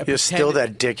You're still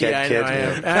that dickhead kid.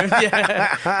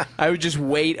 I would just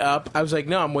wait up. I was like,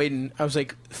 no, I'm waiting. I was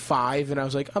like 5, and I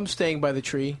was like, I'm staying by the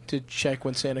tree to check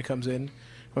when Santa comes in.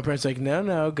 My parents were like,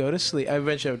 no, go to sleep. I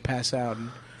eventually would pass out.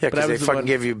 Yeah, because they fucking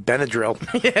gave you Benadryl,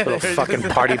 little fucking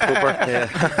party pooper.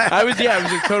 I was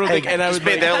a total dick, and I was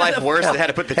made their life worse. They had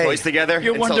to put the toys together.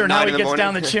 You're wondering how he gets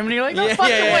down the chimney. You're like, no fucking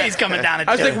way he's coming down the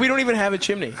chimney. I was like, we don't even have a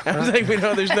chimney. I was like,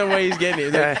 there's no way he's getting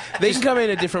it. Like, they can come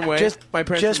in a different way. My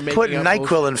parents just put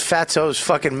NyQuil in Fatso's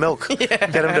fucking milk. Get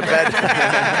him to bed.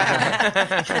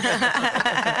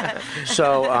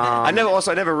 So I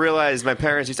never realized my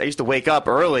parents. I used to wake up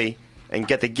early and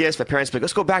get the gifts. My parents would be like,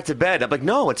 let's go back to bed. I'm like,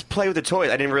 no, let's play with the toys.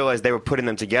 I didn't realize they were putting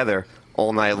them together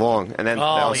all night long. And then that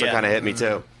also kind of hit me,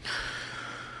 too.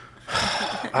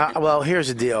 Well, here's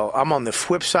the deal. I'm on the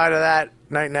flip side of that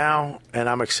right now, and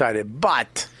I'm excited.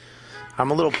 But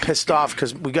I'm a little pissed off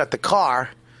because we got the car.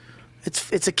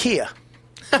 It's a Kia.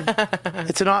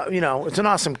 It's an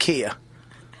awesome Kia.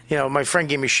 My friend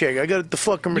gave me shit. I got the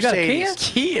fucking Mercedes. You got a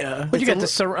Kia? What you got?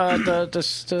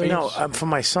 For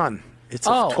my son. It's a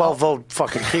 12-volt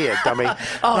fucking Kia, dummy.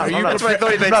 I'm not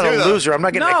a loser. I'm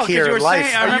not getting a Kia in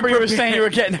life. I remember you were saying you were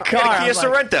getting a car. Kia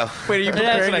Sorento. Wait, are you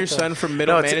preparing your son for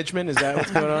middle management? Is that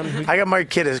what's going on? I got my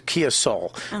kid a Kia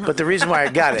Soul, but the reason why I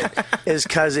got it is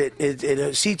because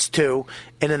it seats 2,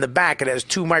 and in the back it has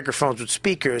 2 microphones with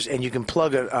speakers, and you can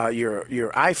plug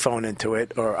your iPhone into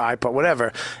it or iPod,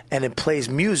 whatever, and it plays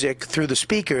music through the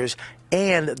speakers.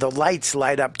 And the lights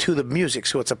light up to the music,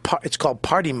 so it's called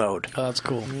party mode. Oh, that's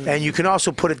cool. And you can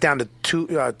also put it down to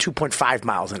 2.5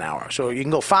 miles an hour. So you can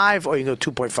go 5 or you can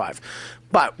go 2.5.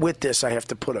 But with this, I have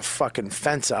to put a fucking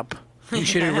fence up. You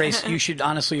should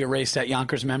honestly erase that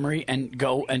Yonkers memory and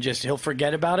go and he'll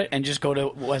forget about it and just go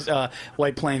to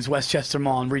White Plains, Westchester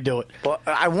Mall and redo it. Well,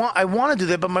 I want to do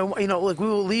that, but we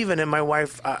were leaving and my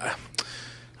wife, I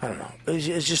don't know,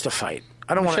 it's just a fight.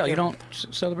 I don't want to. You don't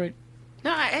celebrate.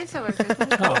 No, I celebrate.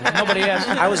 Nobody has.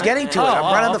 I was getting to it.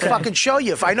 I'm running the fucking show.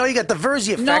 I know you got the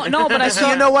Verzi effect. No, but I saw.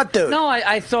 You know what, dude? No,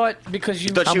 I thought because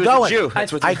you. I'm going.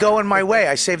 I go in my way.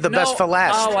 I save the best for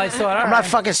last. Oh, I thought. I'm not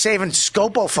fucking saving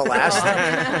Scopo for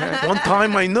last. One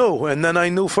time I knew, and then I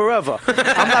knew forever.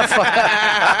 I'm not fucking.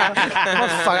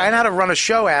 I know how to run a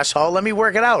show, asshole. Let me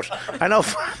work it out. I know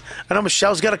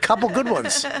Michelle's got a couple good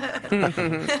ones.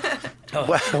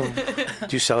 Well, do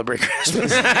you celebrate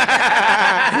Christmas?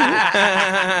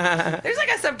 There's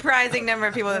like a surprising number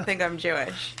of people that think I'm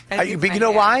Jewish. But you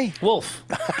know why? Wolf.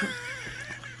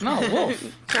 No, wolf.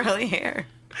 Curly hair.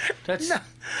 That's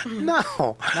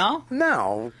no. I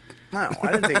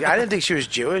didn't think she was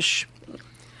Jewish.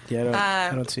 Yeah,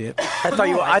 I don't see it.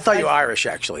 I thought you were Irish,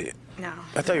 actually. No.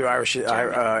 I thought you were Irish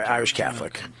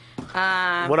Catholic.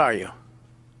 What are you?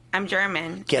 I'm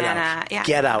German. Get out. Yeah.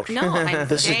 Get out. No,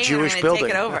 this is a Jewish I'm building.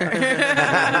 Take it over. Did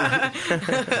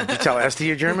you tell Esther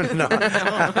you're German? No.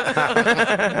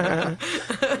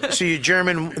 So you're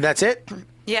German. That's it?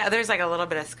 Yeah, there's like a little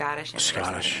bit of Scottish.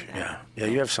 Scottish. Yeah.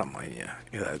 You have something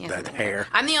like that hair.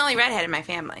 I'm the only redhead in my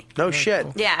family. No shit.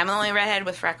 Yeah, I'm the only redhead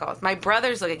with freckles. My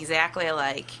brothers look exactly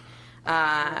alike.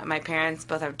 My parents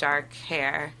both have dark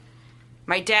hair.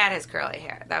 My dad has curly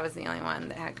hair. That was the only one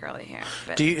that had curly hair.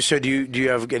 But Do you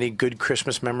have any good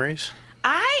Christmas memories?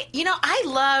 I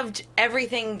loved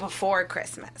everything before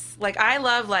Christmas. Like I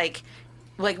love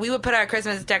like we would put our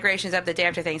Christmas decorations up the day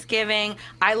after Thanksgiving.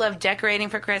 I love decorating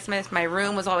for Christmas. My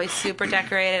room was always super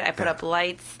decorated. I put up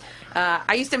lights.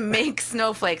 I used to make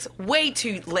snowflakes way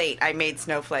too late. I made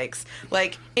snowflakes.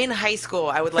 Like in high school,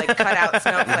 I would like cut out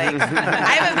snowflakes.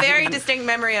 I have a very distinct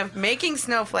memory of making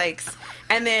snowflakes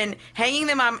and then hanging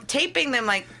them on, taping them,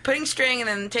 like putting string and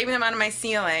then taping them onto my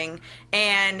ceiling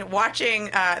and watching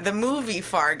the movie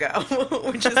Fargo,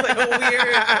 which is like a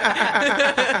weird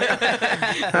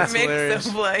mix hilarious.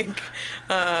 of like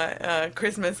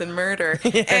Christmas and murder.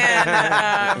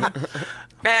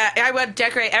 And I would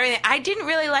decorate everything. I didn't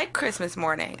really like Christmas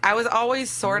morning. I was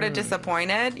always sort of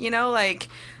disappointed, you know, like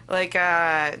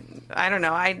I don't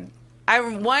know. I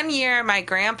one year my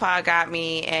grandpa got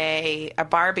me a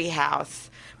Barbie house,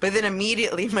 but then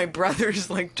immediately my brothers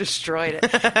like destroyed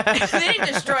it. They didn't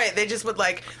destroy it. They just would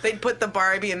like they'd put the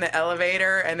Barbie in the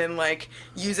elevator and then like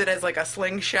use it as like a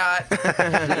slingshot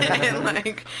and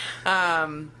like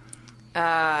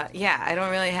yeah. I don't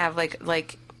really have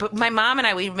like. But my mom and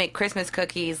I, we'd make Christmas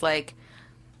cookies, like,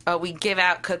 we give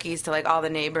out cookies to, like, all the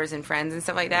neighbors and friends and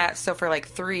stuff like that. So for, like,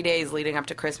 3 days leading up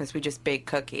to Christmas, we just baked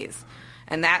cookies.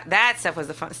 And that stuff was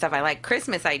the fun stuff I liked.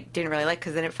 Christmas I didn't really like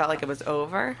because then it felt like it was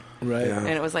over. Right. And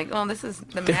it was like, oh, this is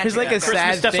the magic. There's like a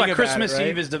sad That's thing why Christmas about it, right?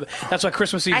 Eve is the. That's why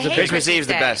Christmas Eve I is the hate biggest. Christmas Eve is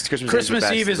the Day. best.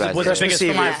 Christmas Eve was the biggest Christmas for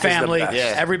my Eve is the family. best.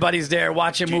 Yeah. Everybody's there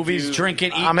watching movies,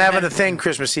 drinking, eating. I'm having a thing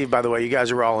Christmas Eve, by the way. You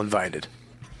guys are all invited.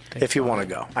 If you want to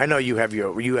go, I know you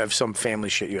have some family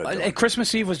shit you're doing.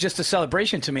 Christmas Eve was just a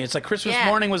celebration to me. It's like Christmas Yeah.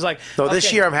 morning was like. So this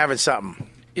okay. year I'm having something.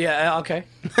 Yeah. Okay.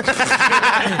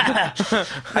 I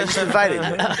just invited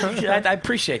you. I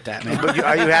appreciate that, man. But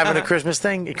are you having a Christmas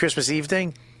thing? A Christmas Eve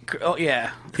thing? Oh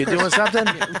yeah. You doing something?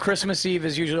 Christmas Eve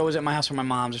is usually always at my house or my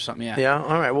mom's or something. Yeah. Yeah.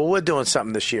 All right. Well, we're doing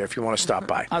something this year. If you want to stop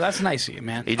by. Oh, that's nice of you,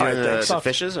 man. Are you doing All right, thanks. the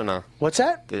fishes or no? What's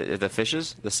that? The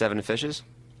fishes? The 7 fishes?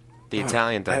 The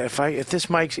Italian thing. If this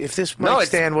mic No,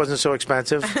 stand wasn't so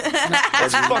expensive,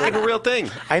 That's fucking a real thing.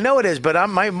 I know it is. But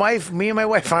me and my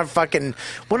wife aren't fucking.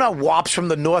 We're not wops from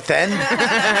the North End.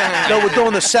 No, we're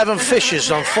doing the 7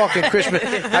 fishes on fucking Christmas.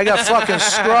 I got fucking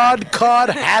scrod, cod,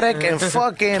 haddock, and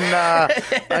fucking.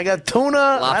 I got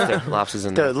tuna. Lobster's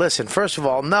in there. Dude, listen. First of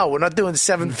all, no, we're not doing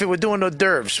 7. We're doing hors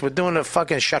d'oeuvres. We're doing a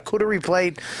fucking charcuterie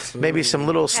plate, maybe some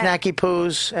little snacky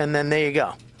poos, and then there you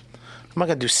go. I'm not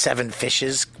gonna do 7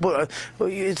 fishes. Well,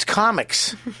 it's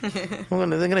comics. They're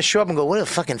gonna show up and go, "What a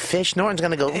fucking fish!" Norton's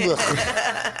gonna go,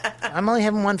 "Ugh." I'm only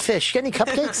having 1 fish. Get any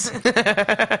cupcakes?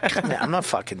 No, I'm not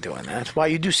fucking doing that. Why,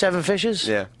 you do 7 fishes?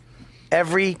 Yeah.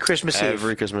 Every Christmas Eve.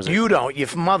 Every Christmas Eve. You don't. Your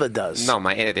mother does. No,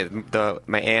 my aunt.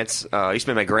 My aunts. Used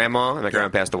to be my grandma, and my grandma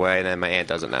passed away, and then my aunt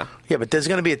does it now. Yeah, but there's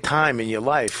gonna be a time in your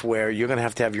life where you're gonna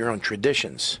have your own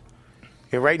traditions.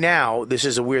 And right now, this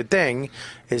is a weird thing,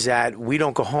 is that we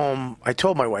don't go home. I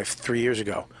told my wife 3 years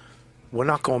ago, we're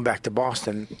not going back to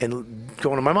Boston and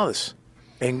going to my mother's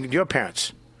and your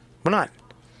parents. We're not.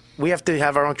 We have to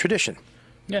have our own tradition.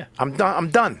 Yeah. I'm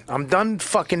done. I'm done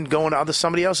fucking going to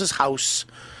somebody else's house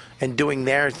and doing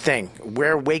their thing.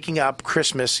 We're waking up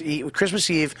Christmas Eve,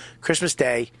 Christmas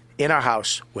Day in our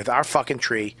house with our fucking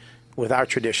tree, with our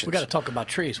traditions. We got to talk about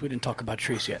trees. We didn't talk about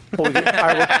trees yet. Well,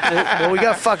 we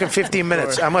got fucking 15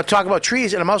 minutes. I'm going to talk about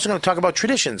trees, and I'm also going to talk about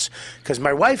traditions. Because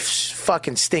my wife's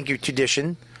fucking stinky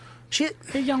tradition. You're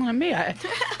yelling at me. I'm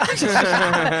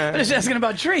just asking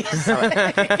about trees.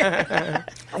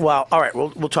 Well, all right,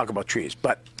 we'll talk about trees.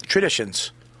 But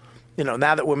traditions, now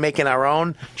that we're making our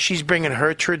own, she's bringing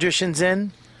her traditions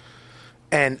in.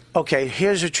 And, okay,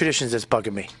 here's her traditions that's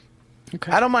bugging me. Okay.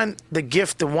 I don't mind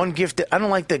the one gift. I don't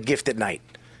like the gift at night.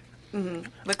 Mm-hmm.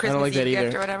 The Christmas Eve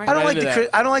gift or whatever. I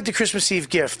don't like the Christmas Eve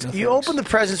gift. No, you open the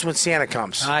presents when Santa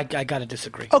comes. I gotta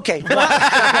disagree. Okay,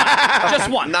 just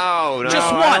one. No,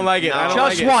 just one. I don't like it.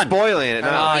 Just one. Spoiling it.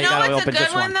 No. You know what's a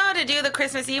good one though to do the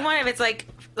Christmas Eve one? If it's like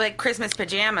Christmas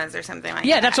pajamas or something like that.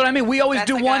 Yeah, that's what I mean. We always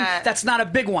do like one that's not a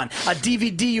big one. A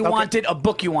DVD you wanted, a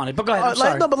book you wanted. But go ahead. I'm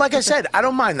sorry. No, but like I said, I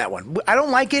don't mind that one. I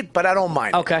don't like it, but I don't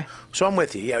mind. Okay. So I'm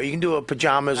with you. Yeah, you can do a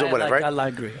pajamas or whatever, right? I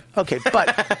agree. Okay,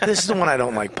 but this is the one I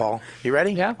don't like, Paul. You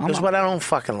ready? Yeah. This is what I don't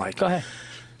fucking like. Go ahead.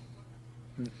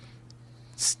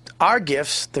 Our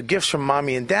gifts, the gifts from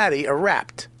Mommy and Daddy, are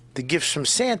wrapped. The gifts from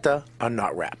Santa are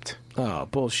not wrapped. Oh,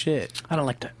 bullshit. I don't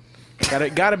like that.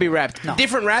 Gotta be wrapped. No.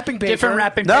 Different wrapping paper. Different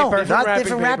wrapping No, paper. not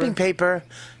different wrapping paper.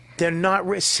 They're not.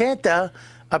 Santa,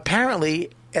 apparently,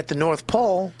 at the North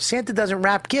Pole, Santa doesn't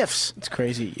wrap gifts. It's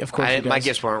crazy. Of course, my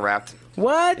gifts weren't wrapped.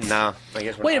 What? No, my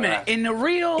gifts weren't Wait a minute. wrapped. In the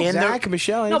real, Zach,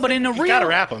 Michelle. no, but in the real, gotta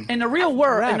wrap 'em. in the real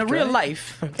world, Wrapped, in the real right?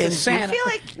 life, In- Santa. I feel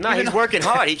like No, he's working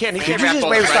hard. He can't You wrap just all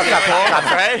wait. the Stop.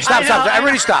 presents, right? Stop. I know.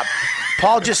 Everybody stop.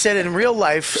 Paul just said in real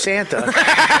life, Santa.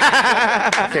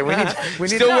 Okay, we need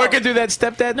Still working through that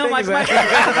stepdad No, thing?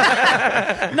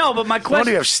 no, but my No wonder question.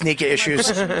 you have sneaker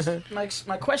issues.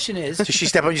 My question is. Did she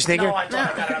step on your sneaker? No, I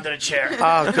thought I got it under the chair.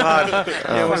 Oh God! Yeah,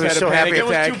 I was was that so a happy. panic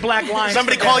There attack? was 2 black lines.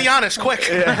 Somebody call Giannis, quick.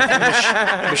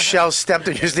 Michelle stepped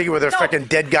on your sneaker with her freaking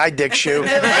dead guy dick shoe.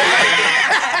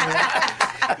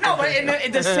 No,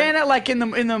 but does Santa, like in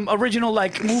the original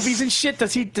like movies and shit,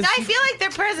 does he? I feel like their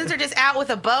presents are just out with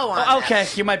a bow on. them. Okay,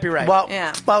 you might be right. Well,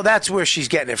 Yeah. well, that's where she's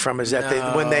getting it from. Is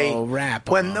that when they wrap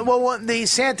when the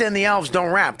Santa and the elves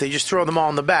don't wrap, they just throw them all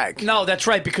in the bag. No, that's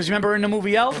right. Because remember in the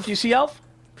movie Elf? Do you see Elf?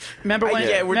 Remember when?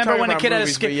 Yeah, we're remember talking when the about kid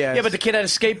movies, had a but yes. Yeah, but the kid had a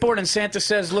skateboard, and Santa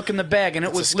says, "Look in the bag," and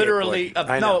it was a literally skateboard.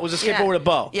 I know. no, it was a skateboard Yeah. with a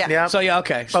bow. Yeah. Yeah. So yeah,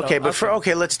 okay. So, Okay, but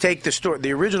let's take the story.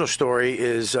 The original story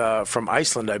is from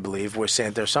Iceland, I believe, where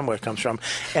Santa somewhere comes from,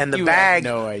 and the You bag,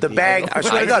 have no idea. the bag. I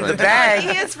swear to God, the He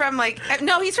bag. is from like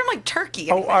he's from like Turkey.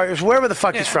 It's wherever the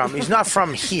fuck he's from. He's not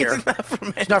from here.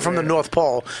 He's not from the North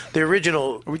Pole. The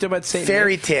original Are we talking about Saint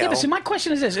fairy Nick? tale. yeah, but see, my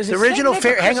question is this: is The it original Saint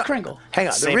Nick or fairy. Kris Kringle? Hang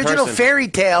on. The Same original person. fairy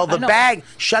tale. The know. bag.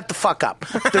 Shut the fuck up.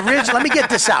 Let me get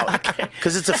this out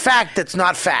because it's a fact that's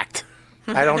not fact.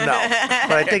 I don't know,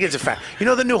 but I think it's a fact. You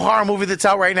know the new horror movie that's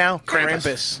out right now?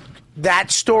 Krampus. That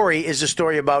story is a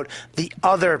story about the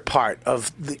other part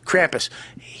of the Krampus.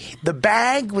 The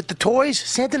bag with the toys,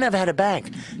 Santa never had a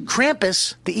bag.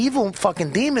 Krampus, the evil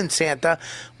fucking demon Santa,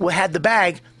 had the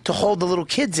bag to hold the little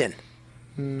kids in.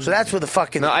 So that's where the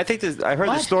fucking... No, I think I heard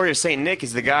the What? story of Saint Nick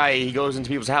is the guy. He goes into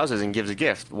people's houses and gives a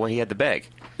gift when he had the bag.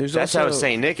 There's That's also- how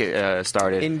Saint Nick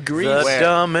started. In Greece- the Where-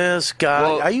 dumbest guy.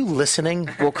 Well- Are you listening?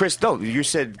 Well, Chris, no, you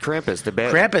said Krampus, the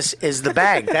bag. Krampus is the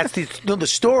bag. That's the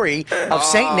story of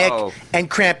Saint Nick Oh. and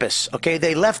Krampus. Okay,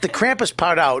 they left the Krampus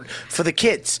part out for the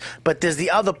kids, but there's the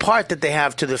other part that they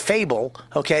have to the fable.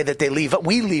 Okay, that they leave.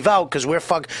 We leave out because we're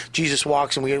Jesus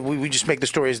walks, and we just make the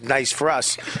story as nice for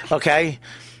us. Okay.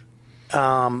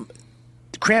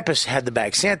 Krampus had the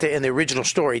bag. Santa in the original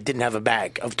story didn't have a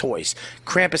bag of toys.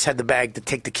 Krampus had the bag to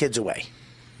take the kids away.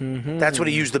 That's what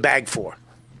he used the bag for.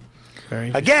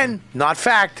 Again, not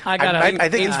fact. I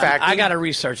think it's fact. I gotta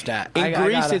research that. In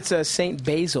Greece, it's Saint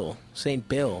Basil, Saint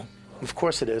Bill. Of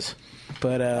course it is.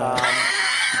 But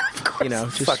you know,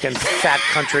 just fucking fat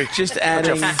country. Just Bunch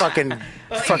adding. of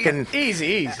fucking.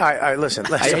 easy. All right, listen.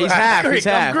 He's half. He's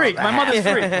half. I'm Greek. My mother's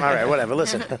Greek. All right, whatever.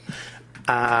 Listen.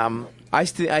 I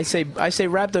say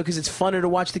wrap though because it's funner to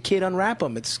watch the kid unwrap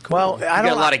them. It's cool. Well, You got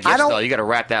a lot of gifts, though. You got to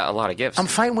wrap that a lot of gifts. I'm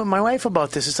fighting with my wife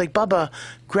about this. It's like, Bubba,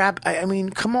 I mean,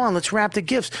 come on, let's wrap the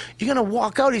gifts. You're going to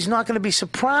walk out. He's not going to be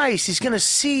surprised. He's going to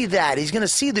see that. He's going to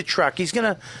see the truck. He's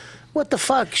going to... What the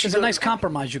fuck? There's a nice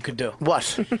compromise you could do.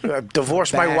 What?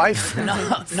 Divorce my wife? No.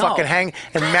 Fucking hang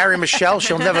and marry Michelle?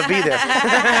 She'll never be there.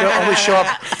 She'll only show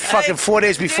up fucking 4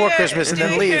 days before Christmas and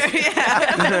then leave.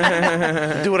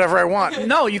 Do whatever I want.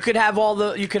 No, you could have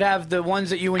the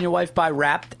ones that you and your wife buy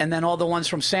wrapped, and then all the ones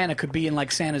from Santa could be in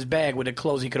like Santa's bag with it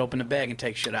closed. He could open the bag and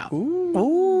take shit out.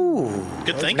 Ooh.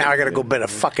 Good thinking. Now I got to go get a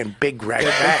fucking big red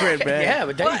bag. Yeah,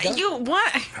 but there Well, you go. you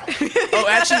want? Oh,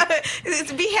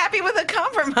 actually, be happy with a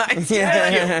compromise.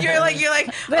 Yeah. You're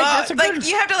like that's a good-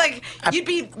 you have to you'd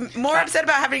be more upset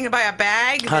about having to buy a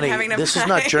bag Honey, than having to this buy... is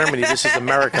not Germany. This is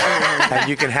America. And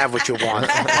you can have what you want.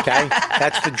 Okay?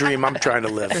 That's the dream I'm trying to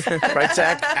live. Right,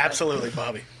 Zach? Absolutely,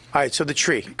 Bobby. All right, so the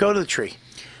tree. Go to the tree.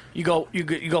 You go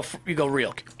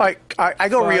real. All right, I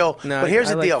go real, No, but here's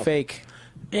I the like deal. Fake.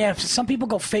 Yeah, some people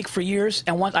go fake for years,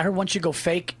 and I heard once you go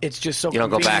fake, it's just so You don't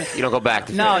go convenient. back. You don't go back.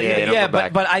 To No, you don't go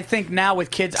back. but I think now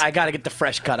with kids, I got to get the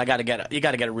fresh cut. You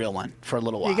got to get a real one for a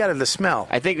little while. You got the smell.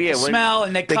 I think The smell,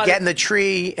 and they The cut getting it. the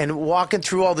tree and walking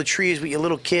through all the trees with your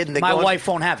little kid. And My wife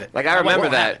won't have it. Like, My I wife remember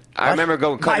won't have that. it. I remember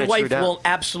going cutting My a tree wife down. will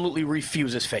absolutely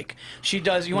refuse as fake. She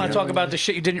does. You want to talk about the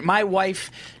shit you didn't? My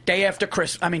wife, day after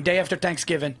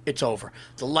Thanksgiving, it's over.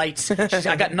 The lights.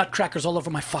 I got nutcrackers all over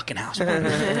my fucking house.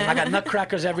 I got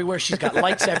nutcrackers everywhere. She's got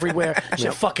lights everywhere. She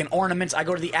had fucking ornaments. I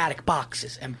go to the attic,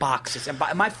 boxes and boxes, and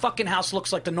my fucking house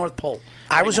looks like the North Pole.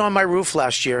 I was on my roof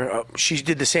last year. She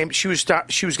did the same. She was going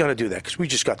to do that because we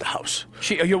just got the house.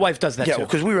 Your wife does that Yeah, too.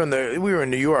 because we were in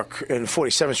New York in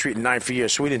 47th Street in 9 for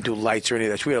years, so we didn't do lights or any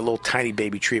of that. So we had a little tiny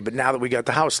baby tree. But now that we got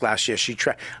the house last year,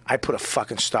 I put a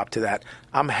fucking stop to that.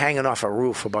 I'm hanging off a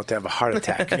roof, about to have a heart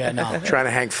attack. Yeah, no. Trying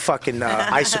to hang fucking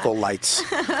icicle lights.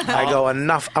 I go,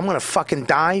 enough. I'm gonna fucking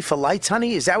die for lights,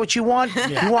 honey. Is that what you want?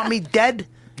 Yeah. You want me dead?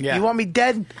 Yeah. You want me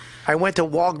dead? I went to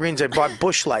Walgreens. I bought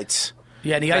bush lights.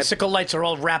 Yeah, the icicle lights are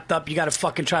all wrapped up. You got to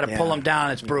fucking try to pull them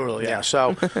down. It's brutal. Yeah,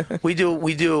 so we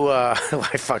do. I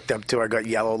fucked up too. I got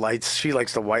yellow lights. She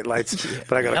likes the white lights,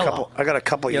 but I got Yellow. a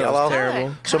couple Yellow's yellow.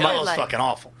 terrible. So Yellow's fucking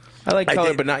awful. I like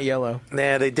color, but not yellow.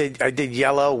 Yeah, they did. I did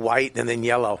yellow, white, and then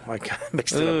yellow. I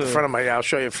mixed it up in front of my. I'll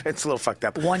show you. It's a little fucked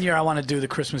up. One year I want to do the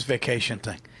Christmas vacation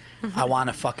thing. I want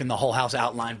to fucking the whole house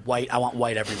outlined white. I want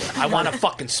white everywhere. I want a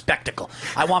fucking spectacle.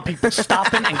 I want people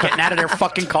stopping and getting out of their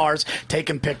fucking cars,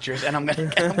 taking pictures, and I'm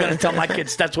gonna tell my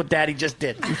kids that's what Daddy just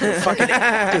did. Fucking,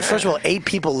 dude, first of all, 8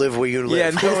 people live where you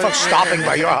live. Yeah, who the fuck's stopping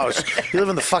by your house? You live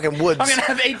in the fucking woods. I'm gonna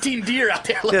have 18 deer out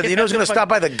there. Yeah, you know who's gonna stop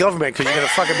by the government because you're gonna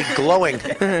fucking be glowing.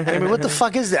 I mean, what the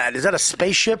fuck is that? Is that a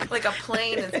spaceship? Like a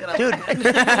plane is gonna. Dude,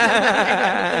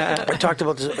 I talked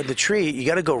about the tree. You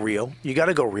got to go real. You got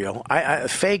to go real.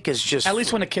 Fake is just. At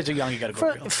least when the kids are young, you got to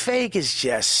go real. Fake is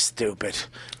just stupid.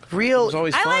 Real is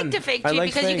always fun. I like the fake tree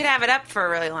because you could have it up for a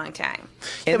really long time.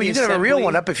 Yeah, but you can have a real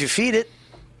one up if you feed it.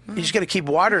 You just got to keep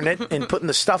watering it and putting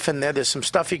the stuff in there. There's some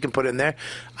stuff you can put in there.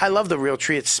 I love the real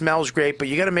tree. It smells great, but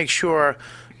you got to make sure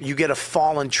you get a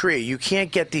fallen tree. You can't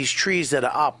get these trees that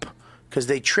are up because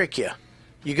they trick you.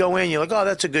 You go in, you're like, oh,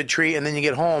 that's a good tree, and then you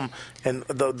get home, and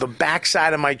the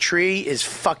backside of my tree is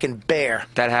fucking bare.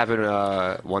 That happened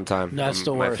one time. That's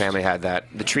the My worst. family had that.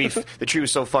 The tree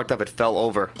was so fucked up it fell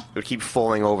over. It would keep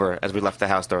falling over as we left the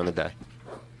house during the day.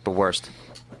 The worst.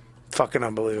 Fucking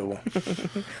unbelievable. why The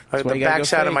you gotta go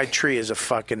backside of my fake. tree is a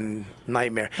fucking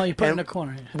nightmare. Oh, you put it in the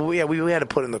corner. Well, yeah, we had to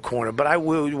put it in the corner. But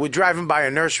we're driving by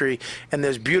a nursery, and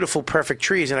there's beautiful, perfect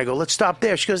trees. And I go, let's stop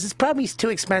there. She goes, it's probably too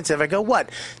expensive. I go,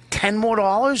 what, $10 more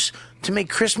to make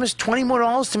Christmas? $20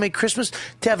 more to make Christmas?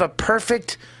 To have a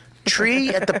perfect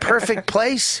tree at the perfect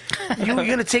place? You're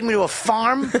going to take me to a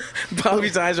farm?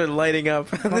 Bobby's eyes are lighting up.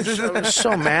 I'm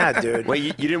so mad, dude. Wait,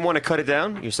 you didn't want to cut it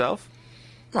down yourself?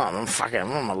 No,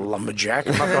 I'm a lumberjack.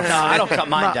 I'm not gonna, No, I don't cut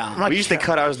mine down. We used to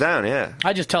cut ours down, yeah.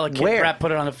 I just tell a kid, Where? Brad,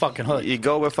 put it on the fucking hood. You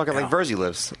go where fucking like Verzi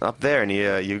lives, up there, and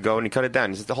you go and you cut it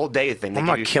down. It's the whole day thing. I'm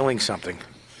not killing something.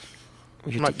 I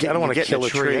don't want to kill a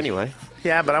tree anyway.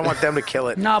 Yeah, but I want them to kill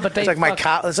it. No, but they it's like my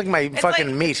it's like my fucking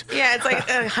like, meat. Yeah, it's like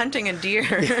hunting a deer.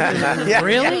 Yeah.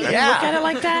 Really? Yeah. You look at it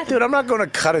like that? Dude, I'm not going to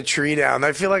cut a tree down.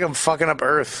 I feel like I'm fucking up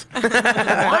Earth.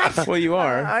 What? Well, you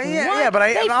are. Yeah, but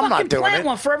They I'm not doing plant it.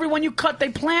 one. For everyone you cut, they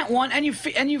plant one, and you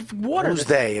water Who's it.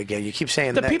 they again? You keep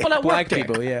saying The they. people that Black work there.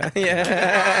 people, yeah.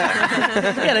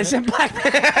 Yeah, they said black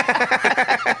people.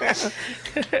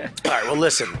 All right, well,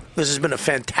 listen. This has been a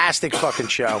fantastic fucking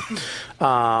show.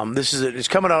 It's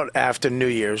coming out after New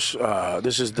Year's.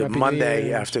 This is the Happy New Monday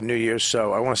Year. after New Year's,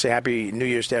 so I want to say Happy New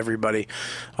Year's to everybody,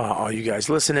 all you guys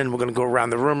listening. We're going to go around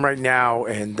the room right now,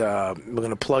 and we're going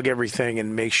to plug everything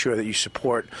and make sure that you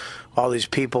support all these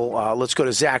people. Let's go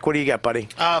to Zach. What do you got, buddy?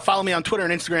 Follow me on Twitter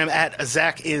and Instagram at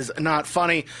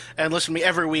ZachIsNotFunny, and listen to me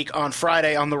every week on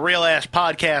Friday on the Real Ass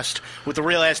Podcast with the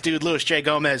Real Ass Dude, Louis J.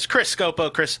 Gomez, Chris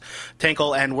Scopo, Chris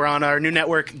Tinkle, and we're on our new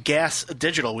network, Gas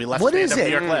Digital. We left What is Stand Up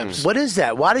it? New York Labs. What is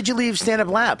that? Why did you leave Stand Up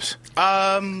Labs?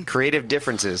 Creative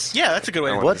differences. Yeah, that's a good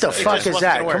way to What the put it. fuck It just is wasn't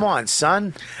that? gonna work. Come on,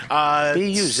 son.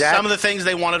 Be you, Zach. Some of the things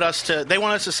they wanted us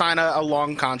to sign a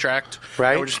long contract.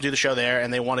 Right. And we're just to do the show there,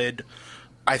 and they wanted,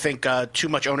 I think, too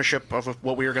much ownership of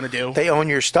what we were going to do. They own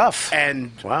your stuff.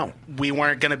 And wow, we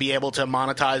weren't going to be able to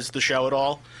monetize the show at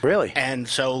all. Really? And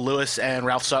so Lewis and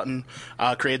Ralph Sutton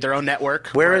created their own network.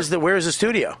 Where is the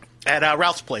studio? At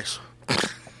Ralph's place.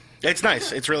 It's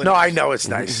nice. It's really No, nice. I know it's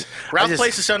nice. Ralph's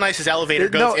place is so nice. His elevator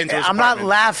goes No, into his I'm not apartment.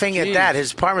 laughing at that.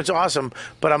 His apartment's awesome,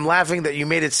 but I'm laughing that you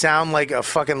made it sound like a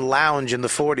fucking lounge in the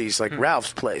 40s, like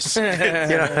Ralph's place.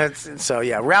 So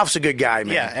yeah, Ralph's a good guy,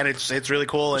 man. Yeah, and it's really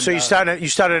cool. And, So you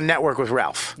started a network with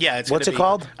Ralph. Yeah, it's what's gonna it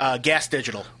be, called? Gas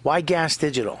Digital. Why Gas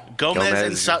Digital? Gomez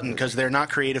and Sutton, because they're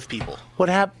not creative people. What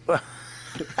happened?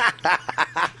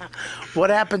 What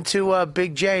happened to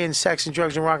Big J and Sex and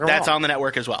Drugs and Rock and Roll? That's on the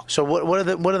network as well. So what are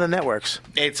the networks?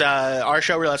 It's our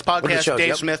show, Real Ass What are the Podcast. shows? Dave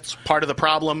Yep. Smith's Part of the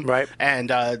Problem, right?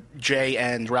 And Jay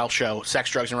and Ralph's show, Sex,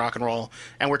 Drugs, and Rock and Roll.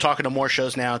 And we're talking to more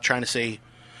shows now, trying to see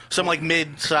some like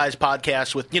mid-sized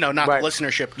podcasts with not the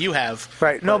listenership you have.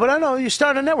 Right. No, but I know you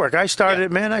started a network. I started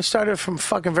it, man. I started from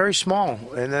fucking very small,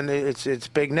 and then it's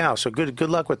big now. So good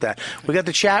luck with that. We got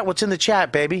the chat. What's in the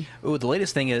chat, baby? Ooh, the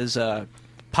latest thing is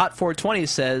Pot 420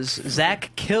 says Zach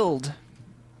killed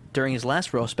during his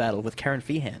last roast battle with Karen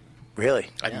Feehan. Really?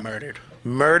 I murdered.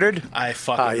 Murdered? I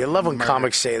fucking you love when murdered.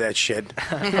 comics say that shit.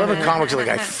 I love when comics are like,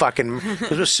 I fucking...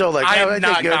 It was so like... I "Oh, am did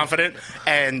not good." confident,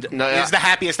 and it's the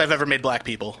happiest I've ever made black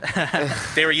people.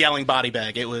 They were yelling body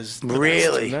bag. It was the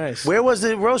Really? best. Where was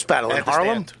the roast battle? In At the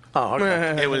Harlem? Stand. Oh,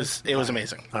 okay. It was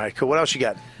amazing. All right, cool. What else you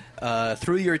got?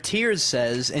 Through Your Tears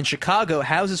says, in Chicago,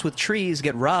 houses with trees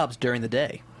get robbed during the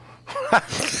day. Yeah,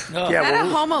 Is that a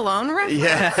Home Alone reference?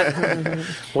 Yeah.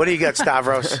 What do you got,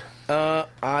 Stavros?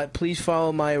 Please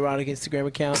follow my erotic Instagram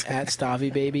account at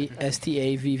StavyBaby,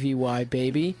 STAVVY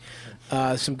baby.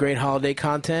 Some great holiday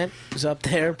content is up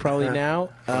there probably now.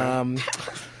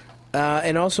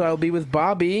 And also I'll be with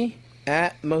Bobby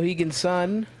at Mohegan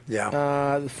Sun. Yeah.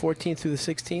 The 14th through the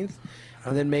 16th.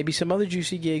 And then maybe some other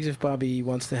juicy gigs if Bobby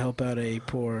wants to help out a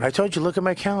poor... I told you, look at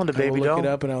my calendar, baby. We'll look doll. it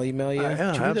up and I'll email you. Yeah, Did you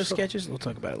read those absolutely. sketches? We'll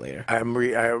talk about it later. I'm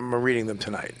reading them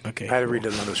tonight. Okay. I had to read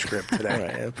another script today. All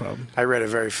right, no problem. I read a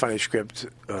very funny script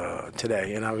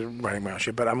today, and I was writing my own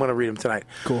shit, but I'm going to read them tonight.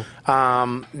 Cool.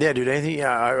 Yeah, dude, anything... Yeah,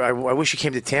 I wish you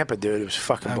came to Tampa, dude. It was a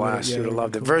fucking blast. Dude, I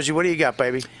loved it. Verzi, what do you got,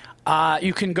 baby?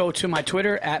 You can go to my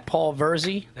Twitter at Paul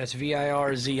Verzi. That's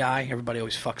Virzi. Everybody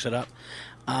always fucks it up.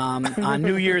 On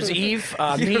New Year's Eve,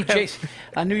 me,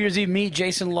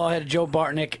 Jason Lawhead, Joe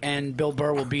Bartnick, and Bill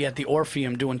Burr will be at the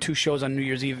Orpheum doing 2 shows on New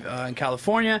Year's Eve in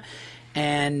California.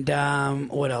 And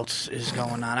what else is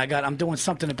going on? I'm doing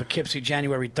something in Poughkeepsie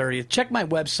January 30th. Check my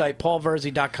website,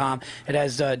 paulverzi.com. It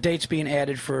has dates being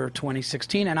added for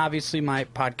 2016, and obviously my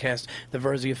podcast, The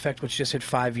Verzi Effect, which just hit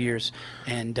 5 years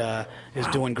and is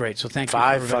doing great. So thank you for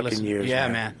 5 fucking listening. years, Yeah,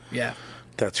 man. Yeah.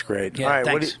 That's great. Yeah, All right,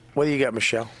 thanks. what do you got,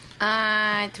 Michelle?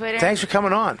 Twitter. Thanks for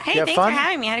coming on. Hey, you have thanks fun? for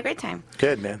having me. I had a great time.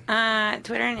 Good, man.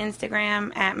 Twitter and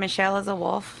Instagram at Michelle is a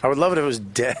wolf. I would love it if it was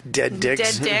dead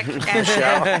dicks. Dead dick.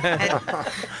 Michelle.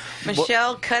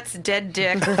 Michelle cuts dead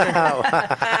dick.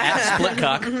 At Split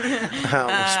Cock.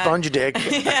 Sponge dick.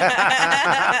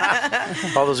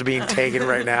 All those are being taken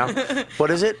right now. What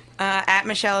is it? At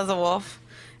Michelle is a wolf.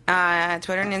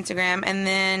 Twitter and Instagram. And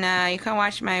then you can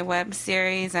watch my web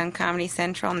series on Comedy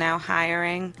Central, Now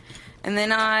Hiring. And then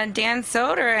Dan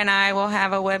Soder and I will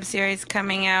have a web series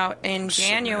coming out in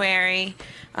January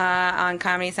on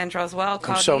Comedy Central as well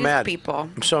called I'm so Youth mad. People.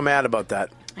 I'm so mad about that.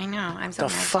 I know. I'm so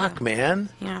The mad. fuck, too. man?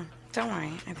 Yeah. Don't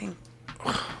worry. I think.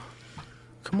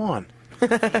 Come on. They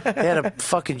had a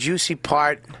fucking juicy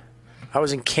part. I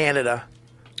was in Canada.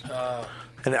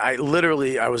 And I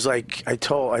was like, I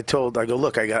go,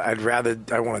 look,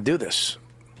 I want to do this.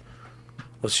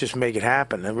 Let's just make it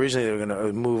happen. And originally they were going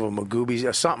to move a Magoobies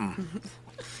or something.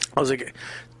 I was like,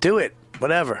 do it,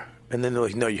 whatever. And then they're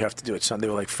like, no, you have to do it Sunday.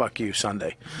 They were like, fuck you,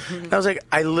 Sunday. And I was like,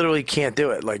 I literally can't do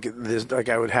it. Like,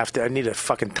 I need a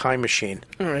fucking time machine.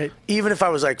 All right. Even if I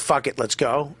was like, fuck it, let's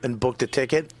go, and booked a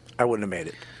ticket, I wouldn't have made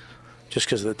it. Just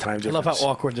because of the time difference. I love how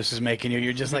awkward this is making you.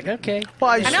 You're just like, okay.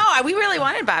 Well, I know. We really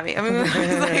wanted Bobby. I mean, it was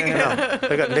like, No,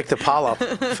 I got Nick DiPaolo.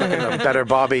 Fucking a better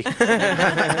Bobby.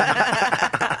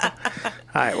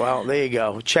 All right, well, there you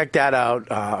go. Check that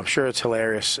out. I'm sure it's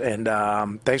hilarious. And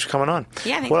thanks for coming on.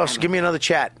 Yeah, thanks what for else? having Give me another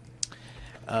chat.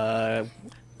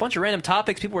 Bunch of random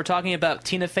topics. People were talking about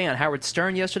Tina Fey on Howard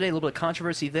Stern yesterday. A little bit of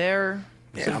controversy there.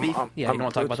 Yeah, Some beef. You don't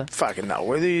want to talk about that? Fucking no.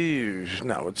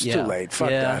 No, it's too late. Fuck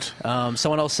that.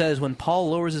 Someone else says when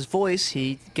Paul lowers his voice,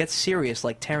 he gets serious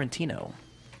like Tarantino.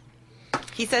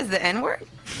 he says the N word.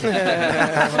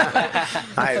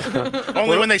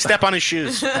 Only when they step on his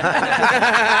shoes.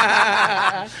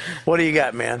 What do you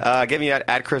got, man? Get me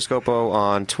at Chris Scopo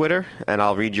on Twitter, and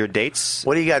I'll read your dates.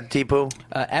 What do you got, Deepu?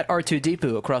 At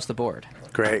R2Deepu across the board.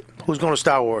 Great. Who's going to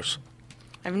Star Wars?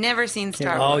 I've never seen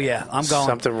Star Wars. Oh, yeah. I'm going.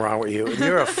 Something wrong with you.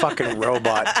 You're a fucking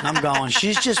robot. I'm going.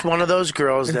 She's just one of those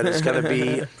girls that is going to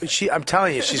be... I'm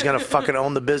telling you, she's going to fucking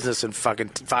own the business in fucking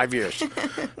 5 years.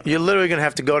 You're literally going to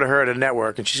have to go to her at a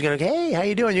network, and she's going to go, hey, how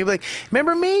you doing? You'll be like,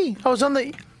 remember me? I was on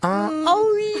the...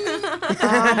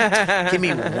 give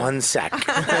me 1 sec.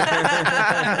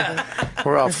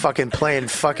 We're all fucking playing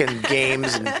fucking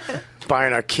games and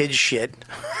buying our kids shit.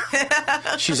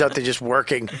 She's out there just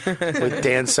working with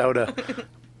Dan Soda.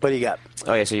 What do you got?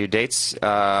 Oh, yeah, so your dates.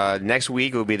 Next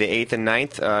week will be the 8th and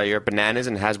 9th. You're at Bananas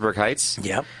in Hasbrook Heights.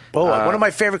 Yep. Oh, one of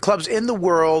my favorite clubs in the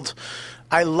world.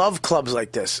 I love clubs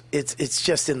like this. It's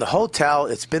just in the hotel.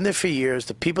 It's been there for years.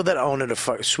 The people that own it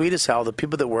are sweet as hell. The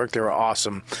people that work there are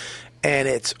awesome. And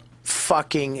it's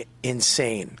fucking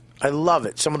insane. I love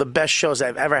it. Some of the best shows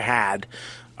I've ever had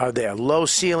are there. Low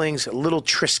ceilings, a little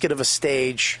Trisket of a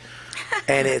stage.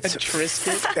 And it's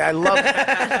Trisket. I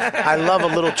love a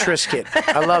little Trisket.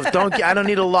 I don't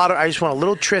need a lot of. I just want a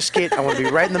little Trisket. I want to be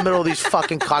right in the middle of these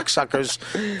fucking cocksuckers,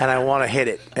 and I want to hit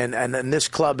it. And this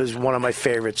club is one of my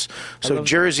favorites. So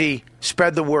Jersey,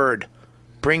 spread the word,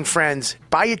 bring friends,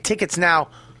 buy your tickets now.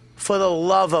 For the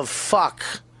love of fuck,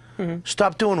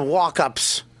 stop doing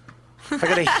walk-ups. I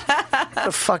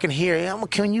gotta fucking hear.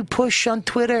 Can you push on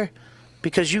Twitter?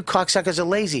 Because you cocksuckers are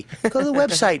lazy. Go to the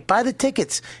website. Buy the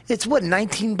tickets. It's what,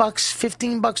 $19,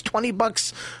 $15,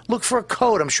 $20? Look for a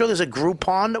code. I'm sure there's a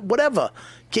Groupon. Whatever.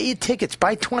 Get your tickets.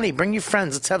 Buy 20. Bring your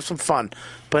friends. Let's have some fun.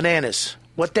 Bananas.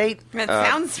 What date? That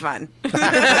sounds fun. There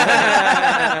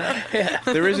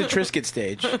is a Triscuit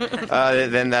stage.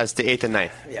 Then that's the 8th and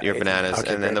 9th. Yeah, Your 8th. bananas.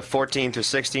 Okay, and then great. the 14th through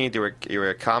 16th, you were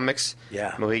at Comics.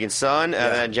 Yeah. Mohegan Sun. Yeah.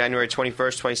 And then January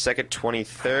 21st, 22nd,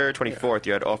 23rd, 24th,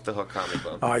 you had Off the Hook Comedy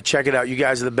Club. All right, check it out. You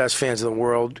guys are the best fans of the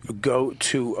world. Go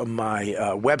to my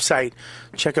website.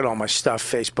 Check out all my stuff,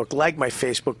 Facebook. Like my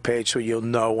Facebook page so you'll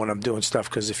know when I'm doing stuff.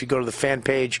 Because if you go to the fan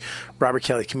page, Robert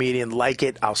Kelly Comedian, like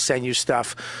it, I'll send you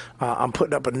stuff. I'm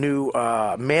putting up a new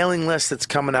mailing list that's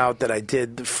coming out that I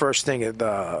did the first thing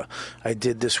I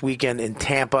did this weekend in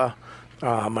Tampa.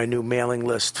 My new mailing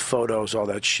list, photos, all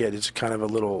that shit. It's kind of a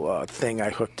little thing I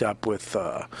hooked up with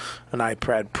an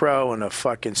iPad Pro and a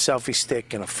fucking selfie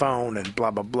stick and a phone and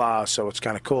blah, blah, blah. So it's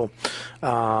kind of cool.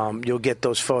 You'll get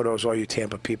those photos, all you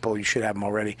Tampa people. You should have them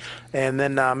already. And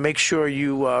then make sure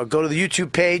you go to the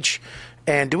YouTube page.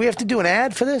 And do we have to do an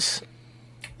ad for this?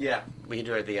 Yeah, we can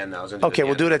do it at the end now. Okay,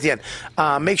 we'll do it at the end.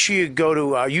 Make sure you go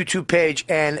to our YouTube page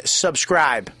and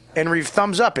subscribe. And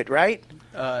thumbs up it, right?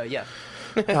 Yeah.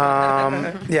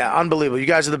 Yeah, unbelievable. You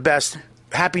guys are the best.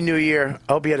 Happy New Year.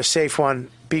 I hope you had a safe one.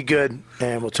 Be good,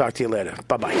 and we'll talk to you later.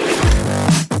 Bye-bye.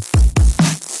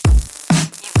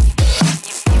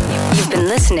 You've been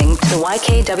listening to the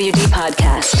YKWD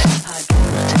podcast.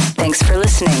 Thanks for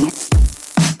listening.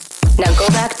 Now go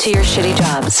back to your shitty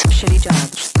jobs. Shitty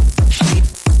jobs. Shitty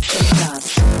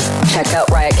jobs. Check out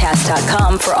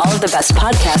riotcast.com for all of the best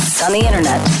podcasts on the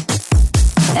internet.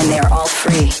 And they are all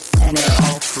free.